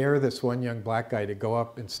they dare this one young black guy to go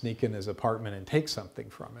up and sneak in his apartment and take something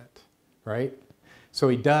from it, right? So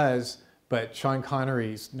he does, but Sean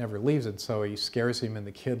Connery never leaves it, so he scares him, and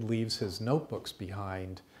the kid leaves his notebooks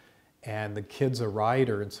behind. And the kid's a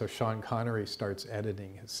writer, and so Sean Connery starts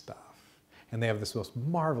editing his stuff. And they have this most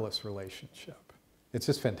marvelous relationship. It's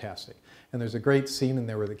just fantastic. And there's a great scene in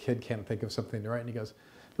there where the kid can't think of something to write, and he goes,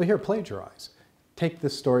 well, here, plagiarize. Take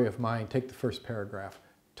this story of mine, take the first paragraph,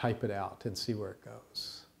 type it out, and see where it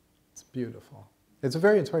goes. It's beautiful. It's a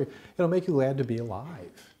very inspiring. It'll make you glad to be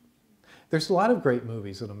alive. There's a lot of great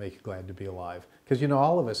movies that'll make you glad to be alive, because, you know,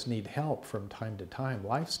 all of us need help from time to time.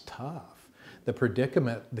 Life's tough. The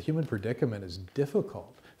predicament, the human predicament is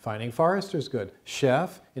difficult. Finding Forrester's good.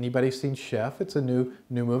 Chef, anybody seen Chef? It's a new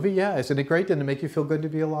movie. Yeah, isn't it great? Didn't it make you feel good to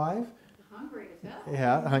be alive? Hungry as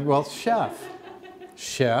hell. Yeah, well, Chef.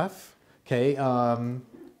 Chef, okay.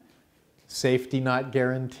 Safety Not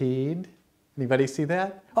Guaranteed. Anybody see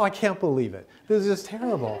that? Oh, I can't believe it. This is just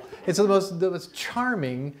terrible. It's the most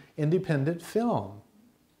charming independent film.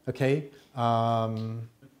 Okay.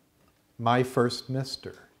 My First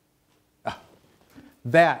Mister.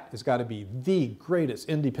 That has got to be the greatest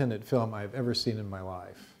independent film I've ever seen in my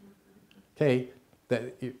life. Okay,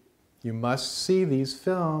 you must see these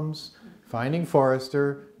films. Finding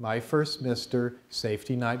Forrester, My First Mister,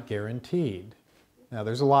 Safety Not Guaranteed. Now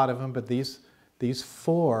there's a lot of them, but these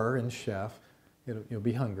four in Chef, you'll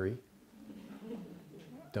be hungry.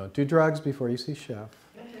 Don't do drugs before you see Chef.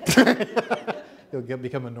 You'll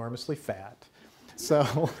become enormously fat.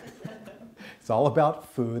 So it's all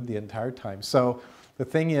about food the entire time. So the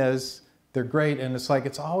thing is, they're great, and it's like,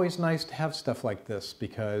 it's always nice to have stuff like this,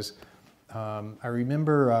 because I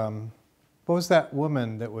remember, what was that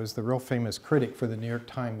woman that was the real famous critic for the New York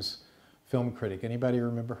Times film critic? Anybody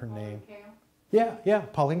remember her name? Yeah,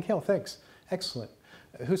 Pauline Kael, thanks. Excellent.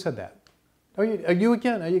 Who said that? Oh, you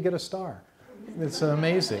again. Oh, you get a star. It's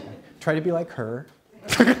amazing. Try to be like her.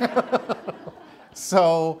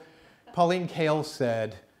 So Pauline Kael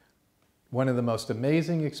said, one of the most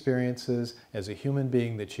amazing experiences as a human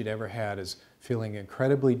being that she'd ever had is feeling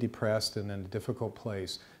incredibly depressed and in a difficult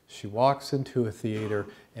place. She walks into a theater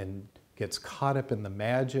and gets caught up in the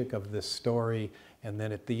magic of this story, and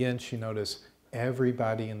then at the end she noticed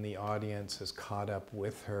everybody in the audience is caught up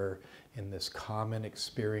with her in this common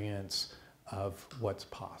experience of what's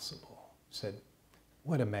possible. She said,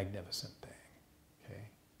 what a magnificent thing. Okay?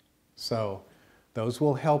 So those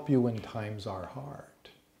will help you when times are hard.